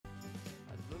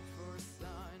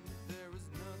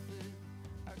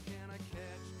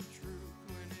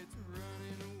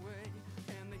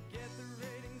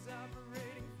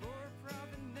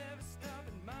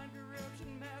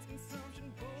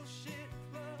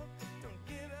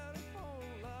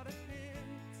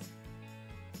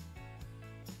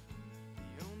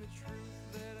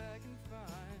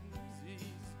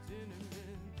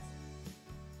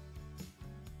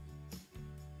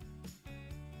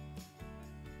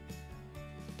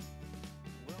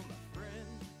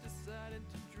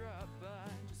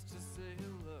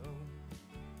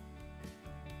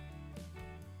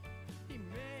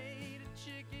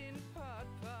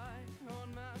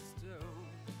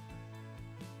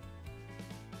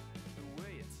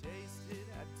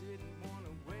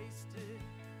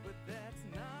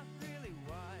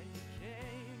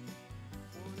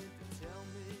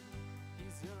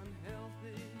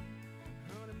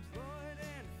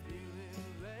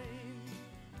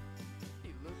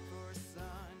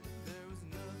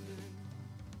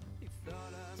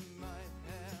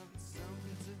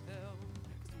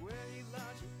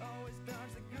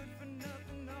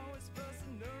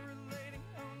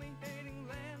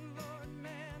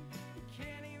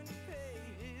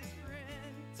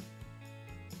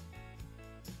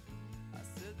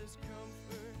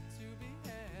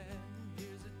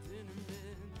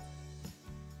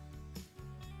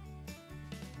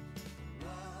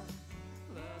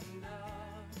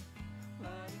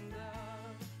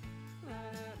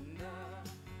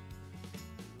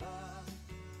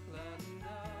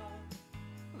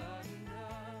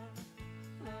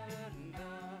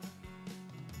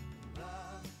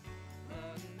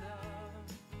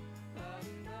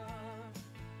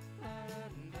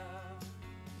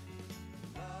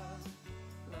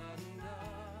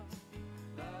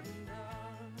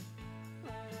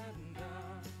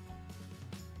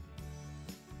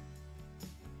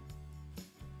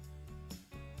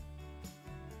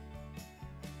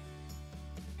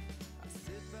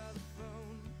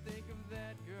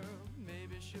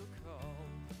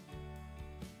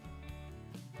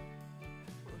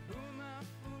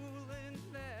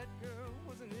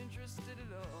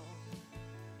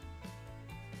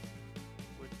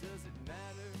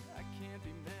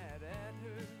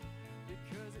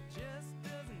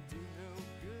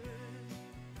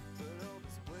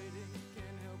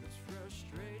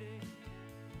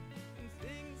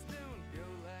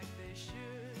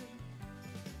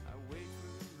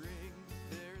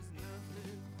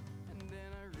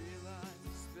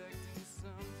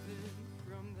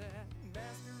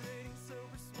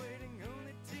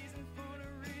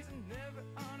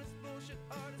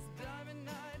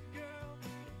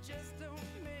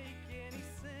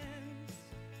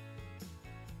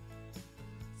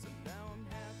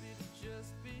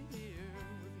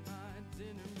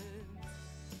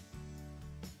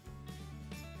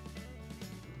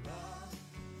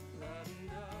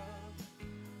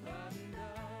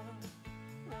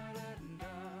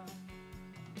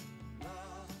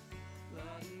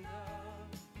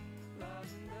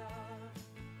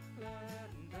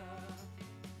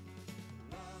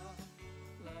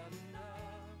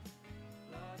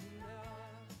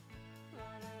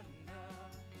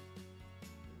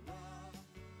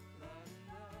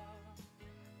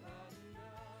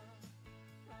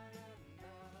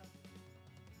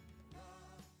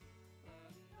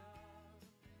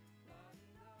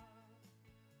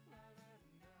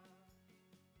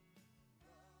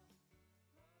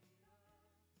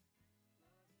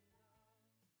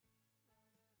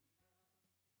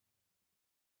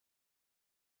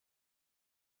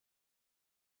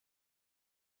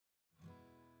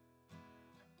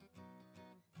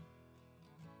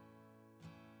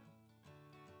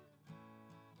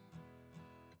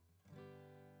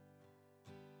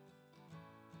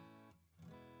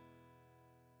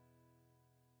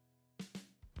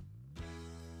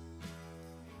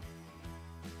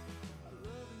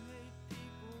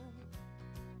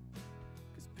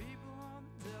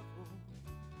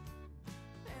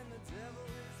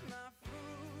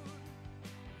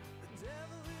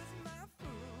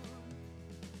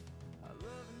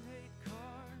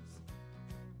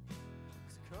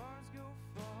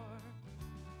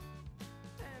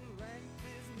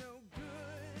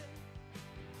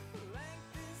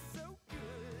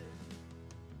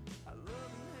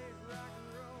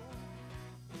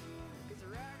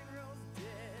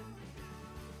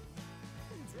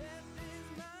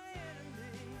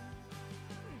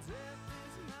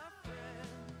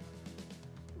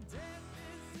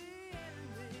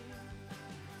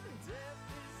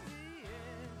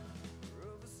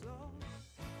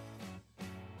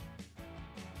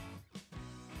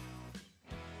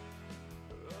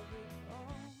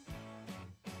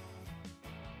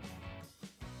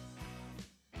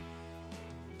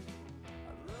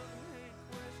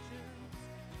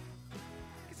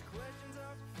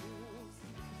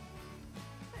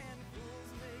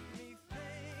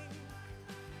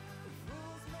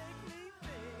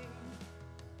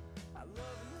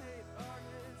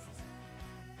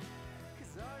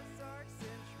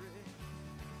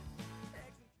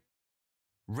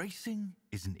Racing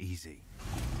isn't easy,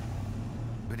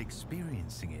 but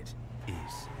experiencing it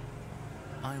is.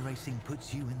 iRacing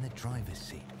puts you in the driver's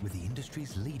seat with the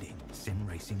industry's leading sim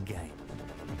racing game.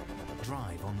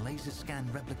 Drive on laser scan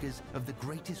replicas of the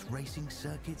greatest racing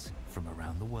circuits from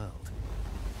around the world.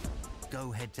 Go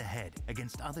head-to-head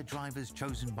against other drivers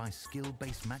chosen by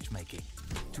skill-based matchmaking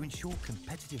to ensure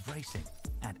competitive racing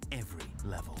at every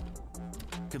level.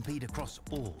 Compete across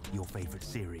all your favorite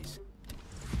series.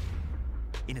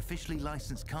 In officially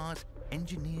licensed cars,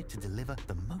 engineered to deliver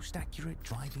the most accurate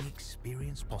driving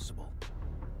experience possible.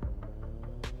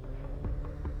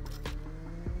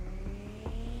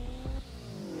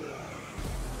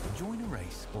 Join a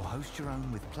race or host your own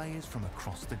with players from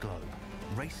across the globe.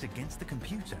 Race against the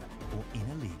computer or in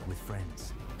a league with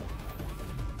friends.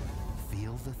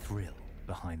 Feel the thrill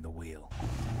behind the wheel.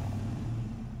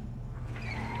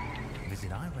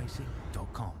 Visit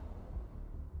iRacing.com.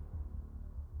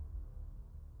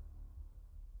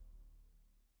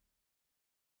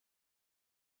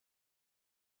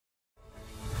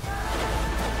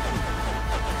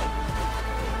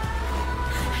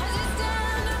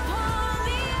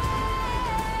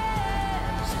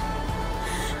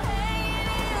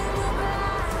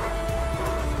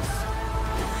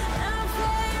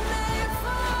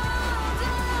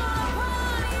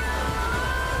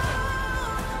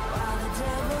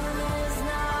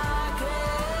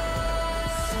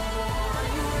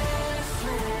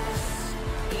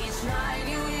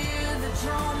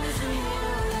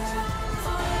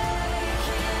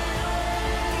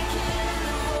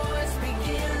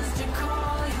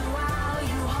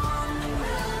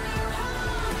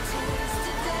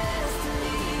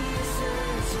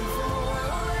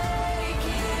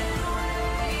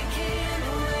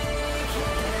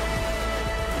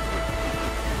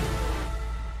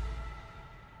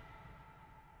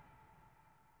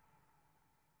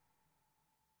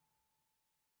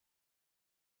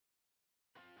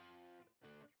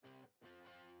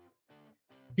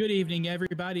 Good evening,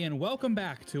 everybody, and welcome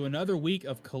back to another week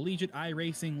of Collegiate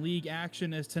iRacing League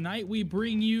action, as tonight we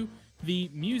bring you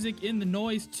the Music in the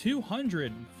Noise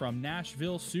 200 from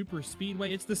Nashville Super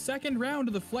Speedway. It's the second round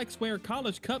of the FlexWare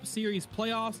College Cup Series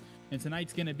playoffs, and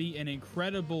tonight's going to be an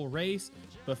incredible race.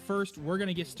 But first, we're going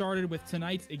to get started with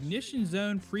tonight's Ignition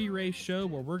Zone pre-race show,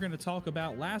 where we're going to talk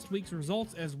about last week's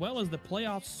results as well as the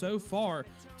playoffs so far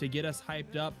to get us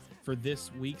hyped up for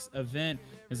this week's event.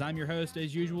 As I'm your host,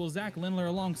 as usual, Zach Lindler,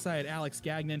 alongside Alex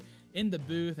Gagnon in the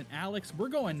booth. And Alex, we're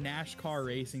going NASCAR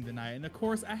racing tonight. And of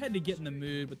course, I had to get in the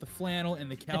mood with the flannel and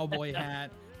the cowboy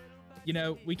hat. You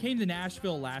know, we came to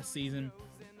Nashville last season.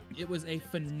 It was a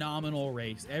phenomenal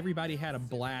race. Everybody had a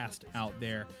blast out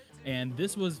there. And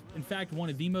this was, in fact, one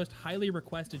of the most highly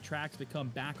requested tracks to come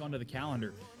back onto the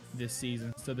calendar this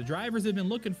season. So the drivers have been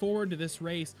looking forward to this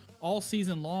race all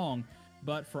season long.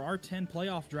 But for our 10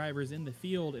 playoff drivers in the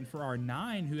field and for our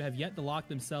 9 who have yet to lock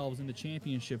themselves in the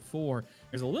championship 4,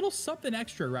 there's a little something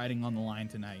extra riding on the line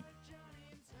tonight.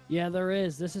 Yeah, there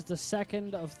is. This is the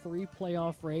second of 3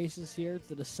 playoff races here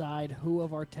to decide who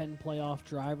of our 10 playoff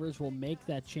drivers will make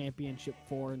that championship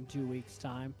 4 in 2 weeks'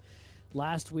 time.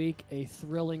 Last week, a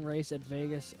thrilling race at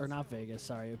Vegas, or not Vegas,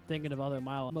 sorry, I'm thinking of other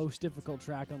mile, most difficult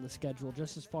track on the schedule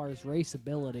just as far as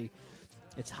raceability.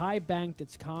 It's high banked,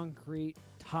 it's concrete,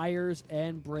 tires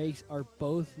and brakes are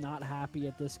both not happy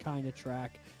at this kind of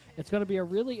track. It's going to be a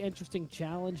really interesting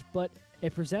challenge, but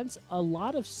it presents a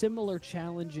lot of similar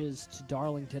challenges to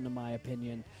Darlington, in my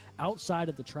opinion, outside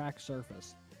of the track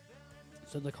surface.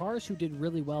 So the cars who did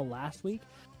really well last week,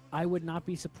 I would not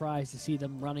be surprised to see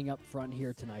them running up front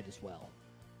here tonight as well.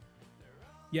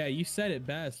 Yeah, you said it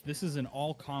best. This is an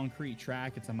all-concrete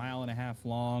track. It's 1.5 miles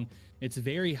long. It's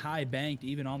very high banked,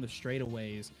 even on the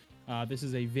straightaways. This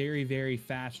is a very, very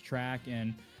fast track,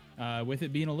 and with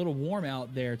it being a little warm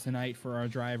out there tonight for our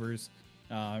drivers,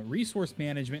 resource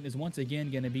management is once again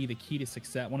going to be the key to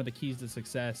success, one of the keys to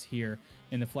success here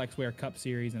in the FlexWare Cup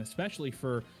Series, and especially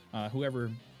for whoever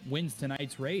wins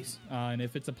tonight's race. And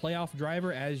if it's a playoff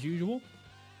driver, as usual,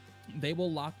 they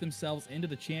will lock themselves into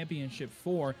the championship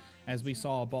 4, as we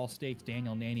saw Ball State's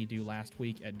Daniel Nanny do last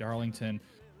week at Darlington,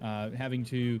 having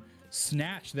to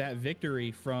snatch that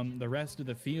victory from the rest of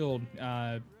the field.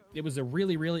 It was a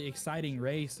really, really exciting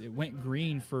race. It went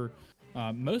green for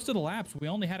most of the laps. We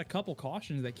only had a couple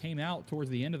cautions that came out towards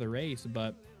the end of the race,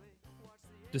 but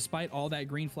despite all that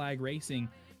green flag racing,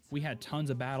 we had tons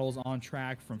of battles on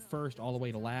track from first all the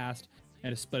way to last.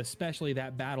 But especially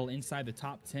that battle inside the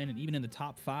top 10 and even in the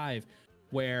top 5,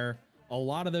 where a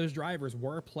lot of those drivers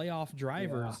were playoff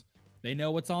drivers. Yeah. They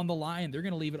know what's on the line. They're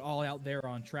going to leave it all out there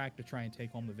on track to try and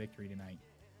take home the victory tonight.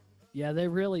 Yeah, they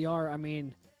really are. I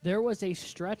mean, There was a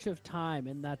stretch of time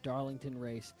in that Darlington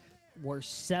race where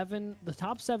the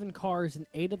top 7 cars and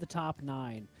 8 of the top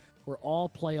 9 were all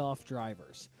playoff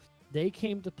drivers. They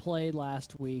came to play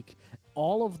last week.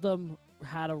 All of them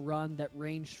had a run that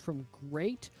ranged from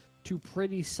great to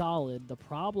pretty solid. The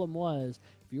problem was,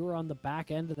 if you were on the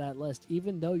back end of that list,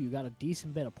 even though you got a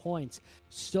decent bit of points,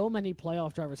 so many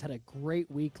playoff drivers had a great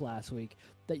week last week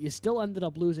that you still ended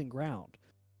up losing ground.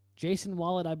 Jason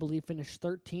Wallet, I believe, finished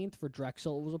 13th for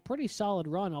Drexel. It was a pretty solid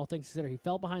run, all things considered. He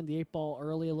fell behind the 8-ball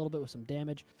early a little bit with some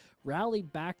damage.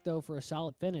 Rallied back, though, for a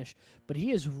solid finish. But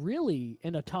he is really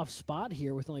in a tough spot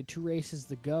here with only 2 races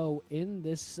to go in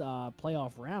this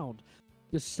playoff round.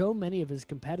 Because so many of his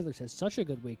competitors had such a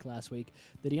good week last week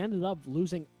that he ended up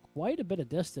losing quite a bit of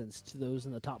distance to those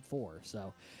in the top 4.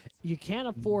 So you can't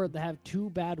afford to have 2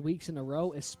 bad weeks in a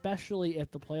row, especially if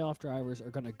the playoff drivers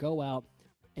are going to go out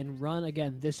and run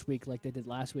again this week like they did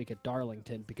last week at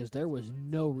Darlington, because there was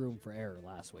no room for error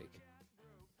last week.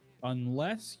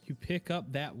 Unless you pick up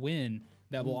that win,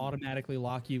 that will automatically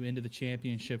lock you into the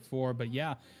championship 4. But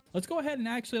yeah, let's go ahead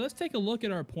and let's take a look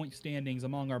at our point standings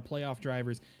among our playoff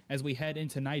drivers as we head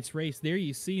into tonight's race. There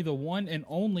you see the one and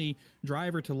only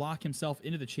driver to lock himself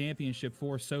into the championship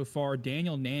 4 so far,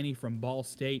 Daniel Nanny from Ball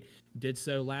State, did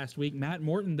so last week. Matt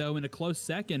Morton, though, in a close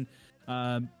second,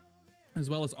 as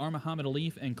well as Muhammad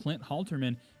Alif and Clint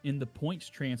Halterman in the points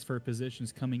transfer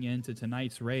positions coming into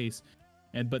tonight's race.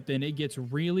 But then it gets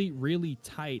really, really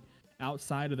tight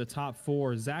outside of the top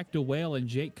 4. Zach DeWale and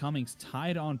Jake Cummings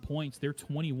tied on points. They're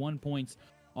 21 points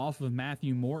off of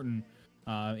Matthew Morton.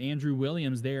 Andrew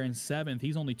Williams there in 7th.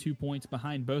 He's only 2 points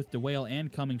behind both DeWale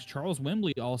and Cummings. Charles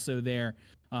Wembley also there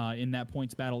in that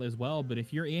points battle as well. But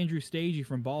if you're Andrew Stagey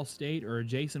from Ball State or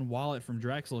Jason Wallet from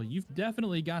Drexel, you've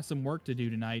definitely got some work to do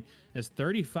tonight, as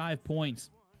 35 points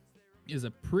is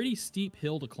a pretty steep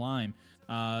hill to climb.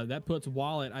 That puts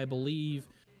Wallet, I believe,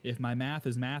 if my math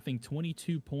is mathing,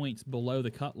 22 points below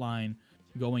the cut line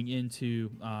going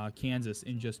into Kansas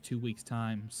in just 2 weeks'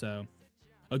 time. So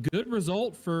a good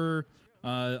result for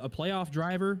a playoff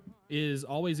driver is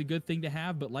always a good thing to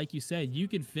have. But like you said, you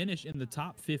can finish in the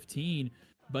top 15.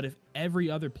 But if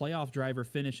every other playoff driver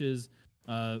finishes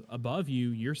above you,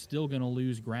 you're still going to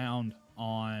lose ground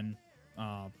on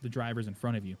the drivers in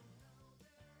front of you.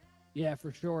 Yeah,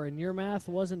 for sure. And your math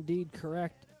was indeed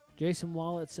correct. Jason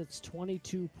Wallet sits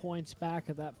 22 points back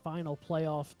at that final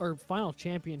final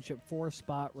championship 4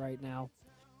 spot right now.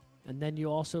 And then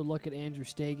you also look at Andrew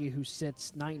Stagey, who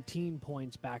sits 19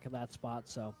 points back at that spot.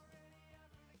 So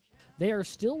they are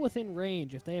still within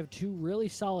range if they have 2 really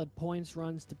solid points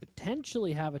runs to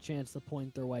potentially have a chance to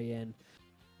point their way in.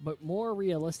 But more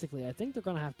realistically, I think they're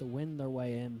going to have to win their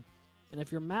way in. And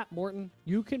if you're Matt Morton,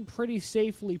 you can pretty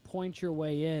safely point your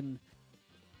way in.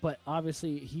 But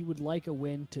obviously, he would like a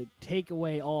win to take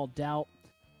away all doubt.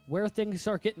 Where things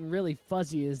start getting really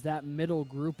fuzzy is that middle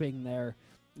grouping there.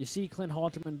 You see Clint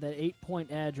Halterman, that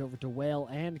 8-point edge over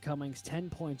DeWale and Cummings, 10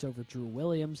 points over Drew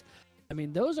Williams. I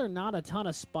mean, those are not a ton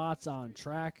of spots on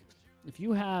track. If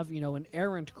you have, an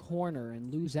errant corner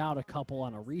and lose out a couple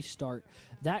on a restart,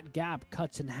 that gap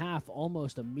cuts in half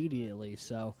almost immediately.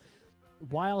 So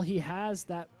while he has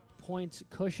that points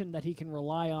cushion that he can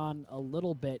rely on a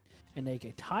little bit in a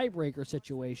tiebreaker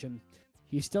situation,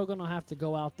 he's still going to have to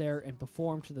go out there and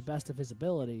perform to the best of his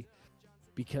ability,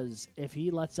 because if he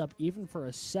lets up even for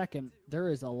a second, there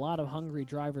is a lot of hungry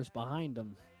drivers behind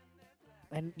him.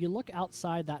 And you look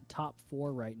outside that top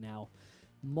 4 right now,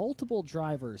 multiple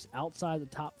drivers outside the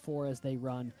top 4 as they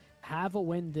run have a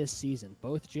win this season.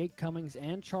 Both Jake Cummings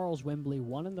and Charles Wembley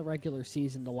won in the regular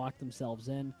season to lock themselves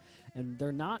in, and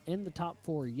they're not in the top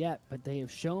 4 yet, but they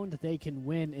have shown that they can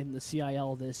win in the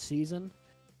CIL this season.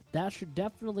 That should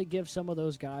definitely give some of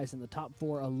those guys in the top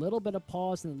 4 a little bit of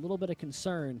pause and a little bit of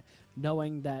concern,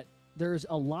 knowing that there's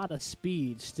a lot of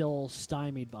speed still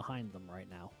stymied behind them right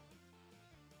now.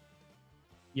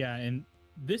 Yeah, and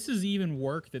this is even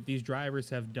work that these drivers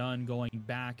have done going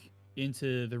back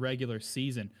into the regular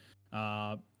season.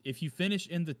 If you finish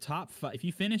in the top 5, if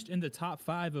you finished in the top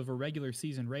 5 of a regular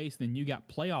season race, then you got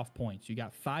playoff points. You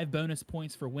got 5 bonus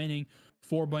points for winning,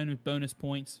 4 bonus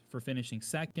points for finishing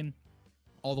second,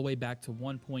 all the way back to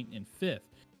 1 point in 5th.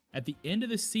 At the end of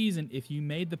the season, if you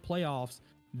made the playoffs,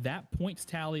 that points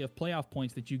tally of playoff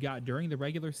points that you got during the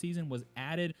regular season was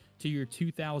added to your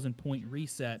 2,000 point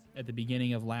reset at the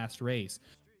beginning of last race.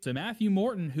 So Matthew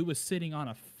Morton, who was sitting on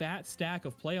a fat stack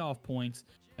of playoff points,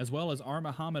 as well as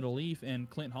Muhammad Alif and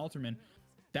Clint Halterman,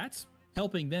 that's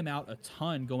helping them out a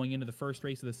ton going into the first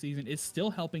race of the season. It's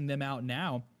still helping them out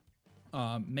now.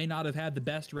 May not have had the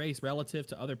best race relative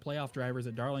to other playoff drivers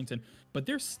at Darlington, but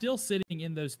they're still sitting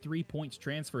in those 3 points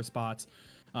transfer spots.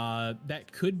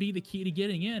 that could be the key to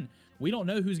getting in. We don't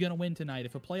know who's going to win tonight.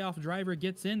 If a playoff driver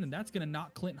gets in, then that's going to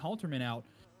knock Clint Halterman out.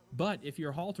 But if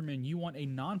you're Halterman, you want a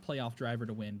non-playoff driver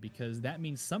to win, because that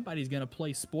means somebody's going to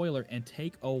play spoiler and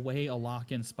take away a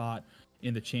lock-in spot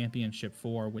in the championship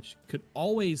 4, which could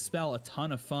always spell a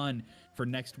ton of fun for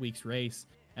next week's race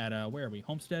at, where are we,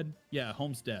 Homestead? Yeah,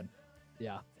 Homestead.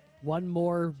 Yeah. One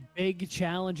more big,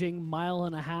 challenging mile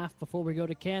and a half before we go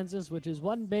to Kansas, which is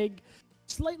one big,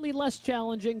 slightly less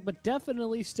challenging, but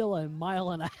definitely still a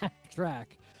mile and a half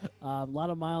track. A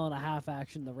lot of mile and a half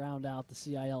action to round out the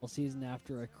CIL season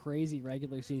after a crazy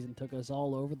regular season took us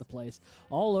all over the place,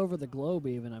 all over the globe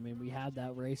even. I mean, we had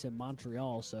that race in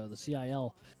Montreal, so the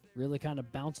CIL really kind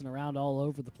of bouncing around all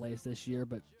over the place this year,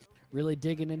 but really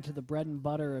digging into the bread and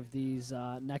butter of these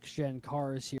next-gen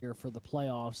cars here for the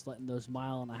playoffs, letting those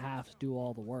mile and a half do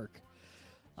all the work.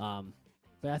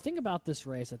 But I think about this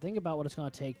race. I think about what it's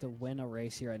going to take to win a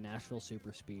race here at Nashville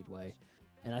Superspeedway.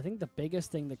 And I think the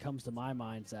biggest thing that comes to my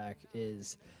mind, Zach,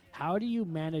 is how do you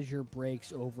manage your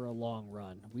brakes over a long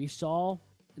run? We saw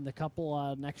in the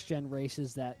couple next-gen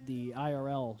races that the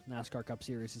IRL NASCAR Cup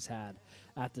Series has had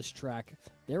at this track,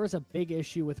 there was a big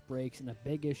issue with brakes and a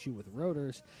big issue with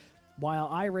rotors. While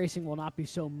iRacing will not be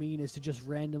so mean as to just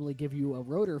randomly give you a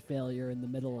rotor failure in the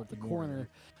middle of the corner,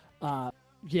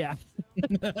 yeah.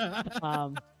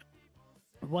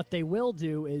 What they will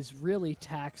do is really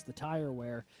tax the tire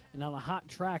wear, and on a hot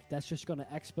track, that's just going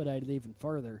to expedite it even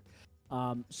further.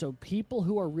 So people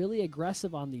who are really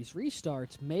aggressive on these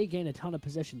restarts may gain a ton of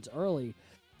positions early,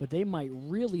 but they might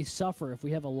really suffer if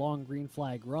we have a long green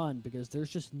flag run, because there's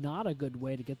just not a good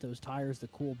way to get those tires to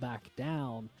cool back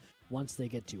down once they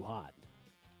get too hot.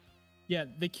 Yeah,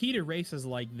 the key to races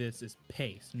like this is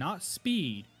pace, not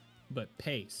speed, but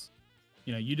pace.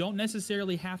 You know, you don't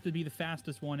necessarily have to be the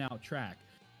fastest one out track.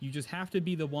 You just have to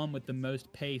be the one with the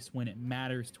most pace when it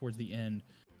matters towards the end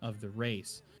of the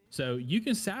race. So you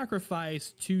can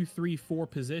sacrifice 2, 3, 4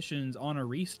 positions on a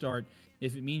restart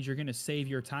if it means you're going to save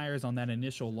your tires on that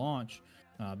initial launch,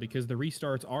 because the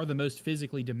restarts are the most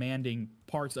physically demanding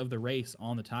parts of the race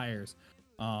on the tires.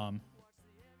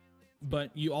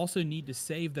 But you also need to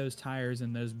save those tires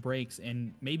and those brakes,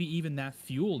 and maybe even that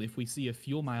fuel if we see a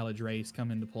fuel mileage race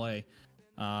come into play,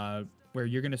 where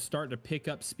you're going to start to pick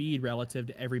up speed relative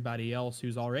to everybody else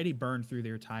who's already burned through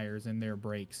their tires and their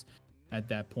brakes at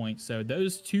that point. So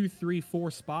those 2, 3,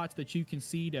 4 spots that you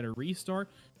concede at a restart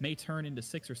may turn into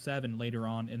 6 or 7 later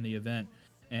on in the event.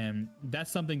 And that's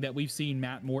something that we've seen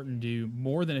Matt Morton do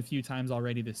more than a few times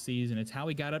already this season. It's how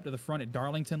he got up to the front at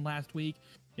Darlington last week.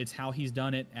 It's how he's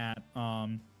done it at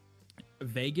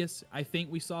Vegas, I think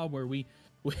we saw, where we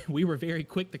were very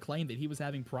quick to claim that he was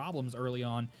having problems early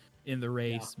on in the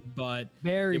race, but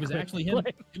it was actually him.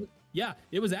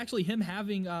 It was actually him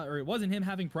having, or it wasn't him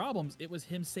having problems. It was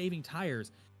him saving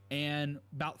tires. And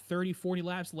about 30, 40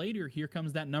 laps later, here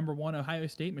comes that #1 Ohio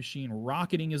State machine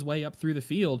rocketing his way up through the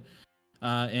field.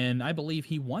 And I believe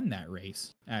he won that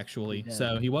race, actually.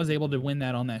 So he was able to win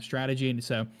that on that strategy. And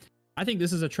so I think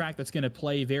this is a track that's going to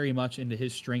play very much into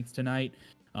his strengths tonight.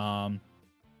 And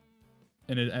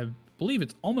I believe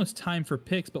it's almost time for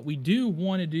picks, but we do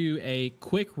want to do a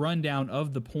quick rundown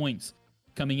of the points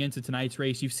coming into tonight's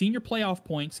race. You've seen your playoff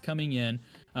points coming in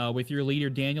with your leader,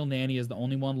 Daniel Nanny, as the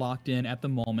only one locked in at the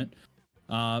moment.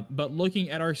 But looking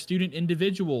at our student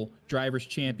individual drivers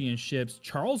championships,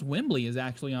 Charles Wembley is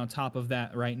actually on top of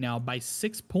that right now by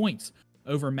 6 points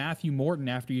over Matthew Morton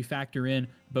after you factor in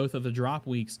both of the drop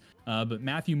weeks. But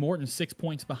Matthew Morton 6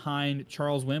 points behind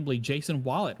Charles Wembley. Jason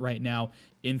Wallet right now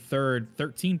in third,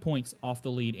 13 points off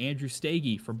the lead. Andrew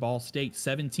Stagey for Ball State,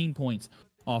 17 points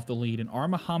off the lead. And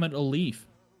Muhammad Alif,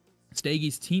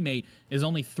 Stagey's teammate, is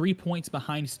only 3 points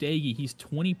behind Stagey. He's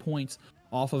 20 points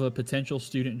off of a potential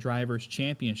student drivers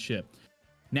championship.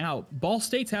 Now, Ball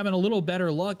State's having a little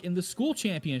better luck in the school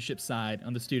championship side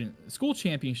on the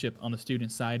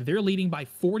student side. They're leading by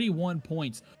 41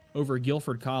 points over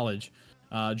Guilford College.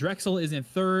 Drexel is in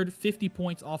third, 50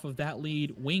 points off of that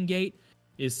lead. Wingate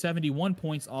is 71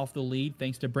 points off the lead,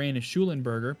 thanks to Brandon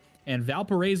Schulenberger. And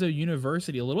Valparaiso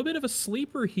University, a little bit of a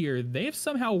sleeper here. They have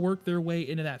somehow worked their way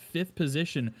into that 5th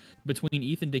position between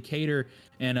Ethan Decatur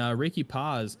and Ricky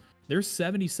Paz. They're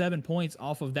 77 points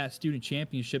off of that student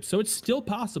championship, so it's still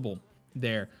possible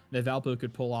there that Valpo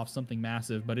could pull off something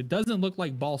massive, but it doesn't look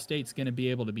like Ball State's going to be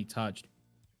able to be touched.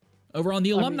 Over on the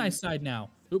alumni side now.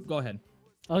 Go ahead.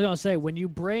 I was going to say, when you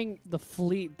bring the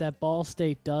fleet that Ball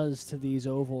State does to these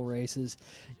oval races,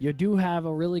 you do have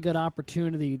a really good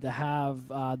opportunity to have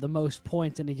the most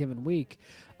points in a given week.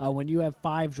 When you have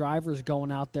 5 drivers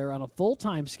going out there on a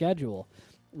full-time schedule,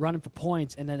 running for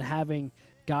points, and then having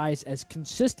guys as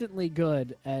consistently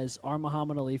good as our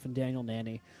Muhammad Alif and Daniel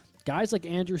Nanny, guys like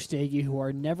Andrew Stagey, who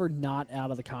are never not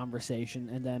out of the conversation,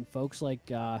 and then folks like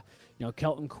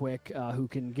Kelton Quick, who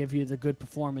can give you the good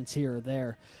performance here or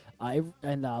there,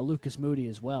 and Lucas Moody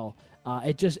as well.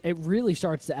 It really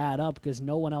starts to add up because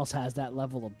no one else has that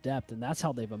level of depth, and that's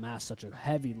how they've amassed such a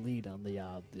heavy lead on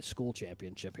the school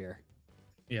championship here.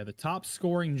 Yeah, the top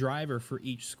scoring driver for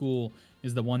each school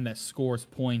is the one that scores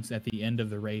points at the end of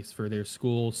the race for their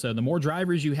school. So the more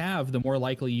drivers you have, the more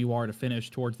likely you are to finish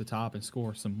towards the top and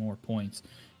score some more points.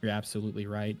 You're absolutely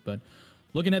right. But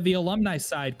looking at the alumni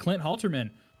side, Clint Halterman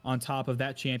on top of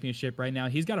that championship right now.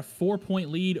 He's got a 4-point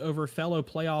lead over fellow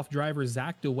playoff driver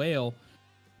Zach DeWale.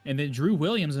 And then Drew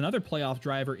Williams, another playoff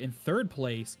driver, in third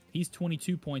place. He's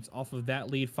 22 points off of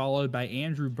that lead, followed by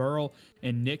Andrew Burrell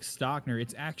and Nick Stockner.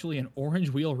 It's actually an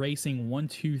Orange Wheel Racing 1,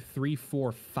 2, 3,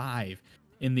 4, 5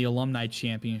 in the Alumni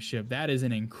Championship. That is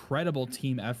an incredible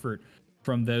team effort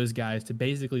from those guys to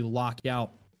basically lock out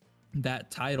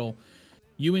that title.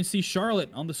 UNC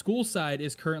Charlotte on the school side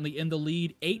is currently in the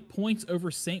lead, 8 points over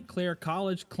St. Clair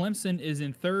College. Clemson is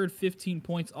in third, 15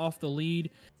 points off the lead.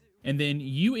 And then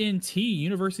UNT,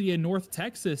 University of North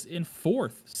Texas, in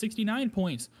fourth, 69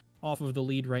 points off of the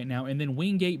lead right now. And then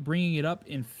Wingate bringing it up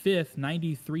in fifth,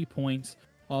 93 points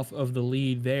off of the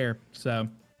lead there. So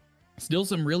still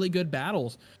some really good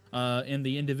battles in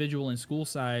the individual and school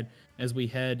side as we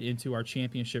head into our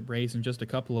championship race in just a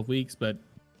couple of weeks. But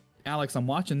Alex, I'm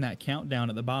watching that countdown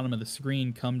at the bottom of the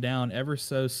screen come down ever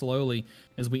so slowly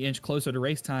as we inch closer to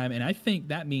race time. And I think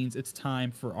that means it's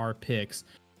time for our picks.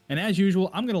 And as usual,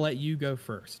 I'm going to let you go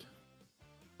first.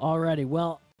 Alrighty.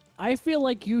 Well, I feel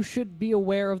like you should be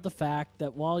aware of the fact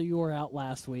that while you were out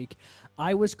last week,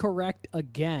 I was correct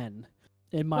again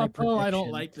in my prediction. Oh, I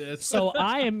don't like this. So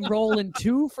I am rolling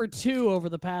 2 for 2 over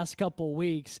the past couple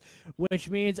weeks, which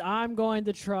means I'm going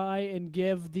to try and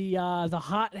give the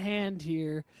hot hand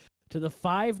here to the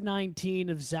 519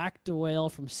 of Zach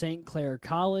DeWale from St. Clair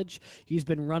College. He's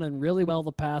been running really well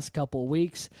the past couple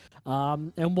weeks.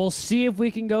 And we'll see if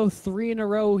we can go 3 in a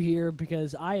row here,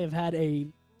 because I have had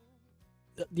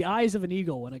the eyes of an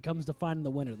eagle when it comes to finding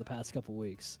the winner the past couple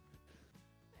weeks.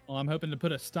 Well, I'm hoping to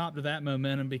put a stop to that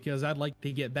momentum because I'd like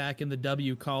to get back in the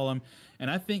W column. And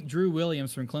I think Drew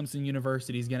Williams from Clemson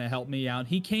University is going to help me out.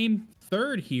 He came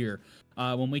third here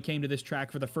when we came to this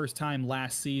track for the first time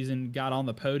last season, got on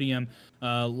the podium,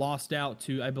 lost out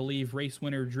to, I believe, race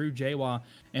winner Drew Jawa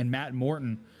and Matt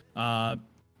Morton.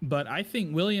 But I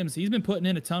think Williams, he's been putting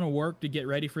in a ton of work to get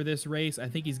ready for this race. I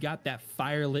think he's got that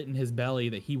fire lit in his belly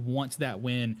that he wants that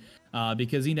win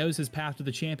because he knows his path to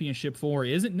the championship 4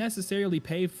 isn't necessarily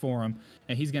paved for him,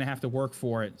 and he's going to have to work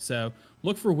for it. So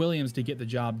look for Williams to get the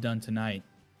job done tonight.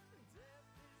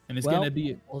 And it's going to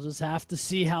be... We'll just have to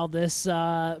see how this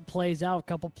plays out. A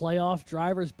couple playoff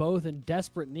drivers, both in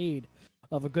desperate need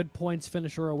of a good points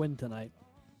finish or a win tonight.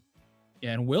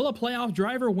 Yeah, and will a playoff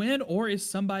driver win, or is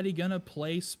somebody going to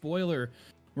play spoiler?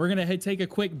 We're going to take a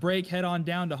quick break, head on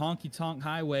down to Honky Tonk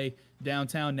Highway,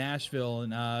 downtown Nashville,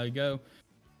 and go.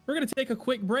 We're going to take a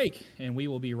quick break, and we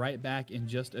will be right back in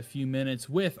just a few minutes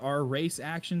with our race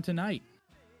action tonight.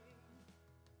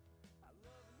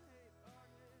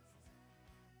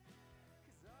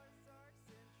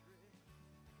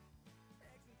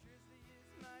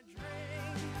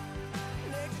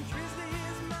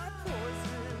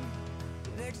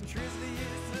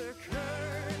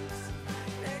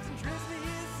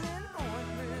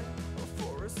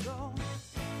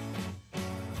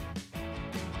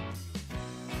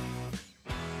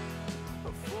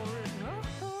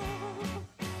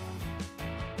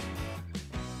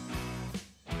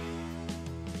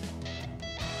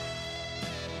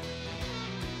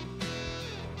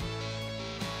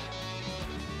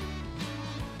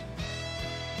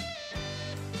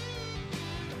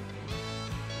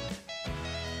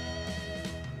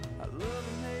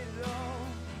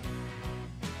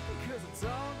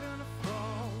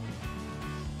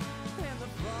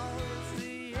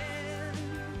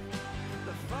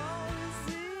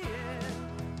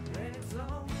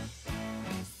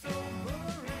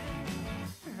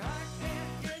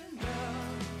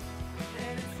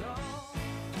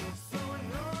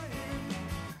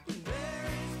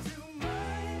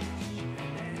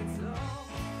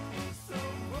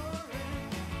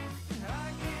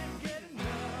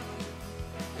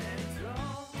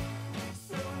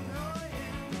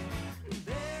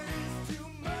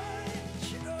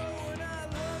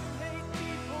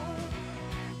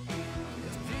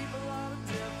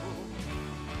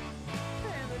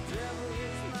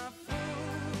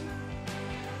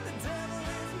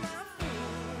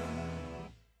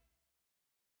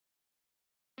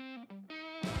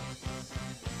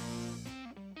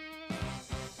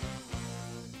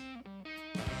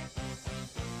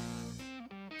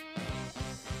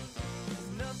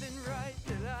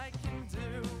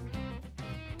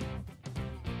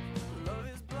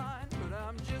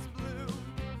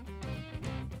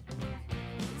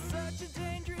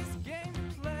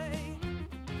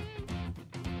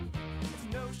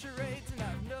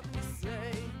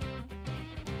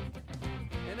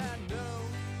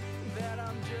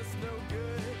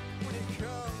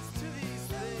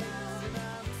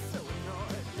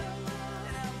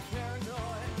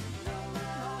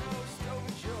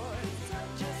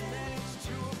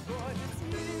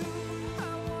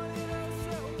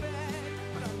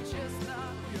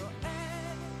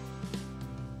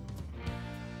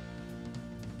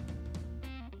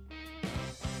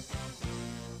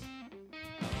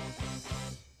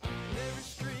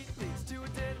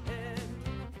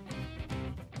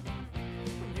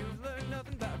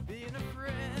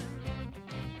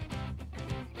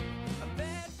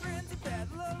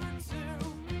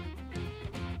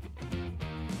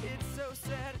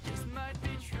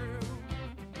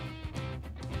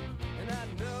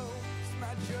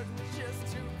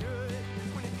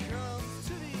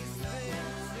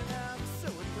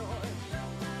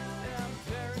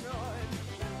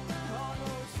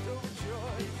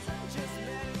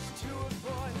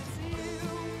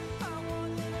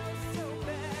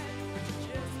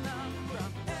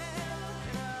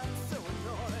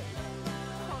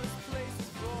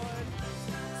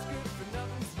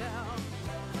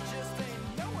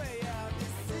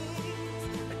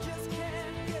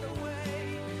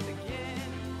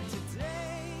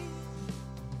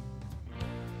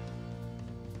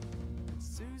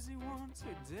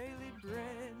 daily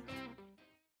bread.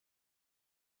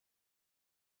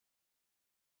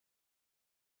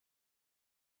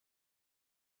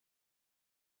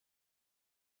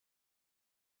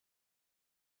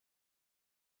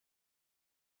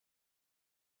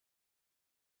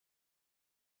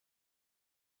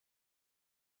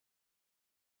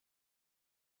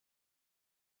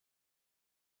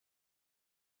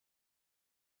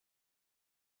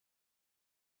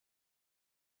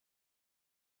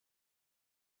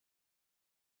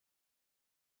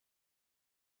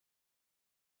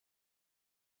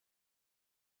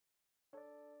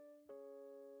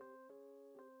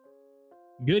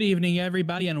 Good evening,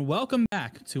 everybody, and welcome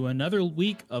back to another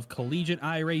week of Collegiate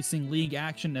iRacing League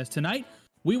action. As tonight,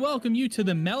 we welcome you to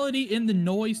the Melody in the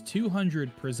Noise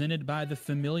 200, presented by the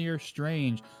Familiar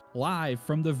Strange, live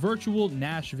from the virtual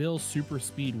Nashville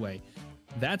Superspeedway.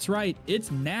 That's right,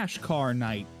 it's NASCAR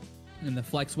night in the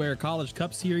Flexware College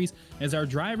Cup Series, as our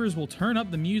drivers will turn up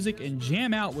the music and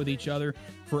jam out with each other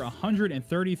for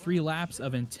 133 laps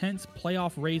of intense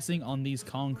playoff racing on these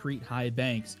concrete high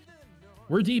banks.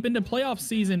 We're deep into playoff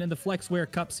season in the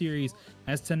Flexware Cup Series,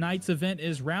 as tonight's event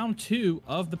is round 2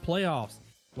 of the playoffs.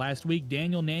 Last week,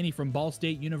 Daniel Nanny from Ball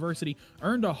State University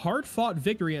earned a hard-fought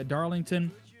victory at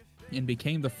Darlington and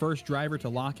became the first driver to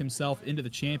lock himself into the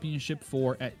Championship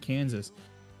 4 at Kansas.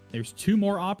 There's 2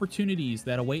 more opportunities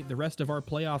that await the rest of our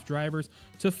playoff drivers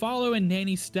to follow in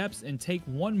Nanny's steps and take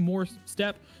one more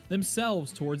step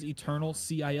themselves towards eternal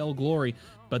CIL glory,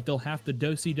 but they'll have to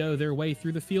do-si-do their way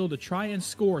through the field to try and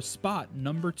score spot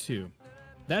number 2.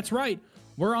 That's right,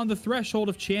 we're on the threshold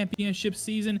of championship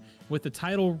season with the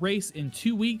title race in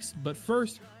 2 weeks, but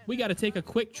first, we got to take a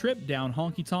quick trip down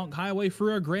Honky Tonk Highway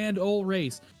for a grand old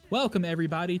race. Welcome,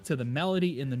 everybody, to the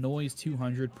Melody in the Noise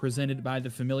 200, presented by the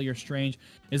Familiar Strange,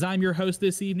 as I'm your host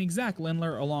this evening, Zach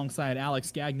Lindler, alongside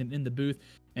Alex Gagnon in the booth.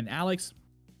 And Alex,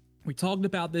 we talked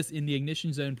about this in the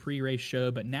Ignition Zone pre-race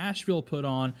show, but Nashville put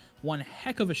on one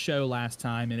heck of a show last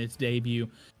time in its debut,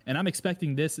 and I'm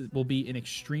expecting this will be an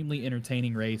extremely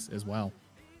entertaining race as well.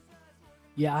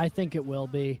 Yeah, I think it will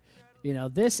be. You know,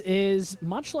 this is,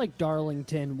 much like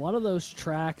Darlington, one of those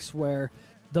tracks where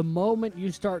the moment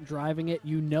you start driving it,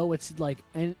 you know it's like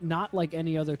not like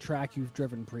any other track you've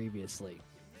driven previously.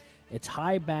 It's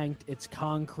high banked, it's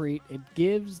concrete, it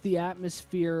gives the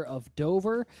atmosphere of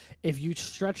Dover. If you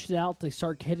stretched it out, they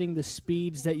start hitting the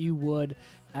speeds that you would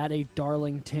at a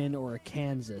Darlington or a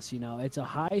Kansas. You know, it's a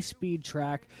high-speed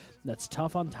track that's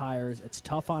tough on tires, it's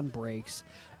tough on brakes.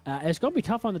 It's going to be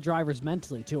tough on the drivers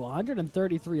mentally, too.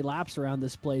 133 laps around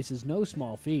this place is no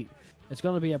small feat. It's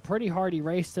going to be a pretty hardy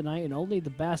race tonight, and only the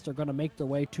best are going to make their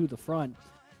way to the front.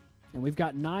 And we've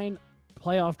got 9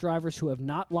 playoff drivers who have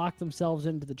not locked themselves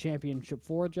into the Championship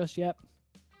 4 just yet.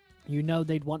 You know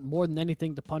they'd want more than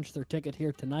anything to punch their ticket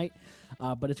here tonight,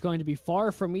 but it's going to be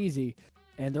far from easy.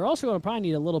 And they're also going to probably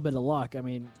need a little bit of luck. I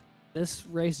mean, this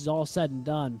race is all said and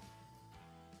done.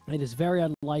 It is very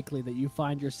unlikely that you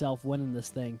find yourself winning this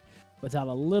thing without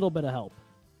a little bit of help.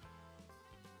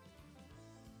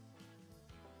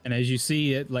 And as you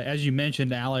see it, as you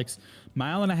mentioned, Alex, 1.5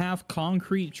 mile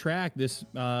concrete track, this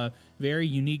very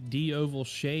unique D-oval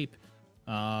shape,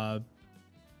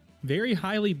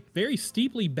 very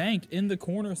steeply banked in the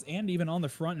corners and even on the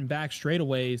front and back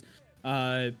straightaways.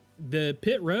 The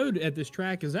pit road at this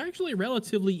track is actually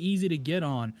relatively easy to get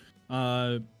on.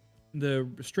 The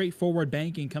straightforward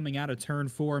banking coming out of turn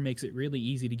 4 makes it really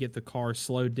easy to get the car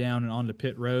slowed down and onto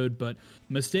pit road, but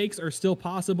mistakes are still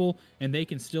possible and they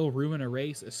can still ruin a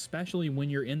race, especially when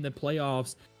you're in the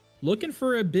playoffs looking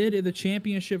for a bid at the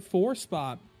Championship 4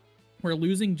 spot, where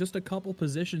losing just a couple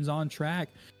positions on track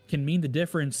can mean the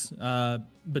difference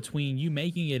between you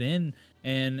making it in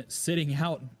and sitting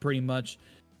out pretty much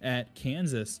at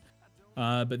Kansas.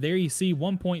 But there you see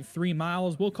 1.3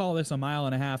 miles. We'll call this a 1.5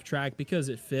 mile track because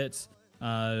it fits.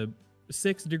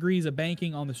 6 degrees of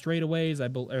banking on the straightaways.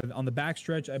 On the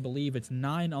backstretch, I believe it's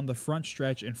 9 on the front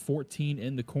stretch and 14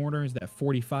 in the corners. That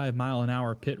 45 mile an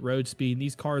hour pit road speed.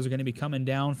 These cars are going to be coming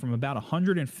down from about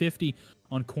 150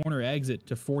 on corner exit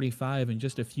to 45 in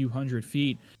just a few hundred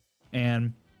feet.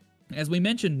 And as we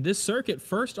mentioned, this circuit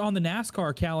first on the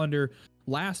NASCAR calendar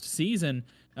last season.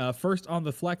 First on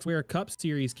the Flexware Cup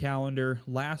Series calendar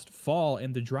last fall,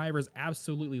 and the drivers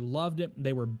absolutely loved it.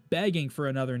 They were begging for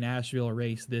another Nashville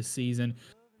race this season.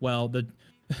 Well, the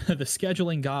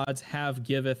scheduling gods have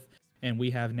giveth, and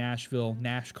we have Nashville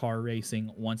NASCAR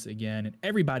racing once again, and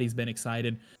everybody's been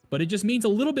excited. But it just means a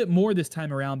little bit more this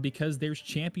time around because there's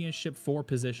Championship 4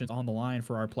 positions on the line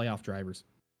for our playoff drivers.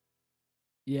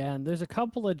 Yeah, and there's a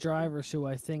couple of drivers who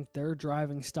I think their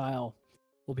driving style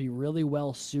will be really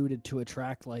well suited to a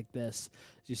track like this.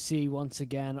 As you see, once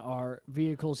again, our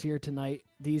vehicles here tonight,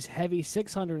 these heavy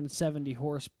 670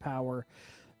 horsepower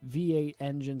V8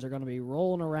 engines are going to be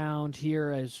rolling around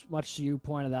here, as much as you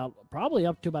pointed out, probably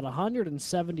up to about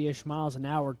 170-ish miles an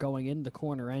hour going into the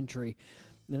corner entry.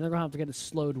 And then they're going to have to get it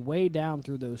slowed way down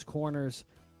through those corners.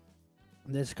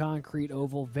 This concrete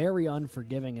oval, very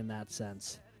unforgiving in that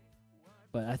sense.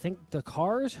 But I think the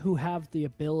cars who have the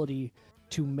ability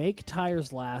to make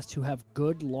tires last, who have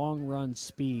good long-run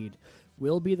speed,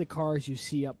 will be the cars you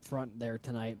see up front there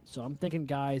tonight. So I'm thinking,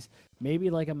 guys, maybe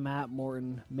like a Matt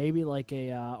Morton, maybe like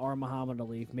a R. Muhammad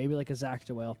Ali, maybe like a Zach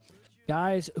DeWell.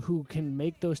 Guys who can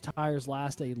make those tires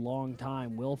last a long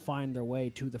time will find their way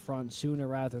to the front sooner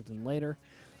rather than later.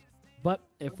 But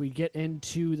if we get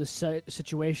into the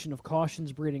situation of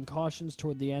cautions breeding cautions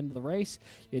toward the end of the race,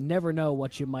 you never know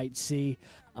what you might see.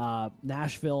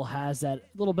 Nashville has that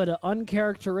little bit of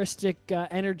uncharacteristic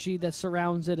energy that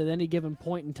surrounds it at any given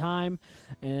point in time.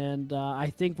 And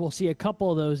I think we'll see a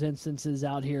couple of those instances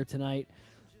out here tonight.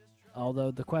 Although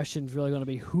the question is really going to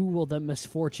be, who will the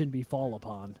misfortune befall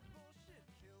upon?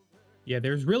 Yeah,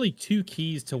 there's really two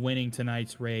keys to winning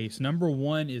tonight's race. Number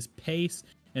one is pace,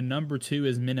 and number two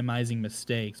is minimizing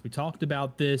mistakes. We talked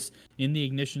about this in the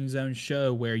Ignition Zone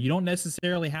show, where you don't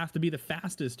necessarily have to be the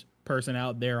fastest person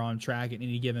out there on track at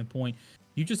any given point.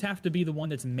 You just have to be the one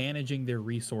that's managing their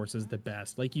resources the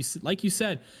best. Like you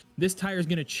said, this tire's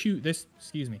going to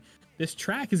this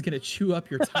track is going to chew up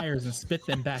your tires and spit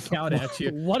them back out at you.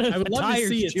 What if I would the love to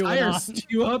see a tire on?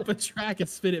 chew up a track and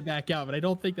spit it back out, but I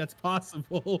don't think that's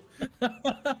possible. You're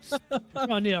going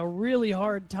to need a really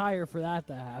hard tire for that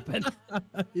to happen.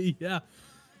 Yeah,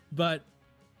 but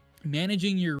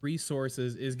managing your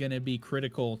resources is going to be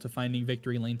critical to finding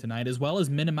victory lane tonight, as well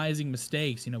as minimizing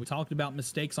mistakes. You know, we talked about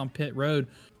mistakes on pit road.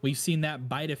 We've seen that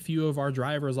bite a few of our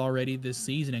drivers already this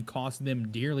season and cost them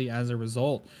dearly as a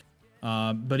result.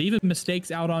 But even mistakes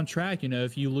out on track, you know,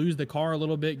 if you lose the car a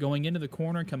little bit going into the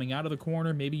corner, coming out of the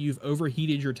corner, maybe you've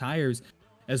overheated your tires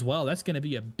as well. That's going to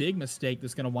be a big mistake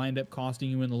that's going to wind up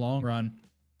costing you in the long run,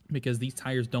 because these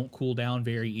tires don't cool down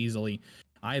very easily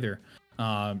either.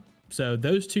 So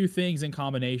those two things in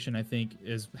combination, I think,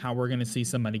 is how we're going to see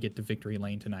somebody get to victory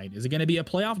lane tonight. Is it going to be a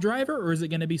playoff driver, or is it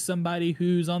going to be somebody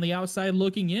who's on the outside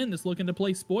looking in that's looking to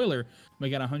play spoiler?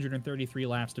 We got 133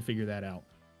 laps to figure that out.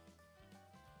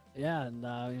 Yeah, and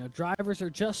you know, drivers are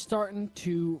just starting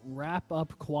to wrap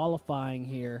up qualifying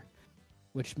here,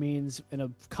 which means in a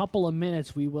couple of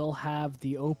minutes we will have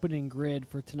the opening grid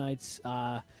for tonight's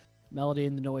Melody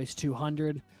in the Noise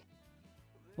 200.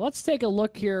 Let's take a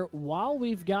look here while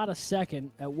we've got a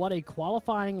second at what a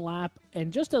qualifying lap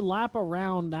and just a lap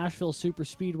around Nashville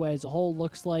Superspeedway as a whole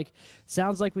looks like.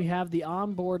 Sounds like we have the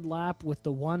onboard lap with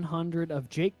the 100 of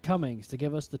Jake Cummings to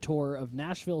give us the tour of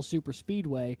Nashville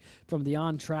Superspeedway from the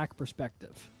on-track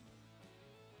perspective.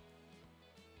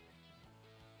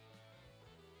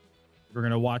 We're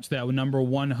going to watch that number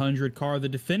 100 car, the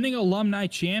defending alumni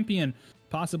champion,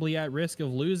 possibly at risk of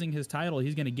losing his title.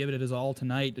 He's going to give it his all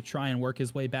tonight to try and work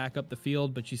his way back up the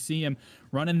field, but you see him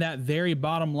running that very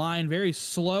bottom line, very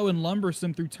slow and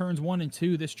lumbersome through turns 1 and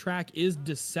 2. This track is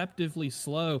deceptively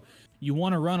slow. You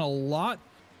want to run a lot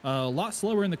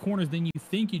slower in the corners than you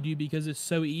think you do, because it's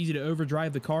so easy to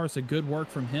overdrive the car. So good work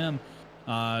from him,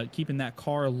 keeping that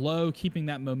car low, keeping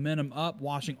that momentum up,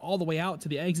 washing all the way out to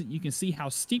the exit. You can see how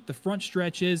steep the front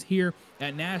stretch is here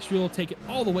at Nashville. Take it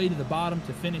all the way to the bottom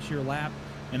to finish your lap.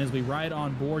 And as we ride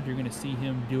on board, you're going to see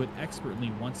him do it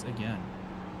expertly once again.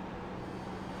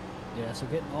 Yeah, so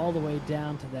getting all the way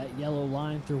down to that yellow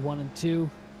line through 1 and 2.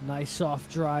 Nice soft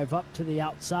drive up to the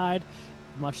outside.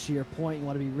 Much to your point, you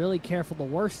want to be really careful. The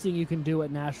worst thing you can do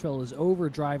at Nashville is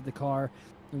overdrive the car.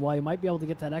 And while you might be able to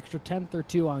get that extra tenth or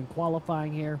two on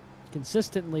qualifying here,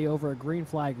 consistently over a green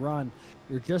flag run,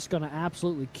 you're just going to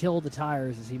absolutely kill the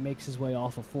tires as he makes his way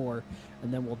off of 4,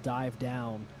 and then we'll dive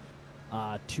down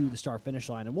to the start-finish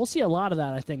line. And we'll see a lot of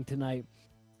that, I think, tonight.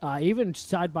 Even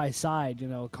side by side, you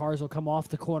know, cars will come off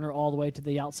the corner all the way to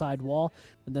the outside wall,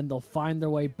 and then they'll find their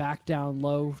way back down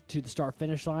low to the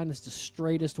start-finish line. It's the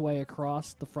straightest way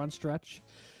across the front stretch,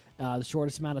 the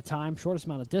shortest amount of time, shortest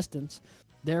amount of distance.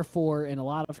 Therefore, in a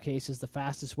lot of cases, the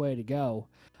fastest way to go.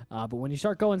 But when you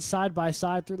start going side by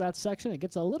side through that section, it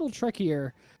gets a little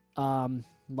trickier. A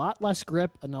lot less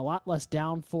grip and a lot less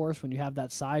downforce when you have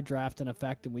that side draft in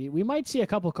effect. And we might see a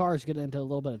couple cars get into a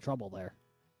little bit of trouble there.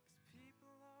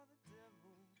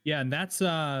 Yeah, and that's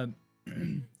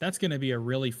going to be a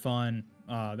really fun.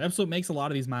 That's what makes a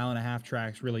lot of these 1.5-mile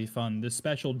tracks really fun. This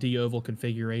special D-oval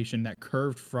configuration, that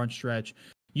curved front stretch,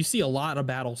 you see a lot of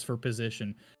battles for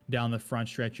position down the front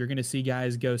stretch. You're going to see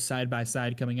guys go side by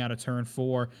side coming out of turn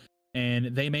 4, and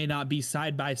they may not be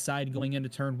side by side going into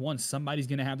turn 1. Somebody's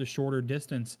going to have the shorter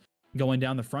distance going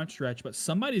down the front stretch, but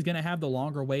somebody's going to have the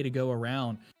longer way to go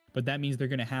around. But that means they're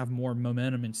going to have more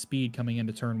momentum and speed coming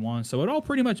into turn 1. So it all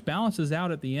pretty much balances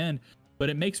out at the end, but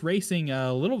it makes racing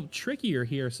a little trickier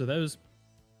here. So those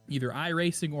either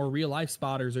iRacing or real life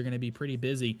spotters are going to be pretty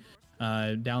busy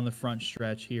down the front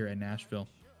stretch here at Nashville.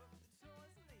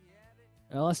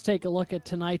 Now let's take a look at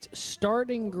tonight's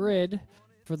starting grid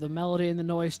for the Melody and the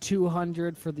Noise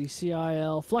 200 for the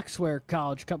CIL Flexware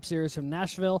College Cup Series from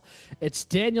Nashville. It's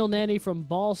Daniel Nanny from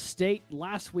Ball State,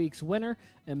 last week's winner,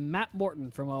 and Matt Morton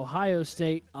from Ohio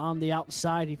State on the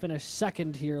outside. He finished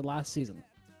second here last season.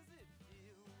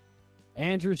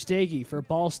 Andrew Stagey for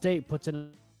Ball State puts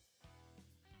in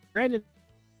Brandon,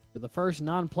 the first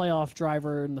non-playoff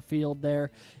driver in the field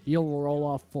there. He'll roll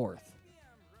off fourth.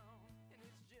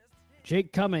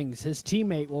 Jake Cummings, his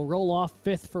teammate, will roll off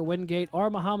fifth for Wingate.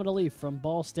 Muhammad Ali from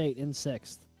Ball State in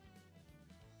sixth.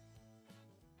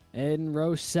 In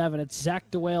row 7, it's Zach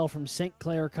DeWale from St.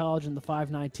 Clair College in the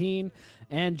 519,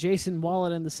 and Jason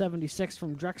Wallet in the 76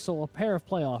 from Drexel, a pair of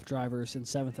playoff drivers in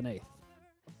 7th and 8th.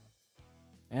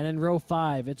 And in row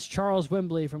 5, it's Charles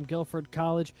Wimbley from Guilford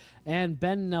College and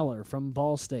Ben Neller from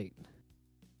Ball State.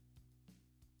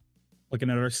 Looking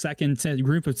at our second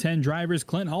group of 10 drivers,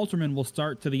 Clint Halterman will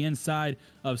start to the inside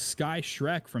of Sky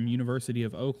Schreck from University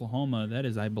of Oklahoma. That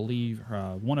is, I believe,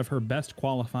 one of her best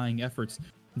qualifying efforts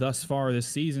thus far this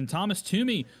season. Thomas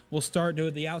Toomey will start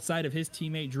to the outside of his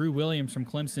teammate Drew Williams from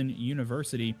Clemson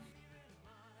University.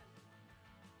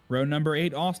 Row number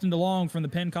 8, Austin DeLong from the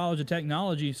Penn College of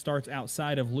Technology starts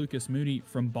outside of Lucas Moody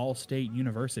from Ball State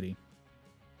University.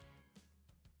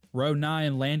 Row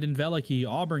 9, Landon Velicky,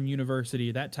 Auburn University.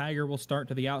 That Tiger will start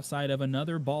to the outside of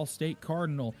another Ball State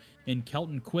Cardinal in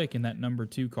Kelton Quick in that number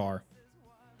 2 car.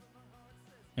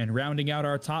 And rounding out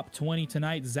our top 20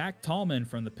 tonight, Zach Tallman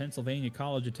from the Pennsylvania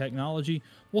College of Technology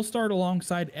will start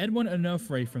alongside Edwin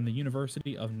Onofre from the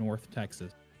University of North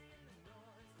Texas.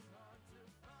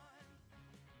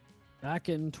 Back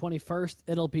in 21st,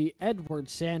 it'll be Edward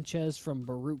Sanchez from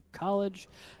Baruch College,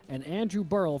 and Andrew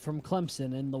Burrell from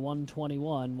Clemson in the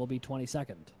 121 will be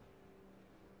 22nd.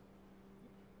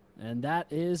 And that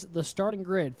is the starting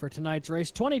grid for tonight's race.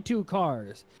 22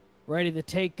 cars ready to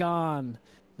take on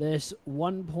this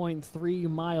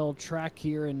 1.3-mile track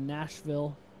here in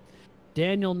Nashville.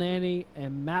 Daniel Nanny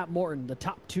and Matt Morton, the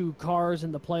top 2 cars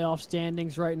in the playoff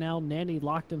standings right now. Nanny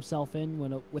locked himself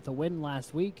in with a win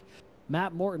last week.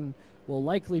 Matt Morton will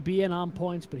likely be in on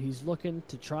points, but he's looking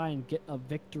to try and get a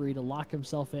victory to lock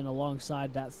himself in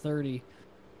alongside that 30.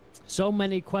 So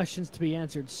many questions to be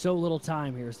answered, so little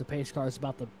time here as the pace car is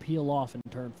about to peel off in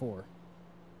turn 4.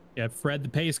 Yeah, Fred, the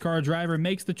pace car driver,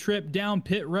 makes the trip down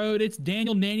pit road. It's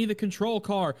Daniel Nanny, the control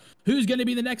car. Who's going to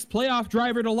be the next playoff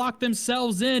driver to lock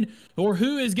themselves in? Or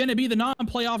who is going to be the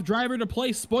non-playoff driver to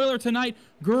play spoiler tonight?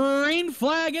 Green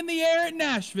flag in the air at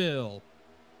Nashville.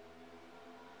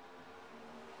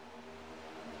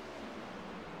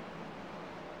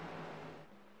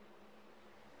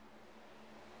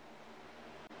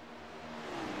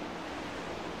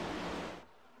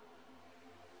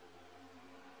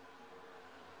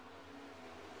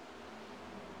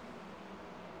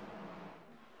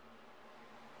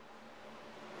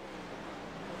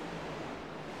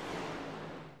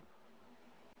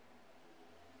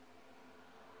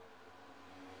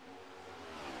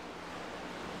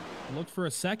 Looked for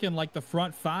a second like the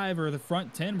front 5 or the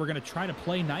front 10 we're going to try to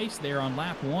play nice there on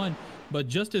lap 1, but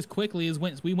just as quickly as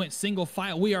we went single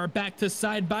file, we are back to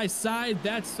side by side.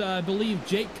 That's I believe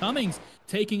Jake Cummings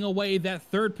taking away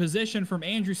that 3rd position from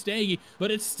Andrew Stagey,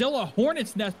 but it's still a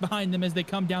hornet's nest behind them as they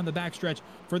come down the backstretch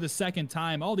for the second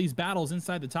time. All these battles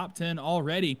inside the top 10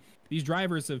 already. These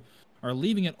drivers are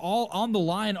leaving it all on the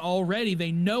line already.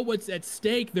 They know what's at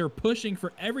stake. They're pushing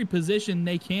for every position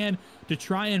they can to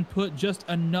try and put just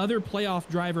another playoff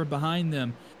driver behind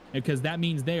them, because that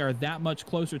means they are that much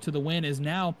closer to the win, as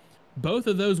now both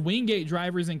of those Wingate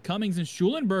drivers in Cummings and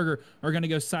Schulenberger are going to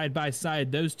go side by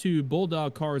side. Those 2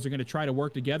 Bulldog cars are going to try to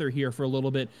work together here for a little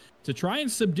bit to try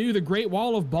and subdue the Great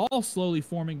Wall of Ball slowly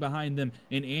forming behind them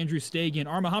in Andrew Stagey and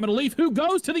Muhammad Ali, who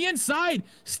goes to the inside.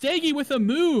 Stagey with a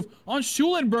move on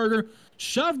Schulenberger,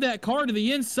 shoved that car to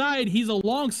the inside. He's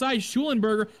alongside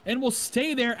Schulenberger and will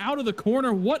stay there out of the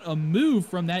corner. What a move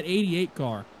from that 88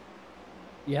 car.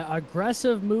 Yeah,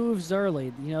 aggressive moves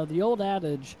early. You know, the old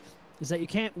adage, is that you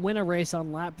can't win a race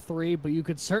on lap 3, but you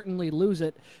could certainly lose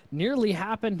it. Nearly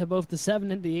happened to both the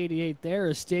 7 and the 88 there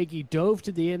as Stakey dove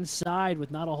to the inside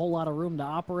with not a whole lot of room to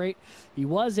operate. He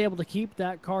was able to keep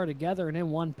that car together and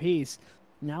in one piece.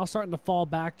 Now starting to fall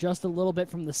back just a little bit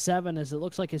from the 7 as it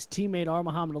looks like his teammate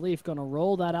Muhammad Alif going to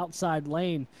roll that outside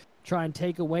lane, try and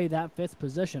take away that 5th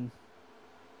position.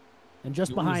 And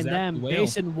just behind them,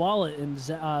 Mason Wallet and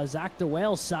Zach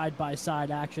DeWale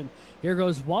side-by-side action. Here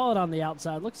goes Wallet on the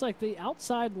outside. Looks like the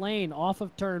outside lane off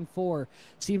of turn 4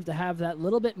 seems to have that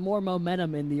little bit more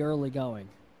momentum in the early going.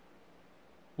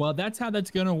 Well, that's how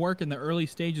that's going to work in the early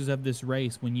stages of this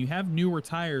race. When you have newer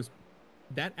tires,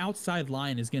 that outside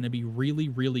line is going to be really,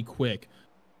 really quick.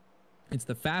 It's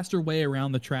the faster way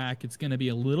around the track. It's going to be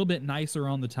a little bit nicer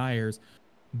on the tires.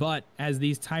 But as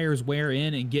these tires wear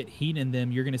in and get heat in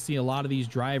them, you're going to see a lot of these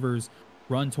drivers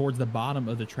run towards the bottom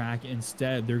of the track.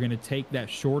 Instead, they're going to take that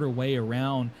shorter way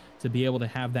around to be able to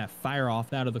have that fire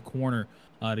off out of the corner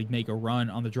to make a run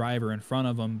on the driver in front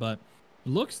of them. But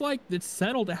looks like it's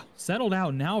settled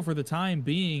out now for the time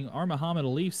being. Muhammad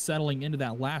Alif settling into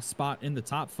that last spot in the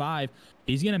top 5.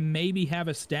 He's going to maybe have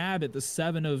a stab at the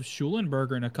 7 of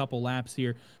Schulenberger in a couple laps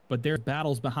here, but there's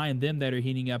battles behind them that are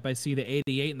heating up. I see the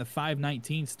 88 and the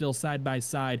 519 still side by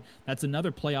side. That's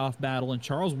another playoff battle, and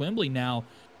Charles Wembley now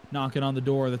knocking on the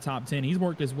door of the top 10. He's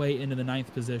worked his way into the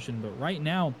 9th position, but right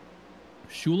now,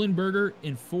 Schulenberger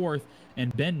in 4th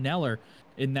and Ben Neller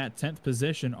in that 10th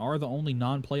position are the only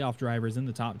non-playoff drivers in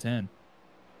the top 10.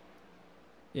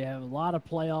 Yeah, a lot of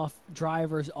playoff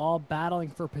drivers all battling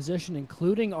for position,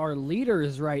 including our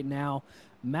leaders right now.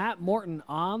 Matt Morton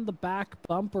on the back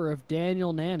bumper of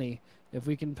Daniel Nanny. If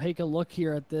we can take a look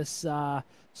here at this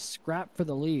scrap for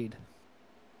the lead.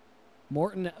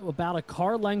 Morton about a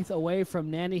car length away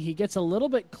from Nanny. He gets a little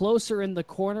bit closer in the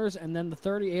corners, and then the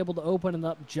 30 able to open it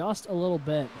up just a little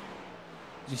bit.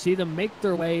 You see them make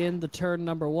their way into turn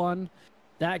number 1.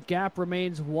 That gap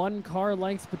remains 1 car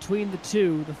length between the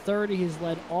two. The 30 has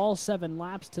led all 7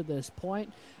 laps to this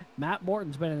point. Matt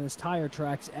Morton's been in his tire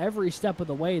tracks every step of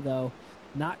the way, though.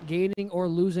 Not gaining or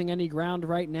losing any ground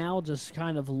right now, just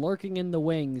kind of lurking in the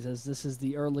wings as this is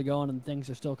the early going and things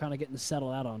are still kind of getting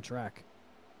settled out on track.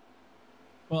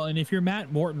 Well, and if you're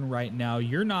Matt Morton right now,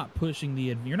 you're not pushing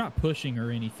or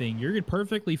anything. You're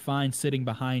perfectly fine sitting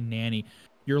behind Nanny.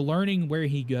 You're learning where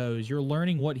he goes. You're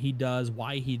learning what he does,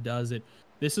 why he does it.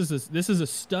 This is a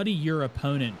study your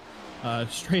opponent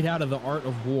straight out of the Art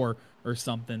of War or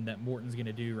something that Morton's going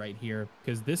to do right here,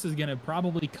 because this is going to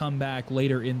probably come back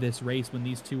later in this race when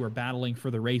these two are battling for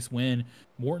the race win.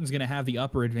 Morton's going to have the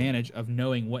upper advantage of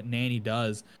knowing what Nanny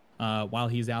does while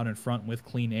he's out in front with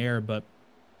clean air. But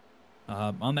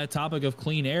on that topic of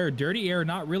clean air, dirty air,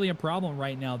 not really a problem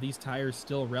right now. These tires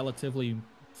still relatively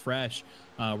fresh.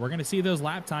 We're going to see those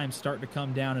lap times start to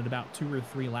come down at about 2 or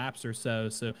 3 laps or so.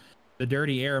 So the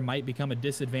dirty air might become a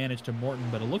disadvantage to Morton,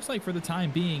 but it looks like for the time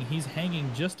being, he's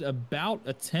hanging just about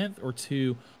a 10th or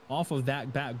 2 off of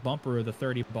that back bumper of the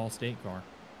 30 Ball State car.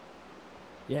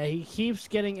 Yeah, he keeps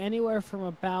getting anywhere from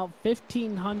about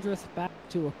 1/1500th back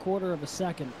to a quarter of a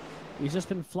second. He's just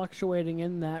been fluctuating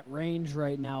in that range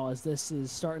right now as this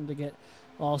is starting to get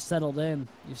all settled in.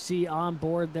 You see on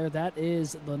board there, that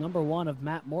is the number 1 of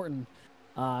Matt Morton.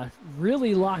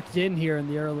 Really locked in here in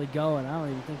the early going. I don't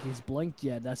even think he's blinked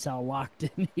yet. That's how locked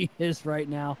in he is right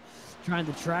now, trying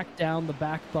to track down the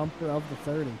back bumper of the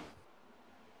 30.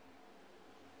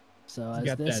 So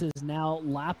as this is now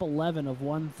lap 11 of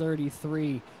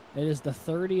 133, it is the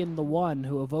 30 and the 1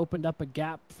 who have opened up a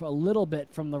gap a little bit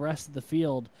from the rest of the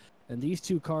field. And these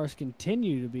two cars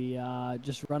continue to be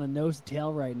just running nose to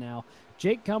tail right now.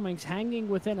 Jake Cummings hanging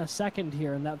within a second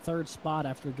here in that 3rd spot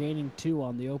after gaining 2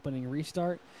 on the opening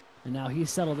restart. And now he's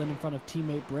settled in front of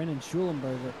teammate Brennan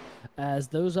Schulenberger as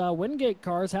those Wingate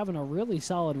cars having a really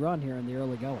solid run here in the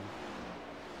early going.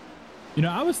 You know,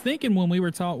 I was thinking when we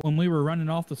were running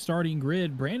off the starting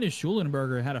grid, Brandon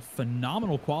Schulenberger had a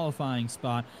phenomenal qualifying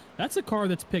spot. That's a car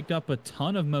that's picked up a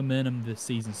ton of momentum this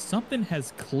season. Something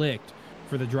has clicked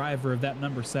for the driver of that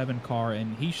number 7 car,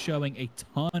 and he's showing a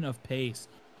ton of pace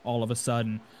all of a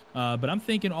sudden. But I'm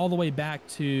thinking all the way back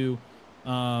to,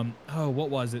 what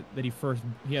was it that he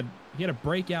had a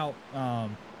breakout. Oh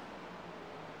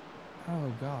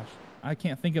gosh, I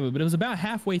can't think of it, but it was about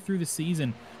halfway through the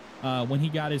season when he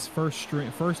got his first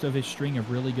of his string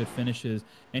of really good finishes,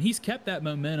 and he's kept that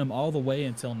momentum all the way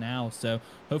until now. So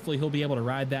hopefully he'll be able to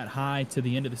ride that high to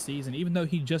the end of the season, even though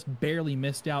he just barely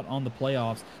missed out on the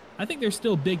playoffs. I think there's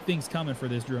still big things coming for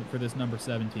this number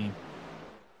 17.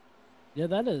 Yeah,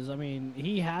 that is. I mean,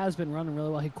 he has been running really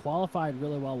well. He qualified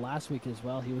really well last week as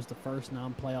well. He was the first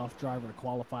non-playoff driver to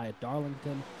qualify at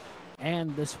Darlington.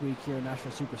 and this week here at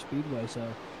Nashville Super Speedway. So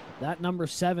that number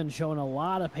 7 showing a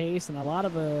lot of pace and a lot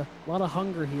of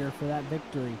hunger here for that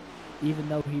victory, even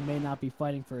though he may not be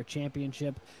fighting for a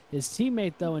championship. His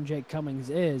teammate, though, in Jake Cummings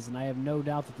is, and I have no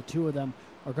doubt that the two of them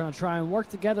are going to try and work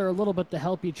together a little bit to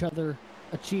help each other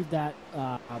achieve that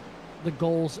the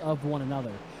goals of one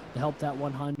another, to help that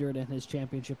 100 in his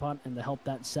championship hunt and to help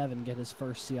that 7 get his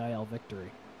first CIL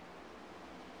victory.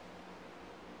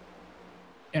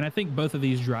 And I think both of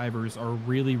these drivers are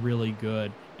really, really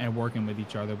good at working with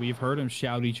each other. We've heard them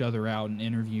shout each other out in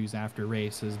interviews after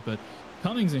races, but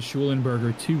Cummings and Schulenberg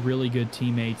are two really good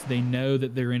teammates. They know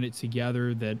that they're in it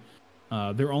together, that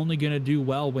they're only going to do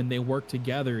well when they work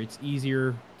together. It's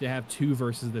easier to have 2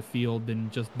 versus the field than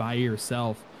just by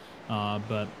yourself.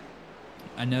 But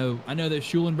I know that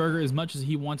Schulenberger, as much as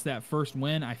he wants that first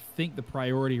win, I think the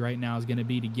priority right now is going to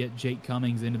be to get Jake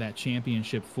Cummings into that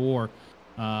championship 4.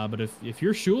 But if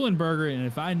you're Schulenberger, and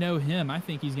if I know him, I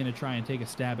think he's going to try and take a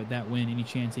stab at that win any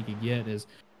chance he could get. As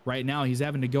right now he's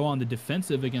having to go on the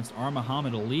defensive against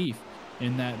Muhammad Alif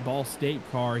in that Ball State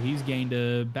car. He's gained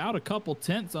about a couple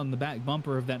tenths on the back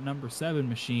bumper of that number 7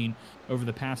 machine over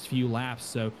the past few laps.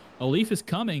 So Alif is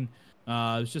coming.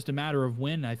 It's just a matter of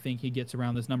when I think he gets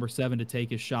around this number 7 to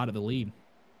take his shot at the lead.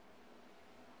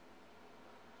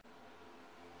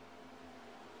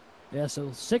 Yeah,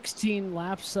 so 16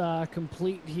 laps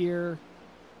complete here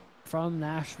from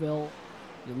Nashville.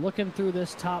 You're looking through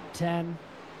this top 10,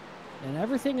 and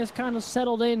everything is kind of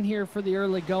settled in here for the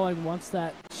early going once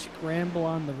that scramble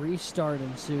on the restart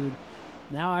ensued.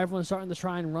 Now everyone's starting to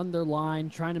try and run their line,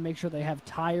 trying to make sure they have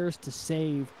tires to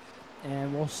save.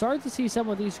 And we'll start to see some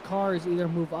of these cars either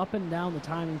move up and down the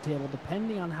timing table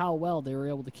depending on how well they were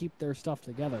able to keep their stuff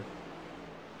together.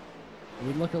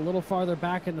 We look a little farther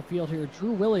back in the field here.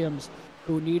 Drew Williams,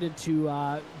 who needed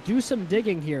to do some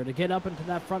digging here to get up into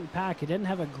that front pack. He didn't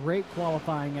have a great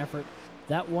qualifying effort.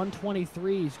 That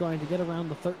 123 is going to get around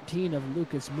the 13 of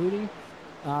Lucas Moody.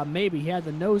 Maybe he had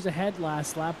the nose ahead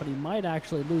last lap, but he might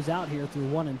actually lose out here through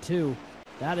 1 and 2.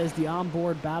 That is the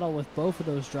onboard battle with both of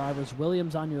those drivers.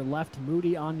 Williams on your left,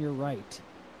 Moody on your right,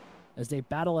 as they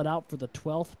battle it out for the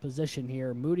 12th position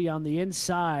here. Moody on the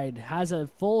inside has a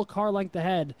full car length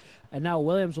ahead, and now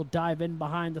Williams will dive in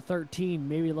behind the 13,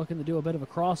 maybe looking to do a bit of a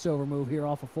crossover move here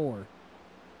off of 4.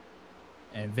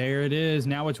 And there it is.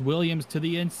 Now it's Williams to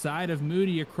the inside of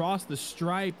Moody across the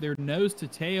stripe. They're nose to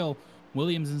tail.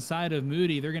 Williams inside of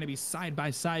Moody. They're going to be side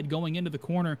by side going into the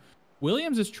corner.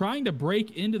 Williams is trying to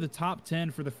break into the top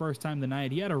 10 for the first time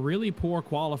tonight. He had a really poor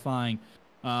qualifying.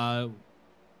 And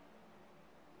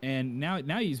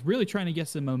now he's really trying to get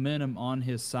some momentum on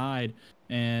his side,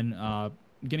 and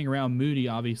getting around Moody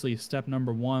obviously is step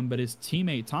number 1, but his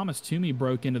teammate Thomas Toomey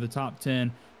broke into the top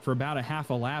 10 for about a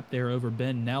half a lap there over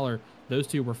Ben Neller. Those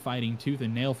two were fighting tooth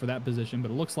and nail for that position,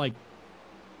 but it looks like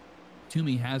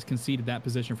Toomey has conceded that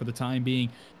position for the time being,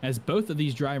 as both of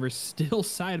these drivers still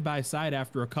side by side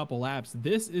after a couple laps.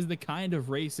 This is the kind of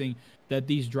racing that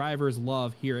these drivers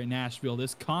love here at Nashville.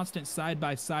 This constant side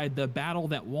by side, the battle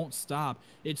that won't stop.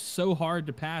 It's so hard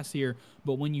to pass here,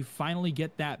 but when you finally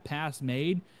get that pass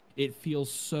made, it feels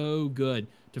so good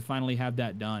to finally have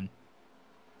that done.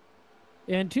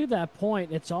 And to that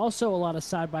point, it's also a lot of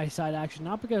side by side action,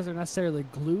 not because they're necessarily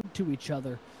glued to each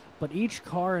other, but each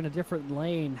car in a different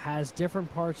lane has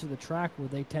different parts of the track where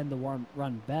they tend to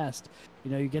run best.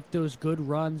 You know, you get those good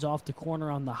runs off the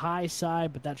corner on the high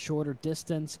side, but that shorter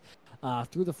distance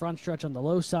through the front stretch on the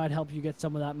low side help you get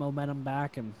some of that momentum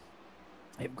back, and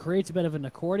it creates a bit of an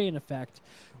accordion effect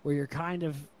where you're kind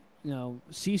of, you know,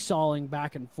 seesawing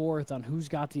back and forth on who's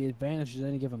got the advantage at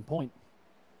any given point.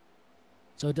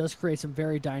 So it does create some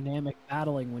very dynamic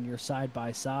battling when you're side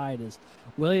by side, as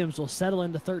Williams will settle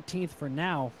into 13th for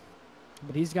now.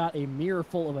 But he's got a mirror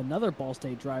full of another Ball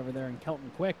State driver there in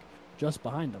Kelton Quick just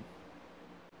behind him.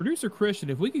 Producer Christian,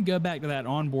 if we could go back to that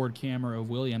onboard camera of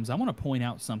Williams, I want to point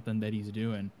out something that he's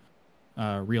doing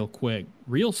real quick,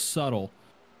 real subtle.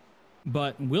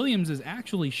 But Williams is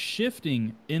actually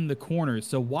shifting in the corners.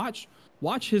 So watch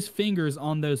his fingers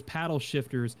on those paddle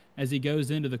shifters as he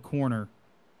goes into the corner.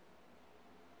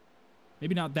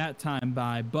 Maybe not that time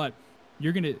by, but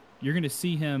you're gonna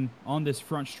see him on this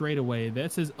front straightaway.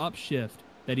 That's his upshift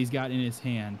that he's got in his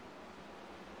hand.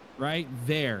 Right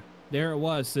there. There it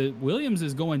was. So Williams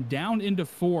is going down into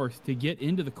 4th to get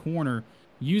into the corner,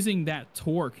 using that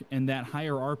torque and that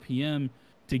higher RPM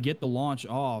to get the launch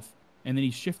off. And then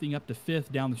he's shifting up to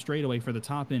 5th down the straightaway for the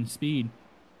top end speed.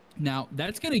 Now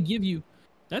that's gonna give you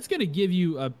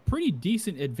a pretty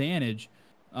decent advantage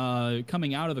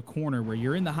coming out of the corner, where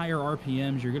you're in the higher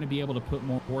RPMs. You're going to be able to put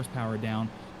more horsepower down.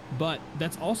 but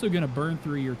that's also going to burn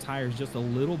through your tires just a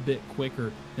little bit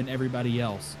quicker than everybody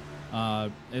else.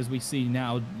 As we see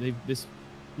now, this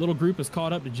little group is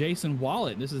caught up to Jason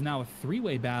Wallet. This is now a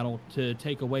three-way battle to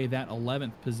take away that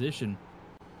 11th position.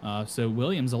 So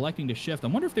Williams electing to shift. I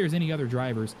wonder if there's any other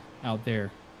drivers out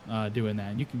there doing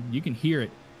that. You can hear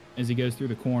it as he goes through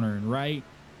the corner, and right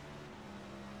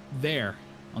there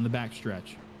on the back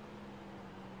stretch.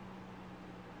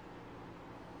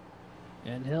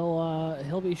 And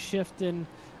he'll be shifting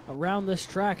around this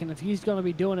track, and if he's going to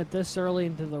be doing it this early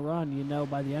into the run, you know,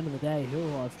 by the end of the day,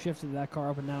 he'll have shifted that car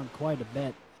up and down quite a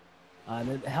bit. And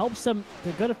it helps him,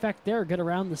 the good effect there, get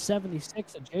around the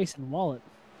 76 of Jason Wallet.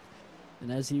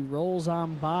 And as he rolls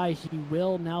on by, he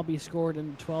will now be scored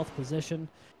in 12th position.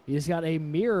 He's got a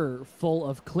mirror full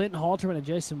of Clint Halterman and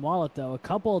Jason Wallet, though. A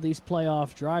couple of these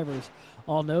playoff drivers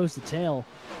all nose to tail.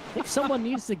 I think someone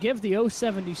needs to give the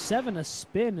 077 a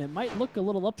spin. It might look a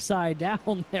little upside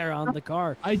down there on the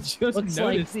car. I just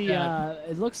noticed that.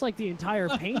 It looks like the entire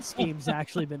paint scheme's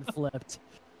actually been flipped.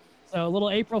 So a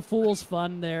little April Fool's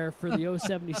fun there for the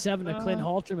 077 of Clint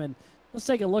Halterman. Let's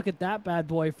take a look at that bad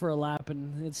boy for a lap,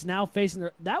 and it's now facing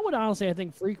the... That would honestly, I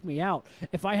think, freak me out.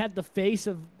 If I had the face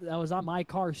of that was on my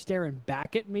car staring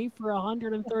back at me for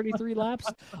 133 laps,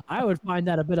 I would find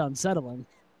that a bit unsettling.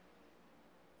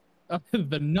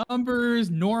 The numbers,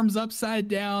 Norm's upside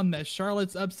down, that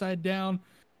Charlotte's upside down.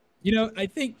 You know, I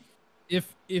think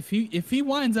if he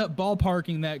winds up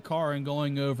ballparking that car and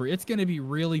going over, it's going to be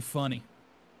really funny.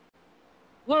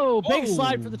 Whoa, big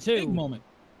slide for the two. Big moment.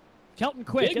 Kelton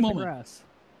Quick in the grass.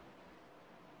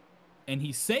 And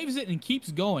he saves it and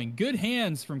keeps going. Good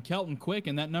hands from Kelton Quick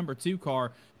in that number 2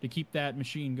 car to keep that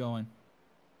machine going.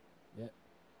 Yeah.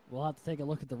 We'll have to take a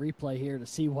look at the replay here to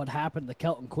see what happened to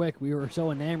Kelton Quick. We were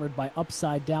so enamored by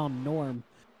upside down Norm.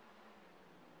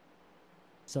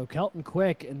 So Kelton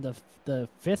Quick in the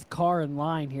 5th car in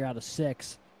line here out of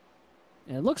 6.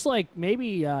 And it looks like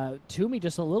maybe Toomey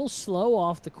just a little slow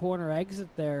off the corner exit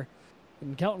there.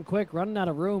 And Kelton Quick running out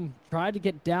of room, tried to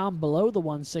get down below the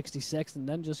 166 and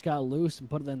then just got loose and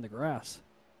put it in the grass.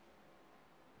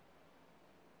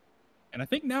 And I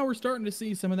think now we're starting to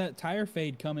see some of that tire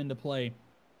fade come into play.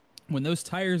 When those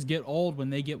tires get old, when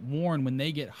they get worn, when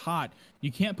they get hot,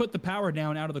 you can't put the power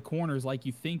down out of the corners like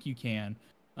you think you can.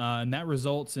 And that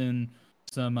results in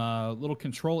some little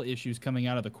control issues coming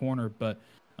out of the corner. But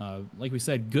like we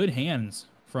said, good hands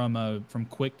from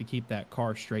Quick to keep that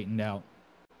car straightened out.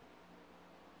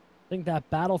 I think that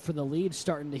battle for the lead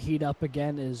starting to heat up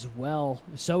again as well.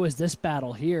 So is this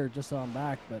battle here, just on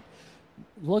back. But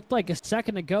looked like a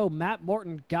second ago, Matt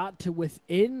Morton got to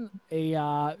within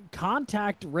a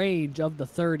contact range of the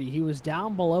 30. He was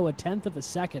down below a 1/10 of a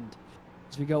second.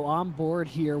 As we go on board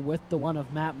here with the one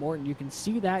of Matt Morton, you can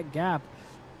see that gap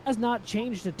has not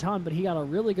changed a ton, but he got a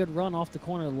really good run off the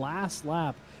corner last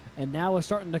lap. And now we're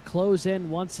starting to close in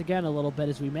once again a little bit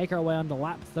as we make our way on to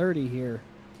lap 30 here.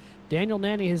 Daniel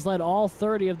Nanny has led all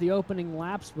 30 of the opening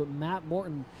laps, but Matt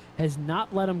Morton has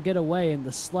not let him get away in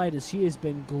the slightest. He has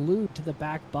been glued to the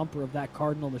back bumper of that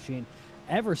Cardinal machine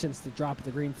ever since the drop of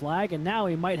the green flag, and now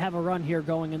he might have a run here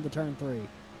going into turn 3.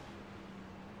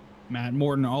 Matt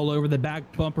Morton all over the back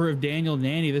bumper of Daniel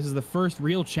Nanny. This is the first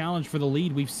real challenge for the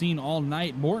lead we've seen all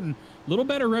night. Morton, a little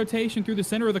better rotation through the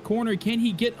center of the corner. Can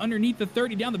he get underneath the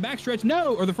 30 down the back stretch?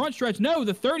 No, or the front stretch? No,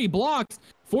 the 30 blocks.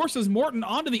 Forces Morton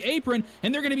onto the apron,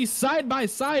 and they're going to be side by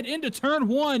side into turn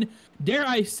 1. Dare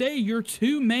I say, your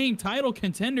 2 main title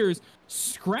contenders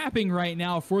scrapping right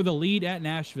now for the lead at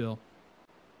Nashville.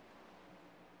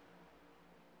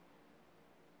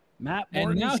 Matt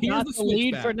Morton's got the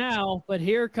lead for now, but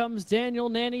here comes Daniel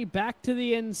Nanny back to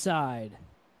the inside.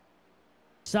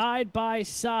 Side by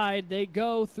side, they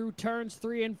go through turns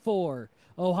 3 and 4.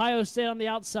 Ohio State on the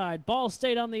outside. Ball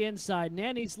State on the inside.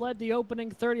 Nanny's led the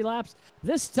opening 30 laps.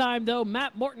 This time, though,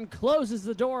 Matt Morton closes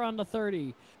the door on the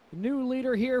 30. New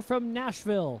leader here from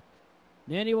Nashville.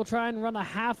 Nanny will try and run a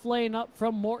half lane up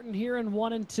from Morton here in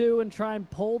 1 and 2 and try and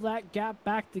pull that gap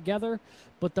back together.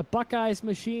 But the Buckeyes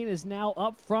machine is now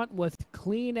up front with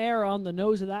clean air on the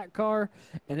nose of that car,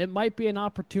 and it might be an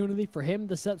opportunity for him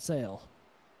to set sail.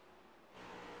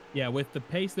 Yeah, with the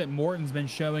pace that Morton's been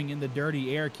showing in the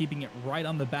dirty air, keeping it right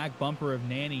on the back bumper of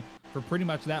Nanny for pretty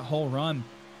much that whole run,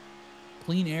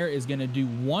 clean air is going to do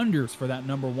wonders for that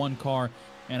number 1 car,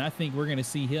 and I think we're going to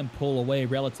see him pull away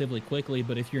relatively quickly.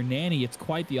 But if you're Nanny, it's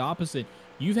quite the opposite.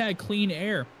 You've had clean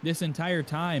air this entire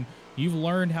time. You've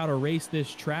learned how to race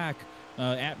this track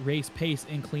at race pace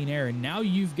in clean air, and now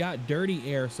you've got dirty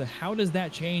air. So how does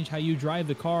that change how you drive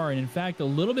the car? And in fact, a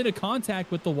little bit of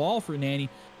contact with the wall for Nanny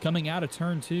coming out of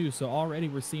turn 2. So already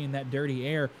we're seeing that dirty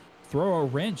air throw a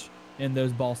wrench in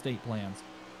those Ball State plans.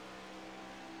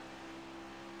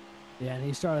 Yeah, and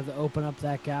he started to open up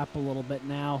that gap a little bit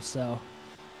now, so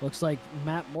looks like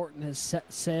Matt Morton has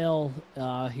set sail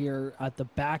here at the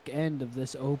back end of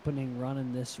this opening run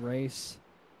in this race.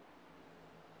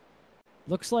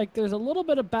 Looks like there's a little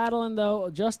bit of battling, though,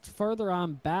 just further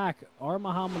on back.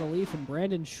 Muhammad Alif and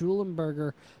Brandon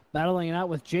Schulenberger battling it out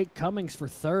with Jake Cummings for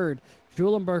third.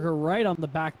 Schulenberger right on the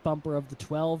back bumper of the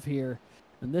 12 here.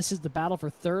 And this is the battle for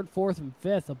third, fourth, and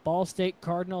fifth. A Ball State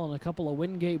Cardinal and a couple of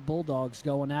Wingate Bulldogs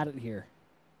going at it here.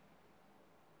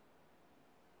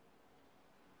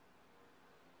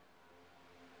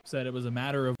 Said it was a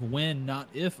matter of when, not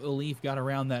if, Alif got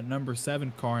around that number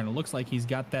 7 car, and it looks like he's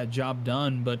got that job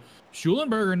done. But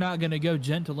Schulenberger not going to go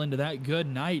gentle into that good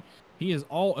night. He is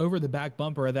all over the back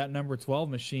bumper of that number 12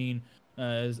 machine,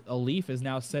 as Alif is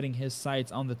now setting his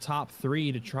sights on the top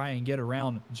 3 to try and get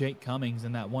around Jake Cummings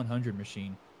in that 100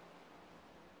 machine.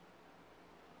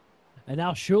 And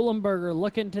now Schulenberger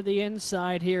looking to the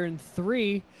inside here in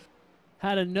 3.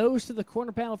 Had a nose to the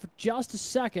corner panel for just a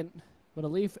second, but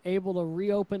Alif able to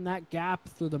reopen that gap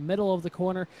through the middle of the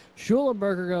corner.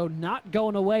 Schulenberger not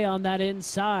going away on that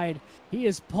inside. He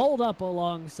is pulled up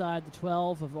alongside the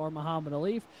 12 of Muhammad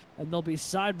Alif, and they'll be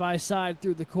side by side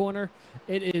through the corner.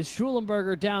 It is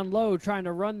Schulenberger down low trying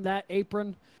to run that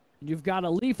apron. You've got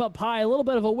Alif up high, a little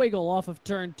bit of a wiggle off of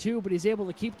turn 2, but he's able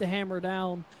to keep the hammer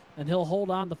down, and he'll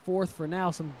hold on to 4th for now.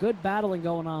 Some good battling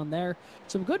going on there.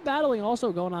 Some good battling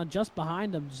also going on just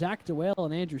behind them. Zach DeWale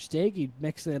and Andrew Stagey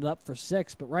mixing it up for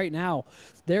 6th. But right now,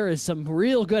 there is some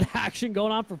real good action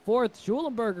going on for 4th.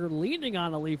 Schulenberger leaning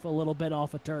on Alif a little bit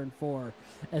off of turn 4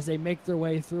 as they make their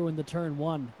way through into turn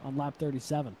 1 on lap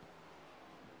 37.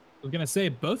 I was going to say,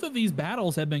 both of these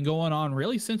battles have been going on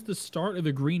really since the start of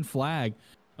the green flag.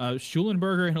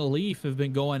 Schulenberger and Alif have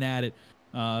been going at it.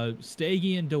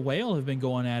 Stagey and DeWale have been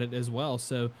going at it as well.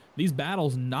 So these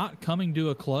battles not coming to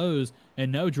a close,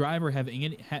 and no driver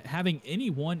having any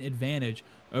one advantage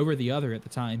over the other at the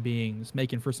time being. It's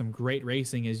making for some great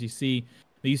racing, as you see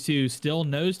these two still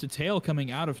nose to tail coming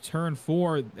out of turn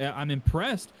 4. I'm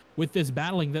impressed with this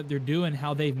battling that they're doing,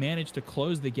 how they've managed to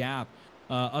close the gap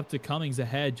up to Cummings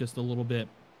ahead just a little bit.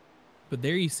 But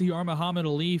there you see Muhammad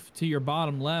Alif to your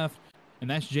bottom left, and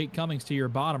that's Jake Cummings to your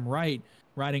bottom right,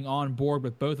 riding on board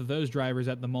with both of those drivers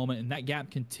at the moment, and that gap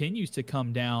continues to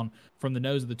come down from the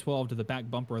nose of the 12 to the back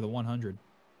bumper of the 100.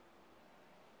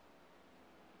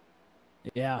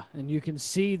 Yeah, and you can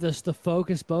see the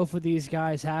focus both of these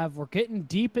guys have. We're getting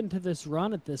deep into this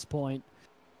run at this point,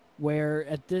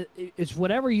 where it's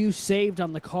whatever you saved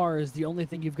on the car is the only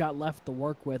thing you've got left to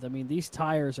work with. I mean, these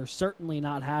tires are certainly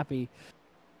not happy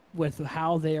with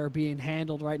how they are being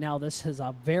handled right now. This is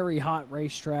a very hot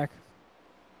racetrack,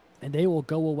 and they will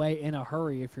go away in a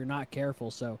hurry if you're not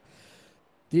careful. So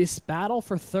this battle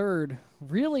for third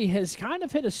really has kind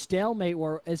of hit a stalemate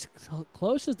where, as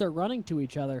close as they're running to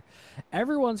each other,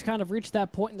 everyone's kind of reached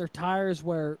that point in their tires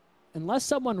where unless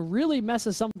someone really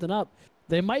messes something up,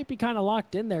 they might be kind of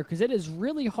locked in there, because it is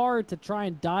really hard to try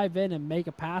and dive in and make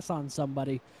a pass on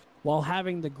somebody while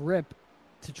having the grip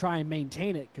to try and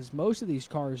maintain it, because most of these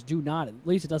cars do not. At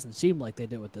least it doesn't seem like they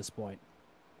do at this point.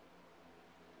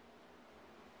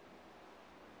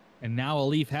 And now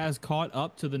Alif has caught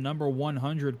up to the number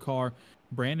 100 car.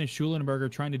 Brandon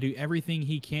Schulenberger trying to do everything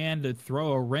he can to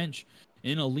throw a wrench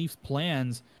in Alif's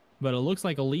plans. But it looks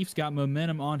like Alif's got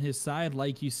momentum on his side.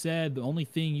 Like you said, the only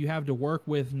thing you have to work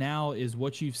with now is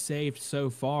what you've saved so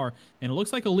far. And it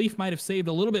looks like Alif might have saved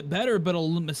a little bit better, but a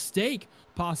mistake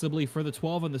possibly for the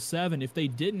 12 and the 7. If they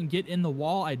didn't get in the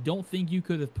wall, I don't think you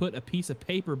could have put a piece of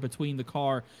paper between the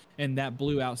car and that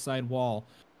blue outside wall.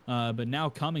 But now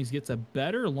Cummings gets a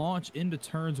better launch into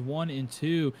turns 1 and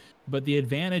 2, but the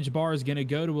advantage bar is going to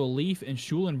go to Alif and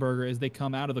Schulenberger as they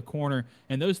come out of the corner,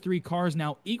 and those 3 cars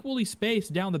now equally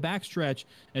spaced down the backstretch,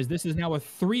 as this is now a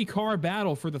 3-car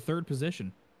battle for the 3rd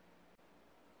position.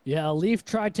 Yeah, Alif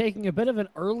tried taking a bit of an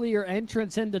earlier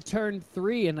entrance into turn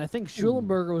 3, and I think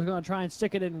Schulenberger was going to try and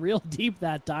stick it in real deep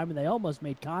that time, and they almost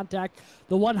made contact.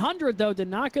 The 100, though, did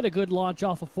not get a good launch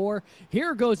off of 4.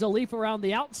 Here goes Alif around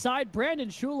the outside. Brandon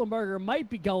Schulenberger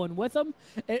might be going with him.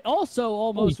 It also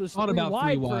almost was 3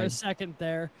 wide for a second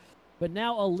there. But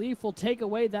now Alif will take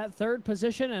away that 3rd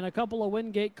position, and a couple of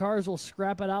Wingate cars will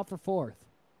scrap it out for 4th.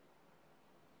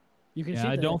 You can see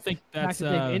I don't think that's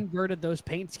that they've inverted those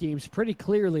paint schemes pretty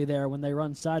clearly there when they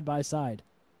run side by side.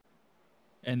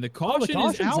 And the caution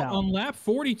is out on lap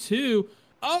 42.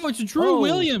 Oh, it's Drew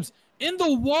Williams in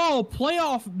the wall.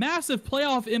 Massive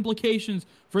playoff implications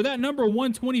for that number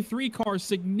 123 car.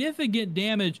 Significant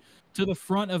damage to the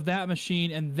front of that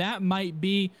machine, and that might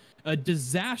be a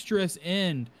disastrous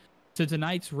end to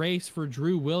tonight's race for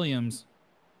Drew Williams.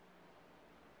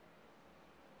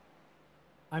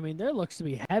 I mean, there looks to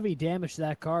be heavy damage to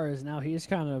that car as now he's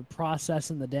kind of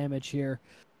processing the damage here.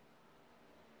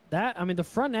 The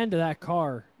front end of that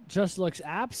car just looks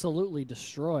absolutely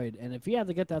destroyed. And if he had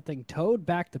to get that thing towed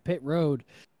back to pit road,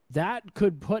 that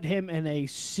could put him in a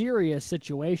serious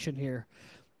situation here.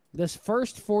 This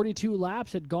first 42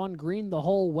 laps had gone green the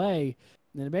whole way,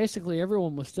 and basically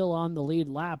everyone was still on the lead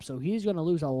lap, so he's going to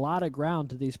lose a lot of ground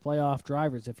to these playoff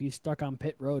drivers if he's stuck on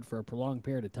pit road for a prolonged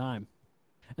period of time.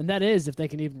 And that is if they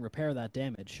can even repair that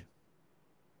damage.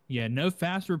 Yeah, no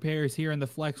fast repairs here in the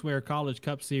FlexWare College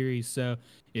Cup Series, so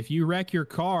if you wreck your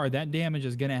car, that damage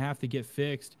is going to have to get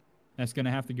fixed. You're going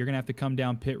to have to come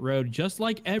down pit road. Just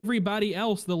like everybody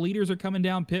else, the leaders are coming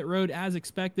down pit road as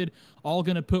expected, all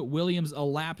going to put Williams a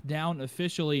lap down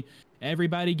officially.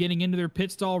 Everybody getting into their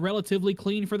pit stall relatively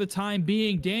clean for the time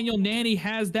being. Daniel Nanny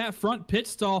has that front pit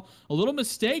stall. A little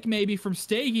mistake maybe from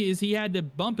Stagey as he had to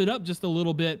bump it up just a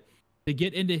little bit to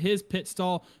get into his pit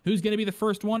stall. Who's going to be the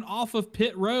first one off of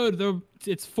pit road?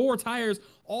 It's 4 tires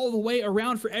all the way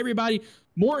around for everybody.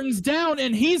 Morton's down,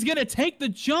 and he's going to take the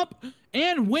jump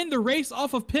and win the race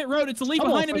off of pit road. It's a lead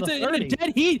behind him. It's in a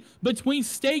dead heat between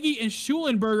Stagey and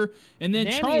Schulenberger, and then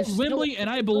Nanny Charles Wembley and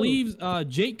I believe Clint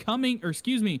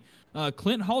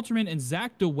Halterman and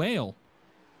Zach DeWale.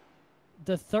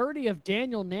 The 30 of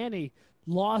Daniel Nanny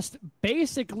lost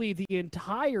basically the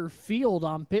entire field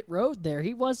on pit road there.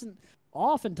 He wasn't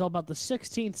off until about the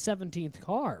 16th, 17th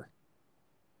car.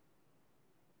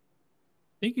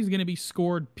 I think he's going to be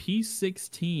scored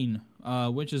P16,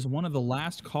 which is one of the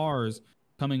last cars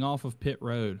coming off of pit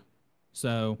road.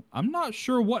 So I'm not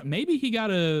sure what. Maybe he got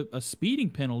a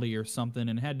speeding penalty or something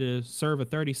and had to serve a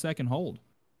 30-second hold.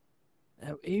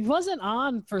 He wasn't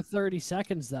on for 30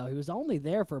 seconds, though. He was only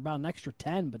there for about an extra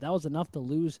 10, but that was enough to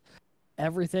lose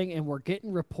everything. And we're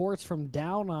getting reports from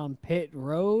down on pit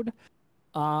road.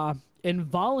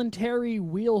 Involuntary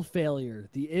wheel failure,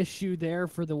 the issue there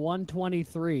for the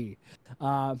 123.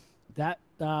 That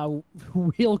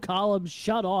wheel column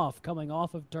shut off coming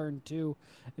off of turn 2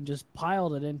 and just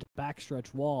piled it into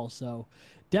backstretch wall. So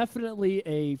definitely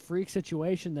a freak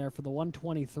situation there for the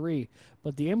 123,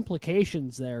 but the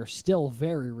implications there are still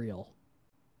very real.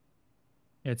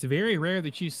 It's very rare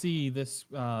that you see this.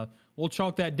 We'll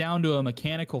chalk that down to a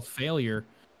mechanical failure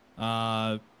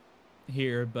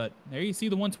here, but there you see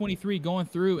the 123 going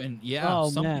through, and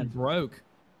something broke,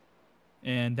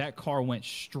 and that car went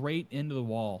straight into the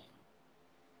wall.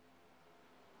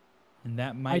 And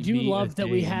that might. I do love that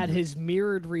we had his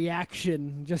mirrored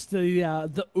reaction, just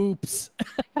the oops,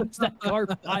 as that car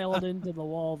piled into the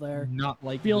wall there. Not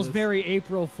like feels this. very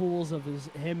April Fools of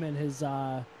him and his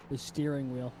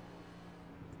steering wheel.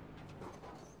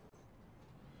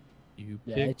 You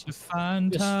picked a fine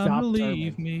time to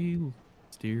leave me,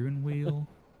 steering wheel.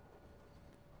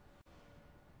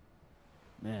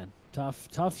 Man,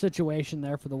 tough situation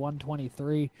there for the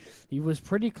 123. He was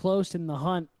pretty close in the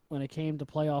hunt when it came to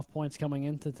playoff points coming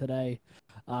into today.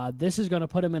 This is going to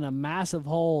put him in a massive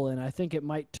hole, and I think it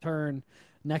might turn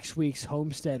next week's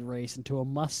Homestead race into a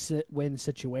must-win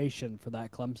situation for that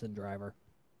Clemson driver.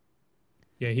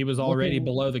 Yeah, he was already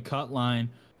below the cut line.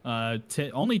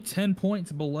 Only 10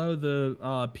 points below the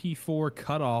P4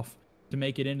 cutoff to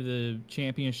make it into the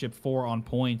championship 4 on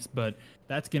points, but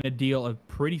that's going to deal a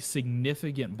pretty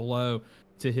significant blow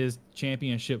to his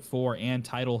championship 4 and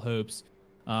title hopes.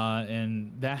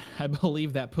 And that, I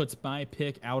believe that puts my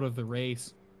pick out of the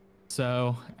race.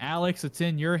 So, Alex, it's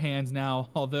in your hands now,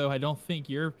 although I don't think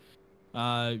your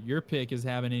pick is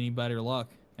having any better luck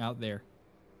out there.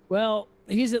 Well,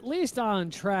 he's at least on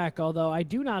track, although I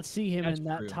do not see him in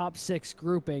that true. top 6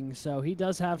 grouping, so he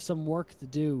does have some work to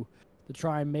do to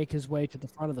try and make his way to the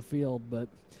front of the field. But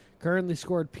currently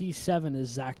scored P7 is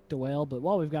Zach DeWale. But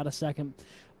while we've got a second,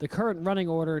 the current running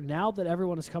order, now that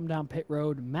everyone has come down pit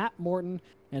road, Matt Morton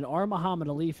and R. Muhammad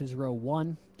Alif is row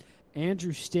 1,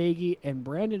 Andrew Stagey and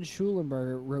Brandon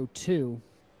Schulenberger row 2,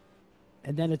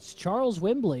 and then it's Charles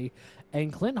Wembley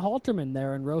and Clint Halterman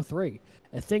there in row 3.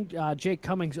 I think Jake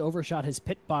Cummings overshot his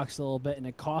pit box a little bit, and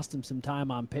it cost him some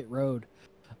time on pit road.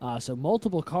 So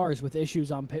multiple cars with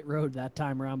issues on pit road that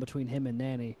time around between him and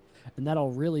Nanny. And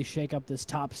that'll really shake up this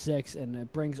top 6, and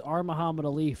it brings R. Muhammad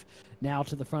Alif now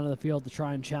to the front of the field to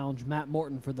try and challenge Matt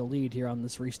Morton for the lead here on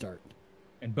this restart.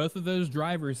 And both of those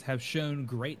drivers have shown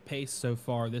great pace so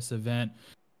far this event,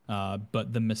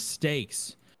 but the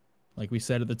mistakes, like we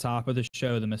said at the top of the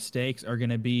show, the mistakes are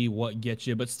going to be what gets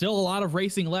you. But still a lot of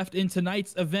racing left in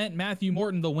tonight's event. Matthew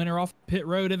Morton, the winner off pit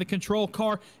road, and the control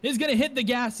car is going to hit the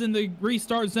gas in the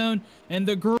restart zone, and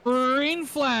the green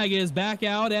flag is back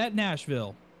out at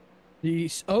Nashville. The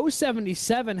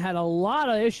 077 had a lot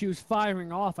of issues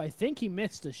firing off. I think he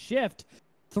missed a shift.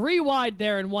 3 wide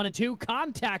there in 1 and 2.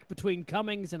 Contact between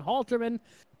Cummings and Halterman.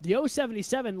 The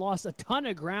 077 lost a ton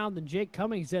of ground than Jake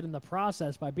Cummings did in the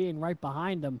process by being right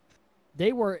behind him.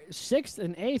 They were 6th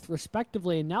and 8th,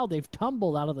 respectively, and now they've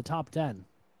tumbled out of the top 10.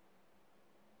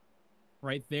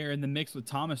 Right there in the mix with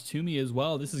Thomas Toomey as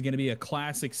well. This is going to be a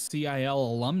classic CIL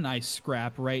alumni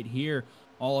scrap right here.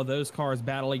 All of those cars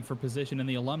battling for position in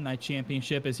the Alumni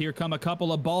Championship, as here come a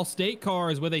couple of Ball State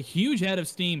cars with a huge head of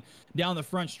steam down the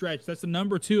front stretch. That's the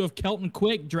number 2 of Kelton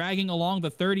Quick dragging along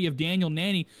the 30 of Daniel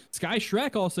Nanny. Sky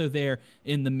Shrek also there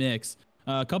in the mix.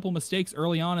 A couple mistakes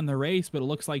early on in the race, but it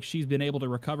looks like she's been able to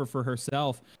recover for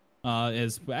herself.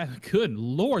 Good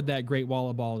Lord, that Great Wall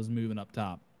of Ball is moving up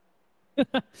top.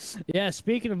 Yeah,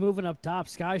 speaking of moving up top,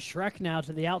 Sky Shrek now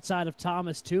to the outside of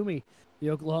Thomas Toomey. The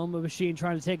Oklahoma machine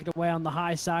trying to take it away on the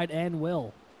high side, and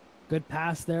will. Good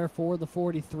pass there for the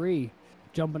 43,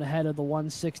 jumping ahead of the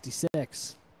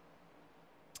 166.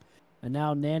 And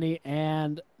now Nanny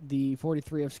and the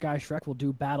 43 of Sky Shrek will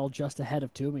do battle just ahead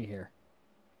of Toomey here.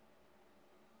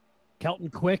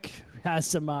 Kelton Quick has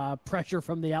some pressure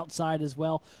from the outside as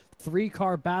well.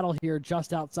 3-car battle here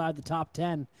just outside the top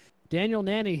 10. Daniel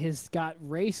Nanny has got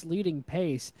race-leading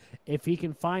pace if he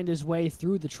can find his way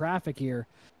through the traffic here.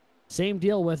 Same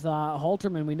deal with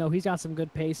Halterman. We know he's got some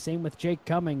good pace. Same with Jake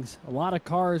Cummings. A lot of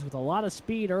cars with a lot of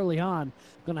speed early on.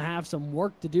 Going to have some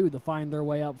work to do to find their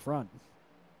way up front.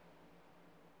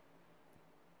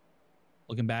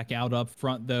 Looking back out up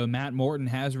front, though, Matt Morton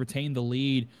has retained the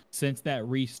lead since that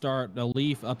restart. The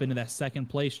Leaf up into that 2nd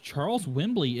place. Charles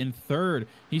Wembley in 3rd.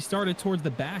 He started towards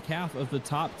the back half of the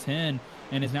top 10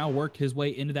 and has now worked his way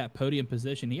into that podium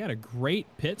position. He had a great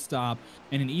pit stop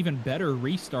and an even better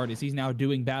restart as he's now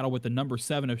doing battle with the number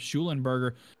 7 of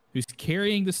Schulenberger, who's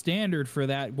carrying the standard for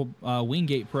that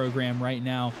Wingate program right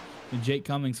now. And Jake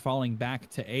Cummings falling back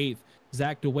to 8th.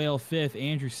 Zach DeWale 5th,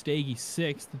 Andrew Stagey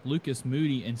 6th, Lucas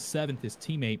Moody in 7th, his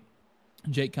teammate.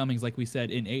 Jake Cummings, like we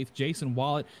said, in 8th. Jason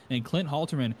Wallet and Clint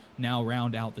Halterman now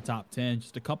round out the top 10,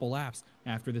 just a couple laps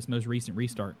after this most recent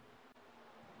restart.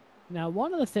 Now,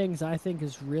 one of the things I think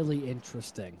is really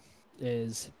interesting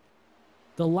is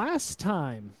the last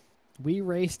time we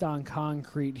raced on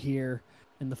concrete here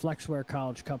in the Flexware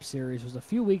College Cup Series was a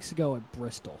few weeks ago at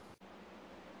Bristol.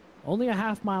 Only a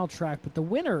half-mile track, but the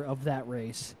winner of that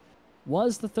race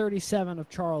was the 37 of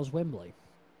Charles Wembley.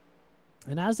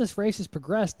 And as this race has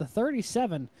progressed, the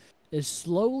 37 is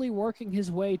slowly working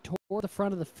his way toward the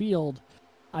front of the field.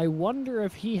 I wonder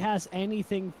if he has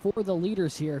anything for the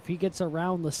leaders here, if he gets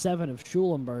around the 7 of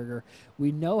Schulenberger.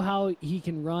 We know how he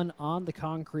can run on the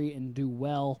concrete and do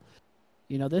well.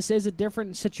 You know, this is a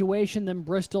different situation than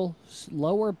Bristol,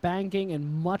 lower banking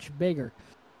and much bigger.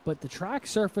 But the track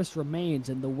surface remains,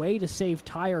 and the way to save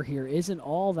tire here isn't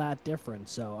all that different.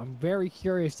 So I'm very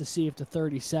curious to see if the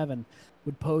 37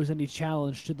 would pose any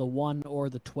challenge to the 1 or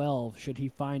the 12 should he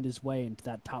find his way into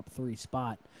that top 3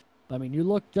 spot. But, I mean, you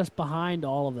look just behind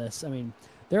all of this. I mean,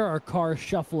 there are cars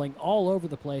shuffling all over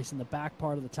the place in the back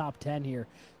part of the top 10 here.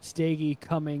 Stagey,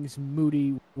 Cummings,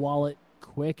 Moody, Wallet,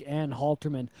 Quick, and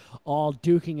Halterman all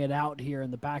duking it out here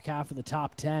in the back half of the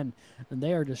top 10. And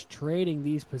they are just trading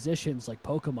these positions like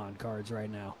Pokemon cards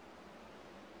right now.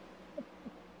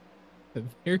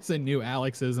 Here's a new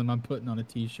Alexism I'm putting on a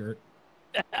t-shirt.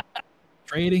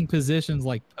 Trading positions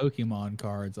like Pokemon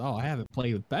cards. Oh, I haven't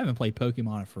played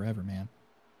Pokemon in forever, man.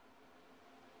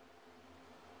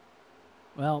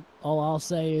 Well, all I'll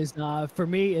say is, for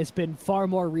me, it's been far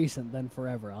more recent than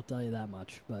forever. I'll tell you that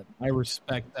much. But I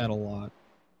respect that a lot.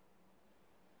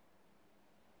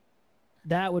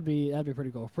 That'd be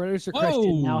pretty cool. Producer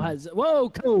Christian now has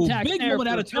contact big there one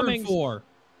out for of turn Cummings, 4.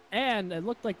 and it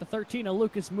looked like the 13 of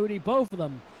Lucas Moody, both of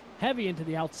them heavy into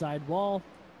the outside wall.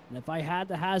 And if I had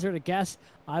to hazard a guess,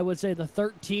 I would say the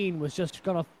 13 was just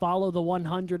going to follow the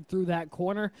 100 through that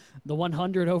corner. The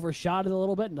 100 overshot it a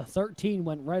little bit, and the 13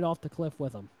 went right off the cliff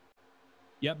with him.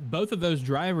 Yep, both of those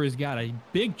drivers got a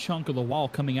big chunk of the wall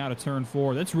coming out of turn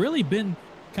 4. That's really been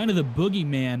kind of the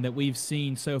boogeyman that we've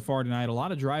seen so far tonight. A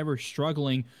lot of drivers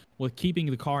struggling with keeping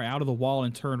the car out of the wall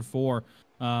in turn 4.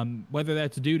 Whether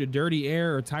that's due to dirty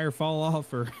air or tire fall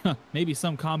off or maybe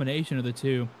some combination of the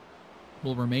two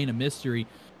will remain a mystery.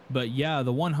 But yeah,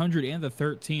 the 100 and the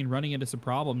 13 running into some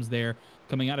problems there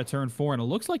coming out of turn 4. And it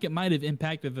looks like it might have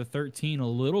impacted the 13 a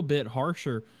little bit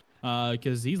harsher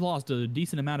because he's lost a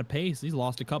decent amount of pace. He's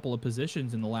lost a couple of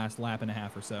positions in the last lap and a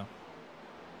half or so.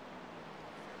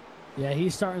 Yeah,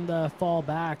 he's starting to fall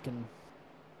back. And,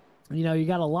 you know, you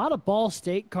got a lot of Ball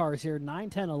State cars here, 9,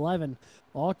 10, 11,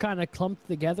 all kind of clumped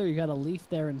together. You got a Leaf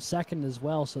there in second as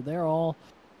well. So they're all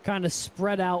kind of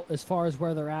spread out as far as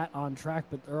where they're at on track,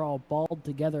 but they're all balled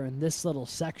together in this little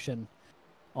section,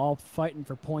 all fighting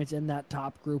for points in that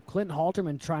top group. Clint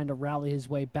Halterman trying to rally his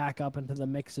way back up into the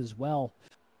mix as well.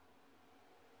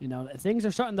 You know, things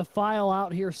are starting to file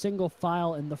out here, single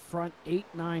file in the front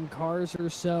 8-9 cars or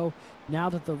so. Now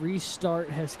that the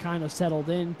restart has kind of settled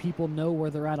in, people know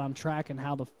where they're at on track and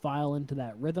how to file into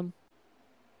that rhythm.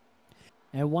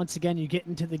 And once again, you get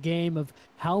into the game of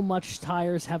how much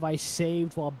tires have I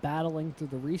saved while battling through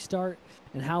the restart,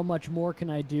 and how much more can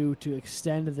I do to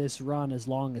extend this run as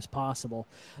long as possible.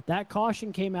 That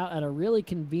caution came out at a really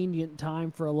convenient time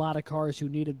for a lot of cars who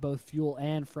needed both fuel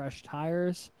and fresh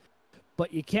tires.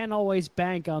 But you can't always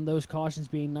bank on those cautions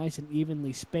being nice and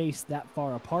evenly spaced that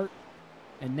far apart.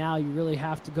 And now you really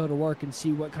have to go to work and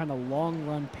see what kind of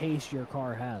long-run pace your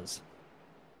car has.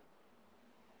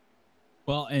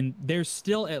 Well, and there's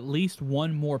still at least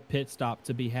one more pit stop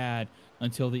to be had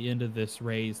until the end of this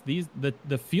race.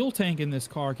 The fuel tank in this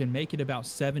car can make it about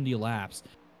 70 laps,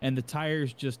 and the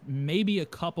tires just maybe a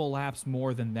couple laps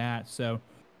more than that. So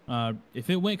if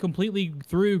it went completely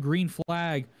through green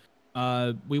flag,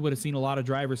 we would have seen a lot of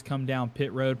drivers come down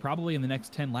pit road probably in the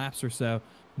next 10 laps or so.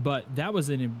 But that was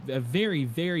a very,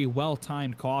 very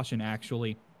well-timed caution,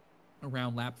 actually,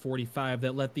 around lap 45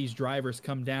 that let these drivers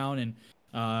come down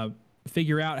and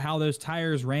figure out how those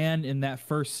tires ran in that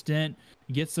first stint,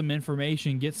 get some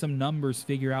information, get some numbers,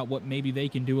 figure out what maybe they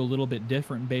can do a little bit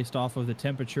different based off of the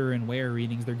temperature and wear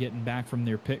readings they're getting back from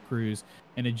their pit crews,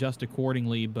 and adjust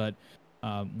accordingly. But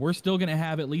we're still going to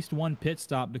have at least one pit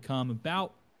stop to come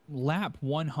about lap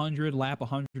 100, lap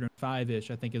 105-ish,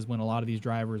 I think, is when a lot of these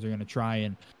drivers are going to try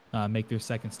and make their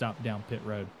second stop down pit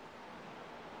road.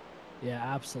 Yeah,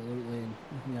 absolutely. And,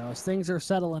 you know, as things are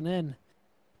settling in,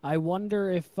 I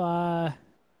wonder if,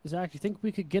 Zach, you think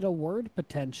we could get a word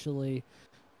potentially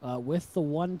with the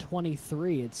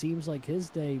 123? It seems like his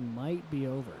day might be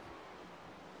over.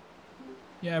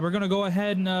 Yeah, we're going to go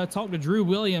ahead and talk to Drew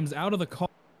Williams out of the car.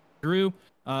 Drew,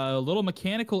 a little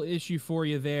mechanical issue for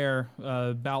you there,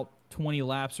 about 20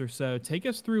 laps or so. Take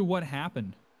us through what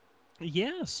happened.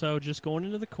 Yeah, so just going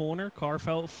into the corner, car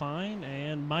felt fine,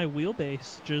 and my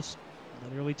wheelbase just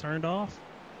literally turned off.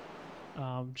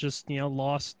 Just, you know,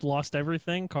 lost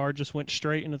everything. Car just went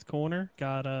straight into the corner.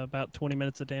 Got about 20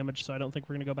 minutes of damage, so I don't think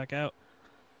we're going to go back out.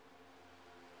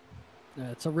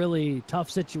 It's a really tough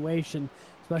situation,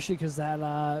 especially because that,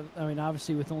 I mean,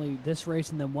 obviously with only this race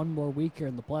and then one more week here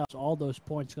in the playoffs, all those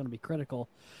points are going to be critical.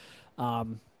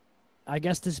 I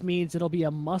guess this means it'll be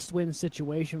a must-win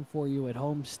situation for you at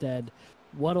Homestead.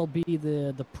 What'll be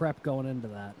the prep going into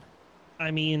that? I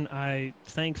mean,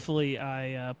 thankfully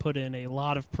I put in a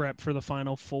lot of prep for the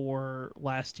Final Four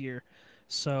last year,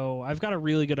 so I've got a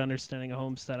really good understanding of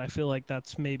Homestead. I feel like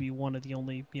that's maybe one of the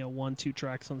only 1-2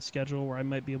 tracks on the schedule where I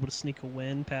might be able to sneak a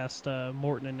win past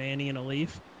Morton and Nanny and a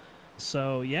Leaf.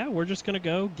 So yeah, we're just gonna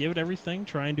go give it everything,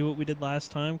 try and do what we did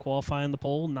last time, qualify in the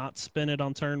pole, not spin it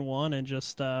on turn one, and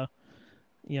just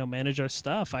manage our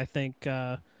stuff. I think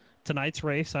tonight's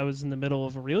race I was in the middle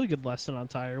of a really good lesson on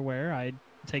tire wear. I'd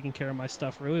taking care of my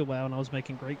stuff really well, and I was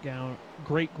making great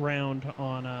ground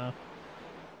on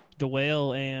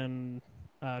DeWale and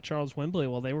Charles Wembley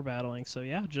while they were battling. So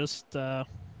yeah, just gonna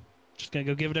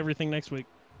go give it everything next week.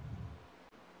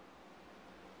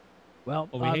 Well,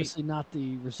 obviously not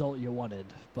the result you wanted,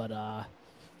 but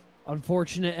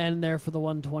unfortunate end there for the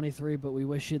 123. But we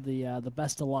wish you the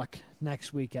best of luck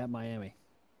next week at Miami.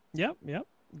 Yep.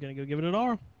 Gonna go give it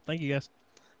all. Thank you, guys.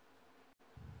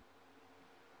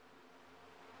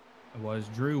 It was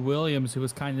Drew Williams who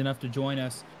was kind enough to join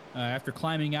us after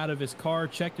climbing out of his car,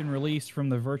 checked and released from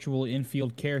the virtual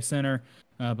infield care center.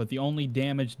 But the only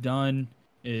damage done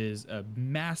is a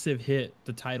massive hit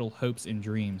to title Hopes and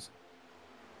Dreams.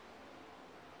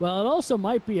 Well, it also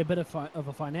might be a bit of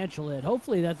a financial hit.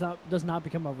 Hopefully that does not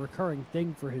become a recurring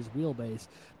thing for his wheelbase.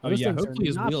 Those things hopefully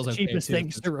his wheels are the cheapest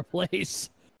things to replace.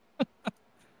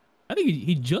 I think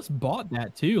he just bought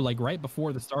that too, like right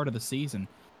before the start of the season.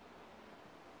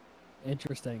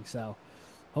 Interesting. So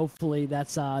hopefully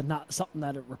that's not something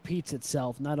that it repeats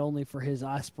itself, not only for his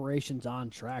aspirations on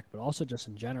track, but also just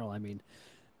in general. I mean,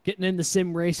 getting into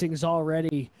sim racing is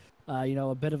already,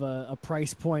 a bit of a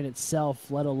price point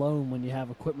itself, let alone when you have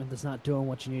equipment that's not doing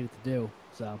what you need it to do.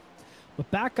 So, but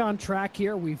back on track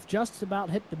here, we've just about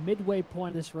hit the midway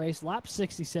point of this race, lap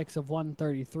 66 of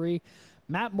 133.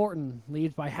 Matt Morton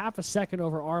leads by half a second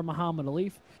over R. Muhammad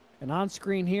Alif. And on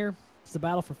screen here, it's the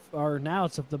battle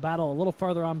the battle a little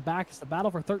farther on back. It's the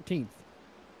battle for 13th.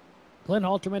 Clint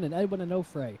Halterman and Edwin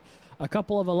Onofre. A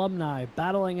couple of alumni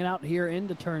battling it out here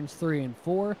into turns 3 and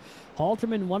 4.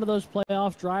 Halterman, one of those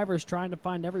playoff drivers, trying to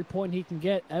find every point he can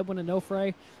get. Edwin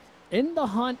Onofre in the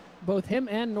hunt, both him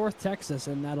and North Texas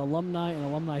in that alumni and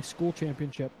alumni school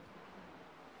championship.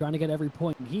 Trying to get every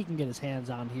point he can get his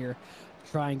hands on here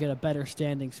to try and get a better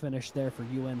standings finish there for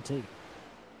UNT.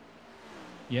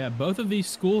 Yeah, both of these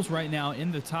schools right now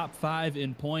in the top 5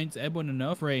 in points. Edwin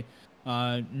Onofre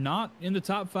not in the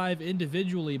top 5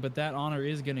 individually, but that honor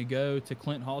is going to go to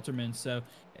Clint Halterman. So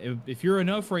if you're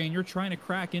Onofre and you're trying to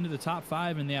crack into the top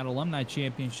 5 in that alumni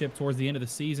championship towards the end of the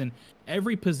season,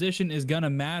 every position is going to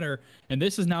matter. And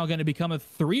this is now going to become a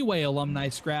 3-way alumni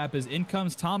scrap as in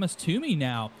comes Thomas Toomey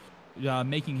now,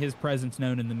 making his presence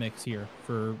known in the mix here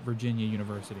for Virginia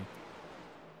University.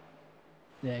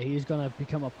 Yeah, he's going to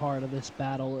become a part of this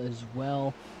battle as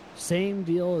well. Same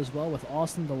deal as well with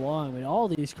Austin DeLong. I mean, all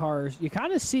these cars, you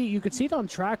kind of see, you could see it on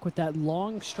track with that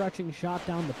long stretching shot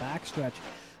down the backstretch.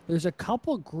 There's a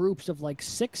couple groups of like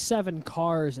 6-7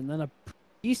 cars and then a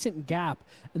decent gap,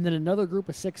 and then another group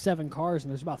of 6-7 cars,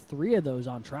 and there's about 3 of those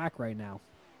on track right now.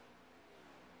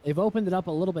 They've opened it up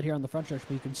a little bit here on the front stretch,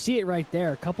 but you can see it right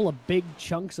there. A couple of big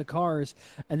chunks of cars,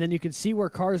 and then you can see where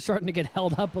cars are starting to get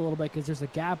held up a little bit because there's a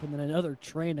gap and then another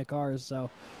train of cars. So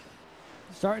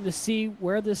starting to see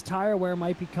where this tire wear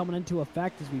might be coming into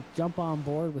effect as we jump on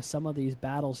board with some of these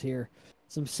battles here.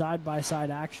 Some side-by-side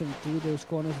action through those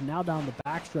corners, and now down the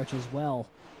backstretch as well.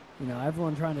 You know,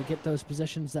 everyone trying to get those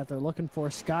positions that they're looking for.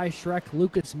 Sky Shrek,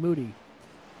 Lucas Moody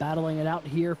battling it out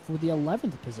here for the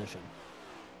 11th position.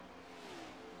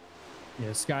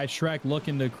 Yeah, Sky Shrek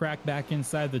looking to crack back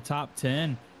inside the top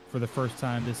 10 for the first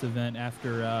time this event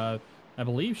after, I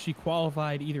believe she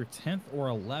qualified either 10th or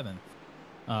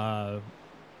 11th.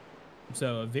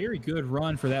 So a very good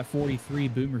run for that 43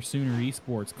 Boomer Sooner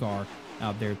Esports car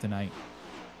out there tonight.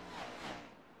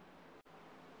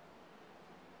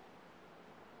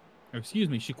 Or excuse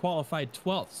me, she qualified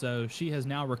 12th, so she has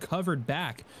now recovered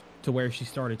back to where she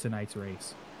started tonight's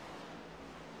race.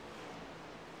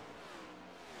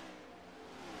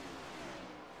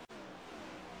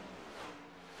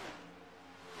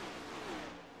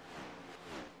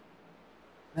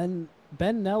 And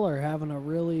Ben Neller having a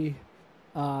really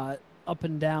up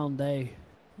and down day,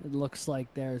 it looks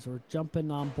like there, as we're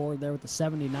jumping on board there with the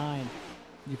 79.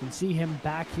 You can see him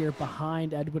back here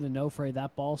behind Edwin Onofre,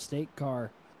 that Ball State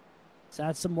car. He's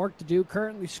had some work to do.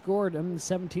 Currently scored him in the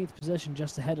 17th position,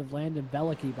 just ahead of Landon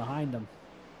Bellicky behind him.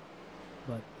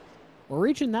 But we're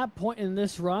reaching that point in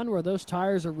this run where those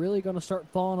tires are really going to start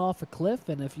falling off a cliff,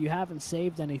 and if you haven't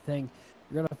saved anything,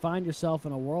 you're going to find yourself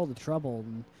in a world of trouble.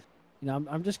 And you know,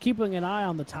 I'm just keeping an eye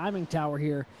on the timing tower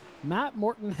here. Matt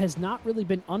Morton has not really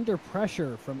been under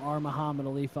pressure from R. Muhammad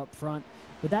Alif up front,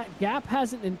 but that gap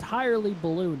hasn't entirely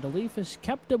ballooned. Alif has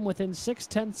kept him within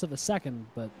 0.6 of a second,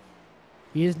 but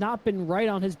he has not been right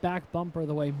on his back bumper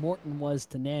the way Morton was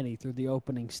to Nanny through the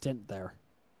opening stint there.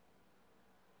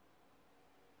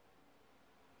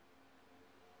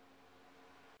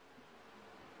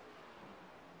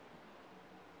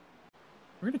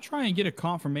 We're going to try and get a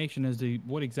confirmation as to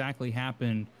what exactly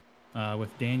happened with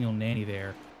Daniel Nanny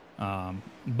there.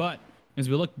 But as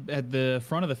we look at the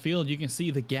front of the field, you can see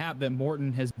the gap that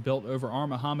Morton has built over R.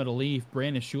 Muhammad Alif,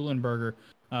 Brandon Schulenberger,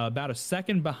 about a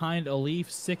second behind Alif,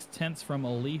 0.6 from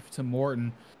Alif to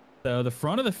Morton. So the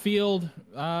front of the field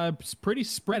is pretty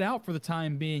spread out for the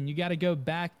time being. You got to go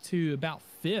back to about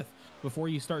 5th before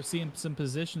you start seeing some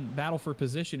battle for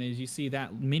position as you see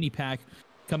that mini pack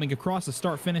coming across the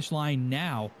start-finish line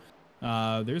now.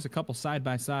 There's a couple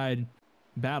side-by-side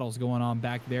battles going on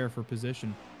back there for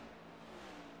position.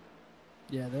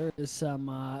 Yeah, there is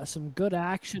some good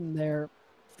action there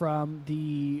from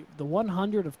the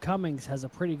 100 of Cummings. Has a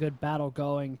pretty good battle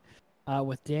going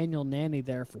with Daniel Nanny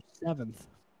there for 7th.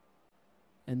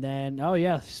 And then, oh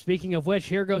yeah, speaking of which,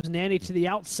 here goes Nanny to the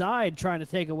outside trying to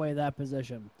take away that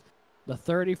position. The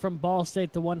 30 from Ball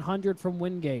State, the 100 from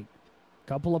Wingate.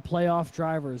 Couple of playoff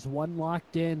drivers, one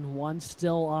locked in, one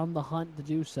still on the hunt to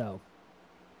do so.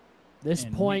 This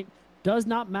point does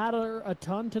not matter a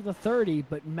ton to the 30,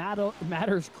 but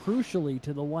matters crucially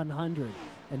to the 100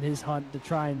 and his hunt to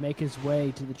try and make his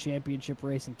way to the championship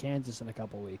race in Kansas in a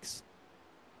couple weeks.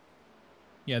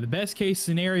 Yeah, the best case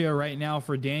scenario right now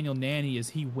for Daniel Nanny is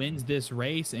he wins this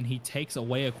race and he takes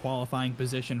away a qualifying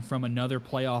position from another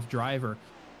playoff driver.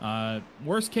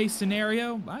 Worst case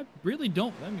scenario, I really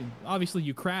don't. I mean, obviously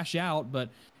you crash out, but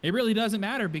it really doesn't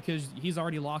matter because he's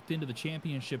already locked into the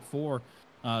championship 4.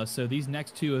 So these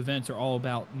next 2 events are all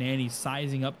about Nanny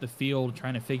sizing up the field,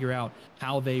 trying to figure out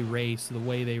how they race, the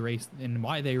way they race, and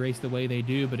why they race the way they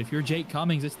do. But if you're Jake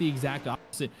Cummings, it's the exact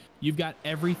opposite. You've got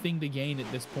everything to gain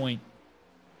at this point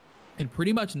and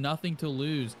pretty much nothing to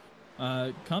lose.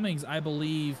 Cummings, I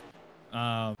believe,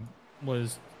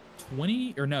 was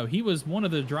 20 or no, he was one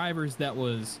of the drivers that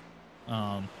was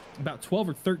about 12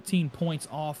 or 13 points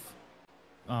off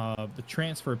the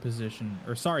transfer position.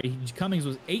 Or sorry, Cummings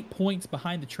was 8 points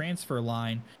behind the transfer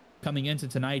line coming into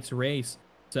tonight's race.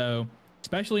 So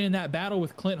especially in that battle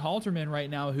with Clint Halterman right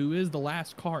now, who is the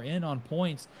last car in on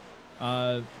points,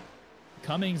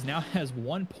 Cummings now has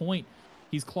 1 point.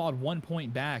 He's clawed 1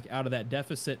 point back out of that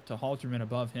deficit to Halterman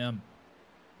above him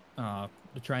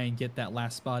to try and get that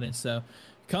last spot in. So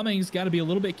Cummings got to be a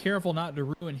little bit careful not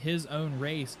to ruin his own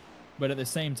race, but at the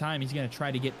same time, he's going to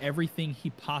try to get everything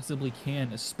he possibly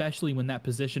can, especially when that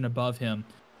position above him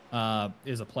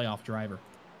is a playoff driver.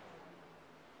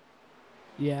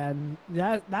 Yeah, and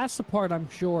that's the part I'm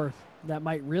sure that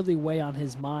might really weigh on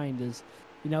his mind is,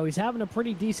 you know, he's having a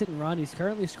pretty decent run. He's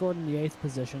currently scored in the 8th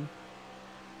position,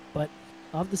 but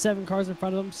of the 7 cars in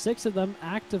front of him, 6 of them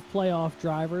active playoff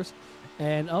drivers,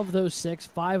 and of those 6,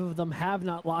 5 of them have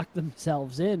not locked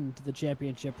themselves into the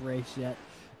championship race yet,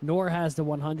 nor has the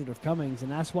 100 of Cummings.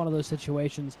 And that's one of those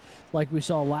situations like we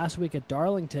saw last week at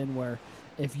Darlington where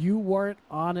if you weren't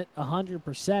on it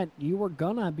 100%, you were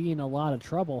going to be in a lot of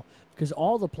trouble because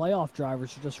all the playoff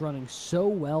drivers are just running so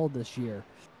well this year.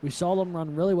 We saw them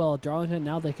run really well at Darlington.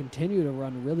 Now they continue to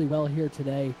run really well here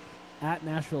today at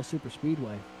Nashville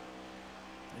Superspeedway.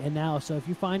 And now, so if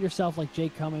you find yourself like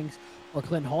Jake Cummings or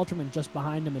Clint Halterman just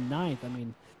behind him in 9th, I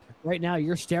mean, right now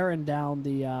you're staring down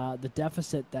the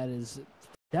deficit that is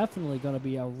definitely going to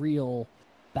be a real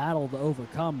battle to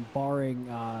overcome, barring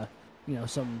you know,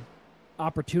 some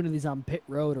opportunities on pit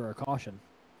road or a caution.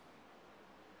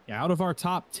 Yeah, out of our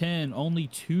top 10, only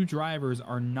 2 drivers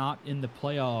are not in the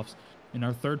playoffs. In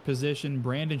our 3rd position,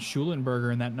 Brandon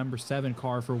Schulenberger in that number 7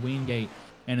 car for Wingate.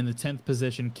 And in the 10th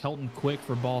position, Kelton Quick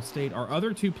for Ball State. Our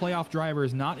other 2 playoff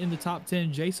drivers not in the top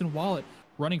 10, Jason Wallet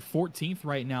running 14th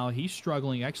right now. He's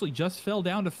struggling, actually just fell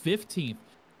down to 15th.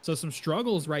 So some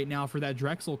struggles right now for that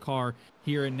Drexel car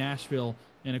here in Nashville.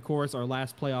 And of course, our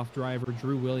last playoff driver,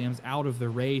 Drew Williams, out of the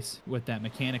race with that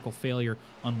mechanical failure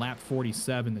on lap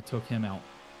 47 that took him out.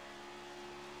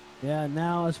 Yeah,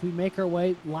 now as we make our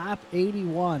way, lap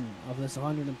 81 of this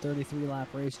 133-lap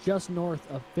race, just north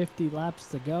of 50 laps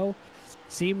to go.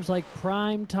 Seems like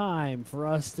prime time for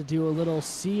us to do a little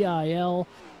CIL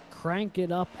crank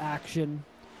it up action.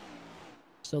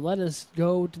 So let us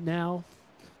go now,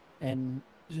 and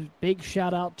big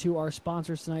shout out to our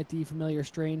sponsors tonight, the Familiar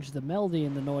Strange, the Melody,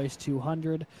 and the Noise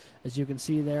 200. As you can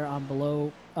see there on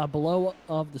below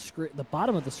of the screen, the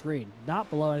bottom of the screen, not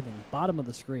below anything, bottom of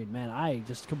the screen. Man, I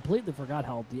just completely forgot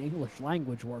how the English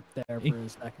language worked there for a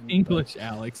second. English, but,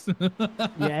 Alex.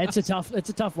 Yeah, it's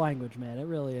a tough language, man. It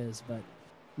really is. But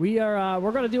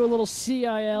we're gonna do a little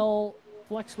CIL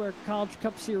Flexware College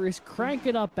Cup Series crank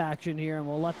it up action here, and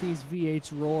we'll let these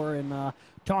V8s roar and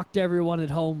talk to everyone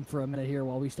at home for a minute here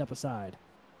while we step aside.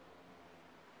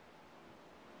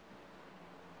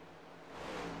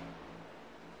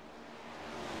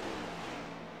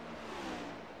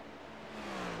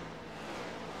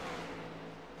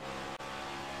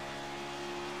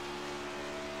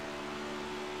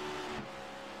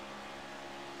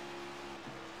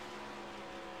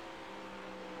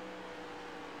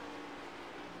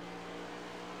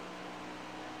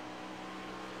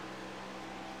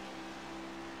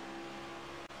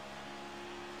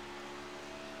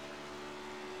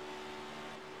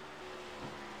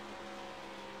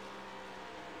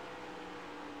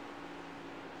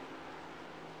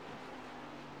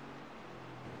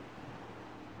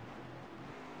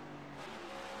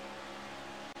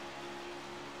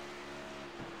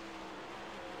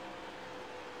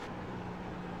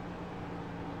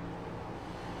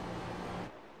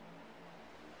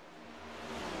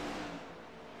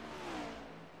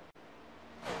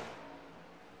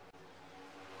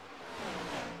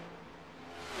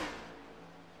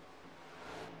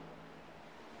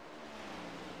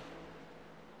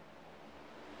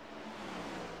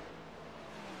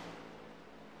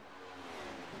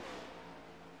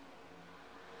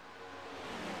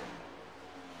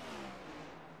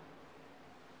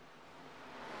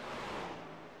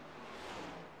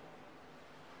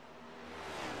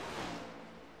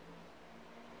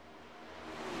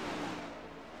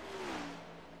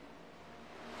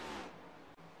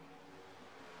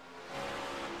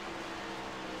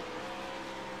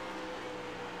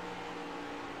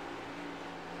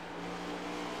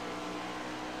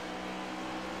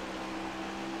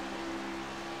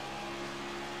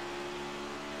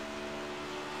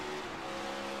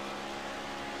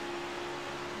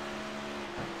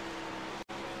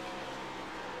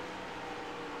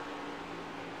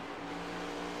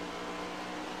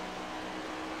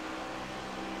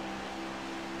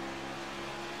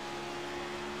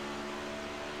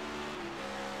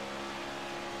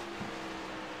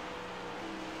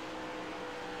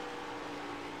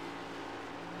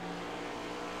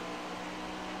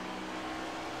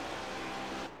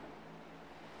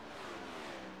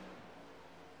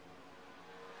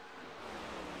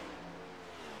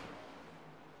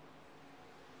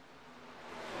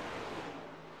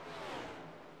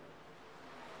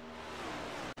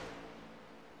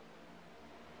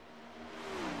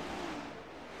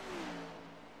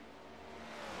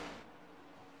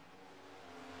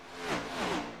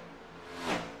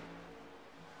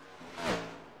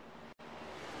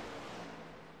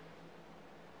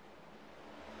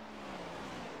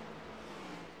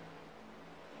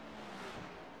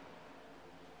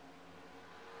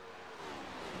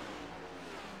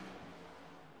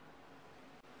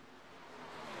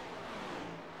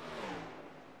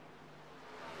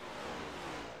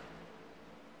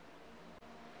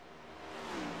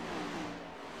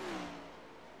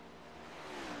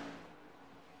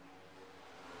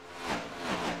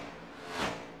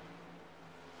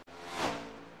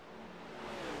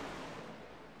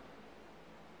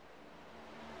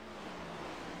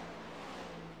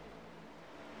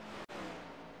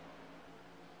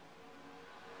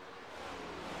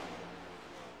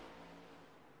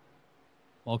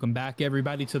 Welcome back,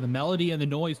 everybody, to the Melody and the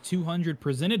Noise 200,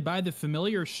 presented by The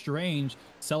Familiar Strange,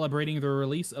 celebrating the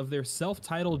release of their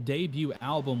self-titled debut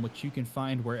album, which you can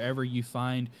find wherever you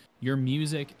find your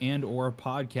music and or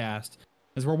podcast.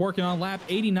 As we're working on lap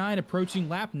 89, approaching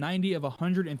lap 90 of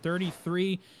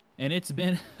 133, and it's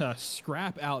been a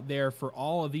scrap out there for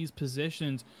all of these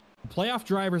positions. Playoff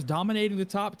drivers dominating the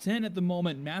top 10 at the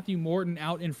moment. Matthew Morton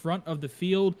out in front of the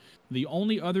field. The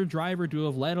only other driver to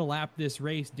have led a lap this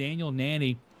race, Daniel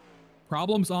Nanny.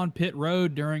 Problems on pit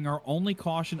road during our only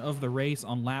caution of the race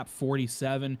on lap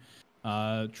 47.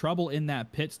 Trouble in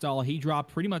that pit stall. He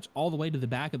dropped pretty much all the way to the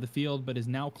back of the field, but has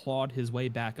now clawed his way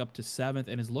back up to 7th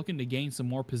and is looking to gain some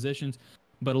more positions.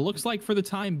 But it looks like for the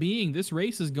time being, this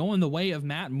race is going the way of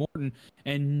Matt Morton,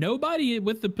 and nobody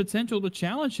with the potential to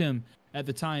challenge him at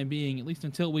the time being, at least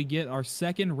until we get our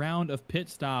second round of pit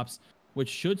stops, which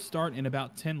should start in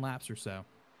about 10 laps or so.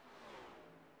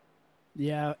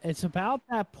 Yeah, it's about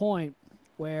that point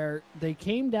where they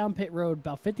came down pit road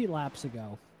about 50 laps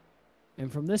ago. And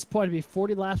from this point, it'd be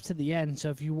 40 laps to the end. So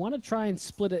if you want to try and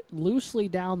split it loosely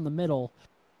down the middle,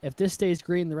 if this stays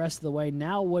green the rest of the way,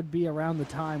 now would be around the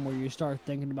time where you start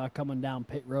thinking about coming down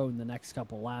pit road in the next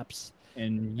couple laps.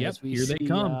 And yep, here they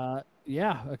come.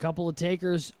 Yeah, a couple of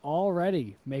takers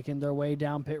already making their way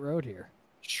down pit road here.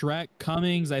 Shrek,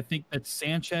 Cummings, I think that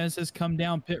Sanchez has come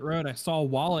down pit road. I saw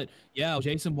Wallet. Yeah,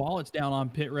 Jason Wallet's down on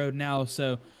pit road now.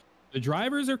 So the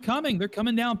drivers are coming. They're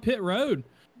coming down pit road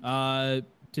to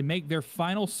make their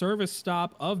final service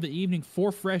stop of the evening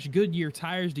for fresh Goodyear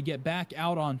tires to get back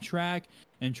out on track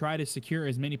and try to secure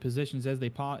as many positions as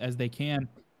they can.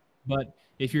 But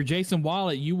if you're Jason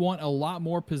Wallet, you want a lot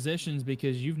more positions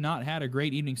because you've not had a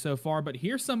great evening so far. But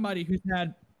here's somebody who's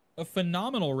had a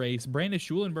phenomenal race, Brandon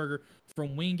Schulenberger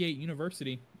from Wingate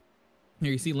University.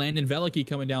 Here you see Landon Velicki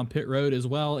coming down pit road as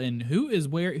well. And whose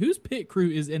pit crew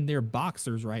is in their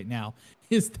boxers right now?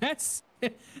 That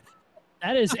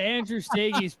is Andrew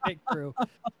Stagey's pit crew.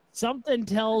 Something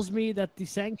tells me that the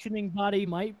sanctioning body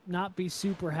might not be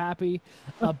super happy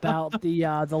about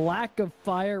the lack of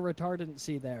fire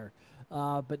retardancy there.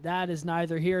 But that is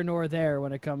neither here nor there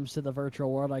when it comes to the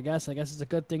virtual world, I guess. I guess it's a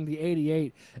good thing the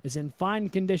 88 is in fine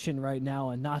condition right now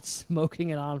and not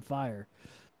smoking it on fire.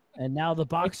 And now the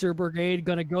Boxer Brigade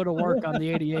going to go to work on the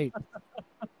 88.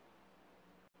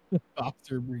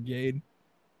 Boxer Brigade.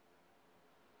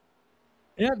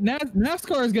 Yeah,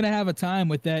 NASCAR is going to have a time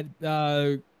with that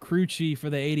crew chief for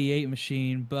the 88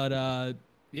 machine. But,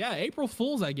 yeah, April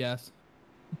Fools, I guess.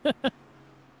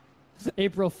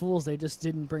 April Fools, they just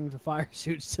didn't bring the fire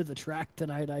suits to the track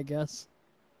tonight, I guess.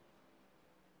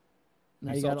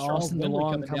 Now you got Austin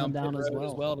DeLong coming down as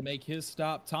well to make his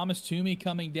stop. Thomas Toomey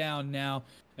coming down now,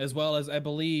 as well as I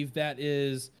believe that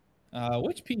is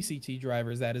which PCT driver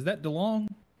is that? Is that DeLong?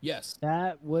 Yes.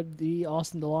 That would be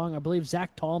Austin DeLong. I believe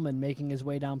Zach Tallman making his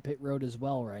way down pit road as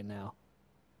well right now.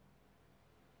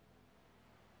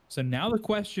 So now the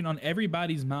question on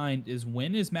everybody's mind is,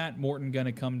 when is Matt Morton going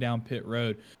to come down pit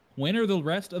road? When are the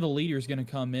rest of the leaders going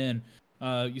to come in?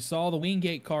 You saw the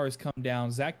Wingate cars come down.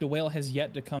 Zach DeWale has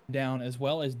yet to come down, as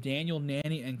well as Daniel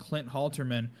Nanny and Clint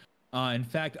Halterman. In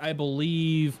fact, I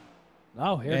believe...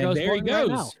 Oh, there he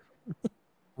goes. Right,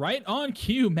 right on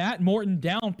cue, Matt Morton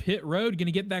down pit road, going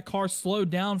to get that car slowed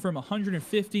down from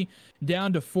 150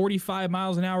 down to 45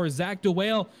 miles an hour. Zach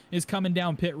DeWale is coming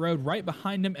down pit road right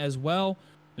behind him as well.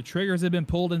 The triggers have been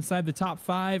pulled inside the top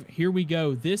 5. Here we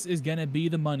go. This is going to be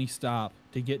the money stop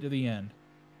to get to the end.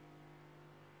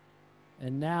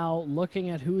 And now looking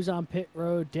at who's on pit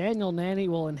road, Daniel Nanny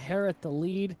will inherit the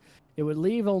lead. It would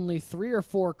leave only 3 or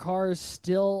 4 cars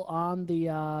still on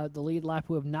the lead lap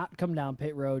who have not come down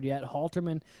pit road yet.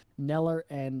 Halterman, Neller,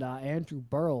 and Andrew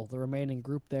Burrell, the remaining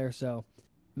group there. So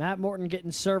Matt Morton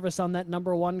getting service on that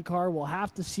number 1 car. We'll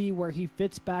have to see where he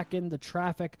fits back in the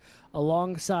traffic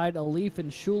alongside Alif and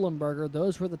Schulenberger.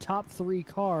 Those were the top 3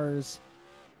 cars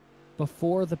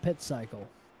before the pit cycle.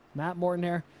 Matt Morton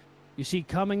there. You see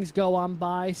Cummings go on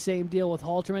by. Same deal with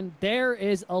Halterman. There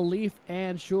is Alif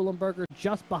and Schulenberger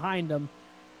just behind him.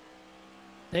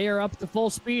 They are up to full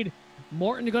speed.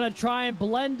 Morton going to try and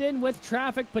blend in with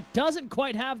traffic, but doesn't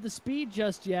quite have the speed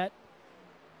just yet.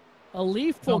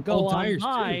 Alif will go on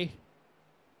by.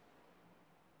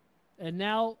 And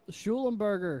now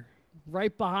Schulenberger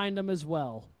right behind him as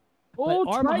well.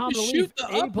 Oh, tried to shoot the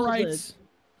uprights.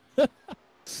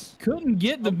 Couldn't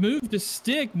get the move to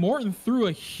stick. Morton threw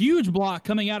a huge block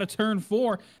coming out of turn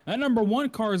 4. That number 1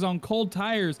 car is on cold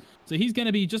tires, so he's going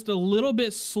to be just a little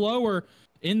bit slower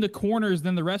in the corners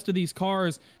than the rest of these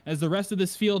cars, as the rest of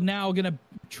this field now going to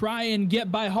try and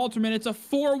get by Halterman. It's a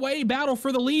four-way battle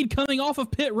for the lead coming off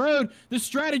of pit road. The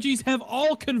strategies have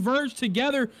all converged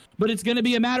together, but it's going to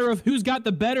be a matter of who's got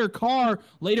the better car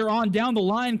later on down the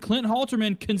line. Clint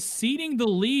Halterman conceding the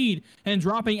lead and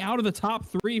dropping out of the top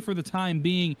three for the time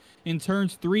being in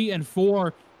turns 3 and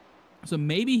 4. So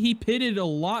maybe he pitted a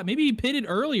lot. Maybe he pitted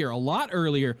earlier, a lot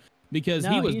earlier, because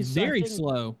he was very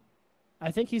slow. I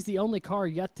think he's the only car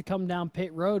yet to come down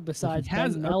pit road besides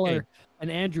Ben Miller and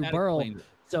Andrew Burrell.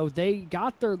 So they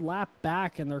got their lap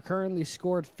back, and they're currently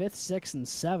scored 5th, 6th, and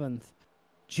 7th.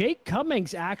 Jake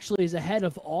Cummings actually is ahead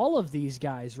of all of these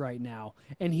guys right now,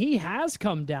 and he has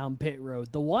come down pit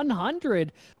road. The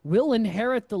 100 will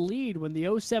inherit the lead when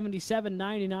the 077,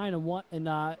 99,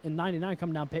 and 99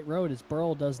 come down pit road, as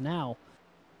Burrell does now.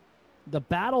 The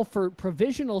battle for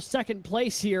provisional second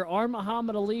place here are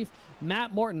Muhammad Alif,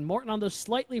 Matt Morton. Morton on those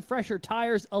slightly fresher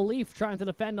tires. Alif trying to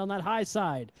defend on that high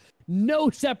side. No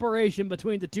separation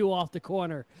between the two off the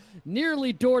corner.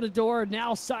 Nearly door to door.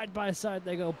 Now side by side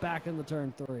they go back in the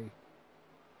turn 3.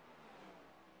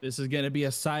 This is going to be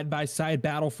a side-by-side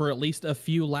battle for at least a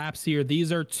few laps here.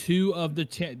 These are two of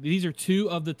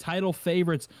the title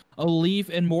favorites, Alif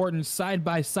and Morton, side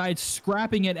by side,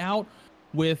 scrapping it out,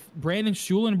 with Brandon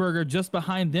Schulenberger just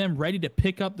behind them, ready to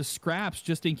pick up the scraps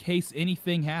just in case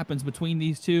anything happens between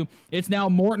these two. It's now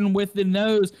Morton with the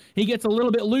nose. He gets a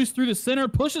little bit loose through the center,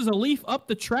 pushes Alif up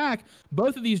the track.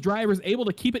 Both of these drivers able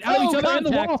to keep it out of each other in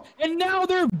the wall, and now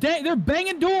they're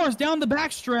banging doors down the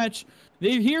backstretch.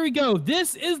 Here we go.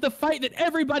 This is the fight that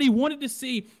everybody wanted to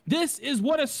see. This is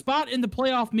what a spot in the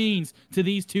playoff means to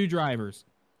these two drivers.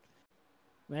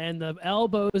 Man, the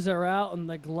elbows are out and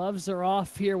the gloves are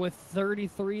off here with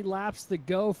 33 laps to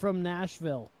go from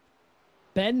Nashville.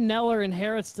 Ben Neller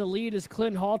inherits the lead as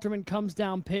Clint Halterman comes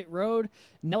down pit road.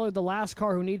 Neller, the last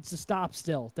car who needs to stop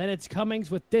still. Then it's Cummings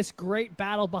with this great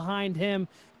battle behind him.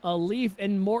 Alif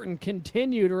and Morton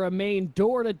continue to remain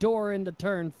door to door into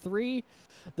turn 3.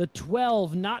 The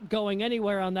 12 not going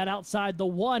anywhere on that outside. The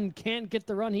 1 can't get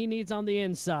the run he needs on the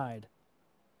inside.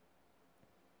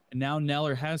 And now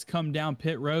Neller has come down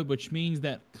pit road, which means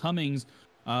that Cummings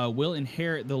will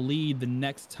inherit the lead the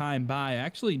next time by.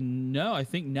 Actually, no, I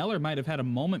think Neller might have had a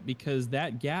moment because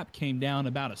that gap came down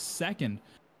about a second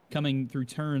coming through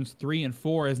turns 3 and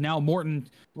 4, as now Morton,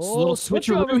 little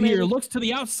switcheroo here, looks to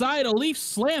the outside. Alif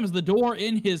slams the door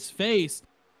in his face,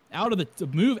 out of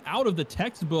the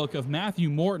textbook of Matthew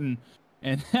Morton,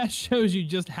 and that shows you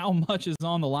just how much is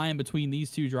on the line between these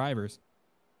two drivers.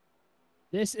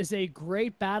 This is a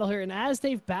great battle here, and as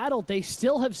they've battled, they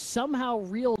still have somehow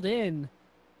reeled in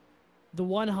the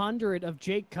 100 of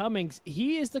Jake Cummings.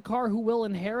 He is the car who will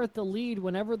inherit the lead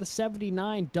whenever the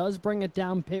 79 does bring it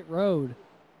down pit road.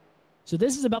 So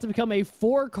this is about to become a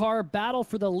 4-car battle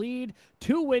for the lead.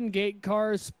 2 Wingate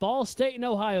cars, Ball State and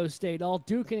Ohio State, all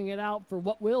duking it out for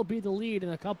what will be the lead in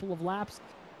a couple of laps.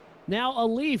 Now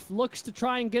Alif looks to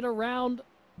try and get around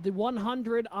the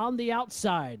 100 on the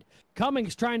outside.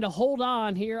 Cummings trying to hold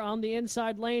on here on the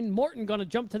inside lane. Morton going to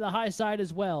jump to the high side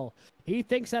as well. He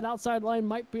thinks that outside line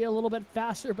might be a little bit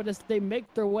faster, but as they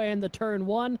make their way into turn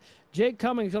 1, Jake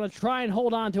Cummings going to try and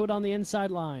hold on to it on the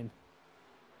inside line.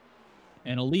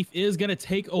 And Alif is going to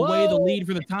take away the lead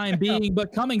for the time being,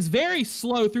 but Cummings very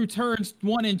slow through turns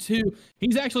 1 and 2.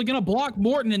 He's actually going to block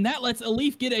Morton, and that lets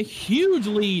Alif get a huge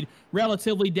lead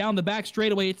relatively down the back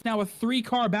straightaway. It's now a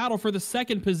 3-car battle for the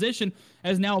second position,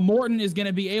 as now Morton is going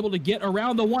to be able to get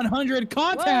around the 100.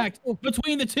 Contact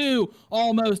between the two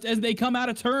almost as they come out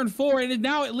of turn 4, and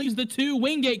now it leaves the 2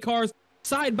 Wingate cars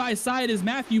side by side as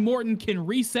Matthew Morton can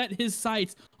reset his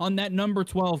sights on that number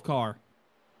 12 car.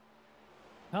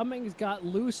 Cummings got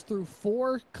loose through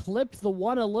 4, clipped the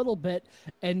 1 a little bit,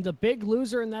 and the big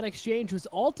loser in that exchange was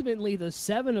ultimately the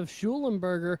 7 of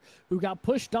Schulenberger, who got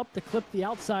pushed up to clip the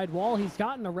outside wall. He's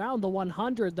gotten around the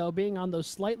 100, though, being on those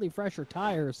slightly fresher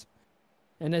tires.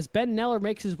 And as Ben Neller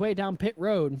makes his way down pit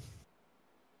road,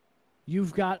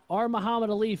 you've got R.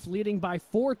 Muhammad Alif leading by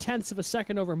 0.4 of a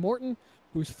second over Morton,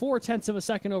 who's 0.4 of a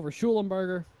second over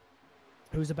Schulenberger,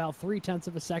 who's about 0.3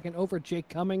 of a second over Jake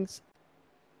Cummings.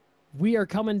 We are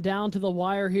coming down to the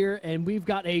wire here, and we've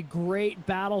got a great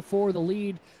battle for the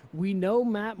lead. We know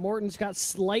Matt Morton's got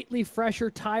slightly fresher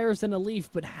tires than Alif,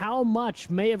 but how much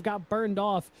may have got burned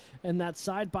off in that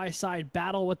side-by-side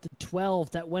battle with the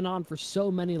 12 that went on for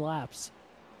so many laps?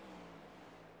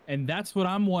 And that's what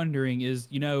I'm wondering is,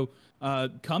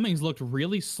 Cummings looked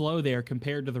really slow there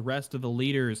compared to the rest of the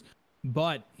leaders,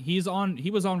 but he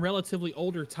was on relatively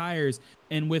older tires,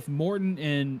 and with Morton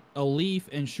and Alif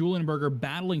and Schulenberger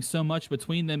battling so much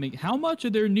between them, how much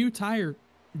of their new tire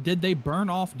Did they burn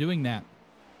off doing that?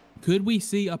 Could we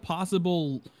see a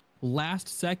possible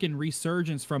last-second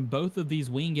resurgence from both of these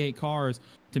Wingate cars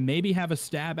to maybe have a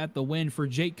stab at the win? For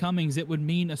Jake Cummings, it would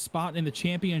mean a spot in the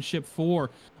championship 4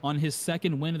 on his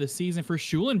second win of the season. For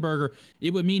Schulenberger,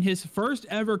 it would mean his first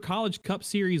ever College Cup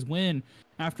Series win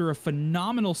after a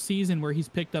phenomenal season where he's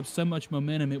picked up so much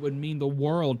momentum. It would mean the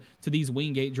world to these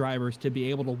Wingate drivers to be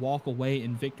able to walk away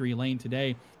in victory lane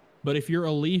today. But if you're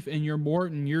a Leaf and you're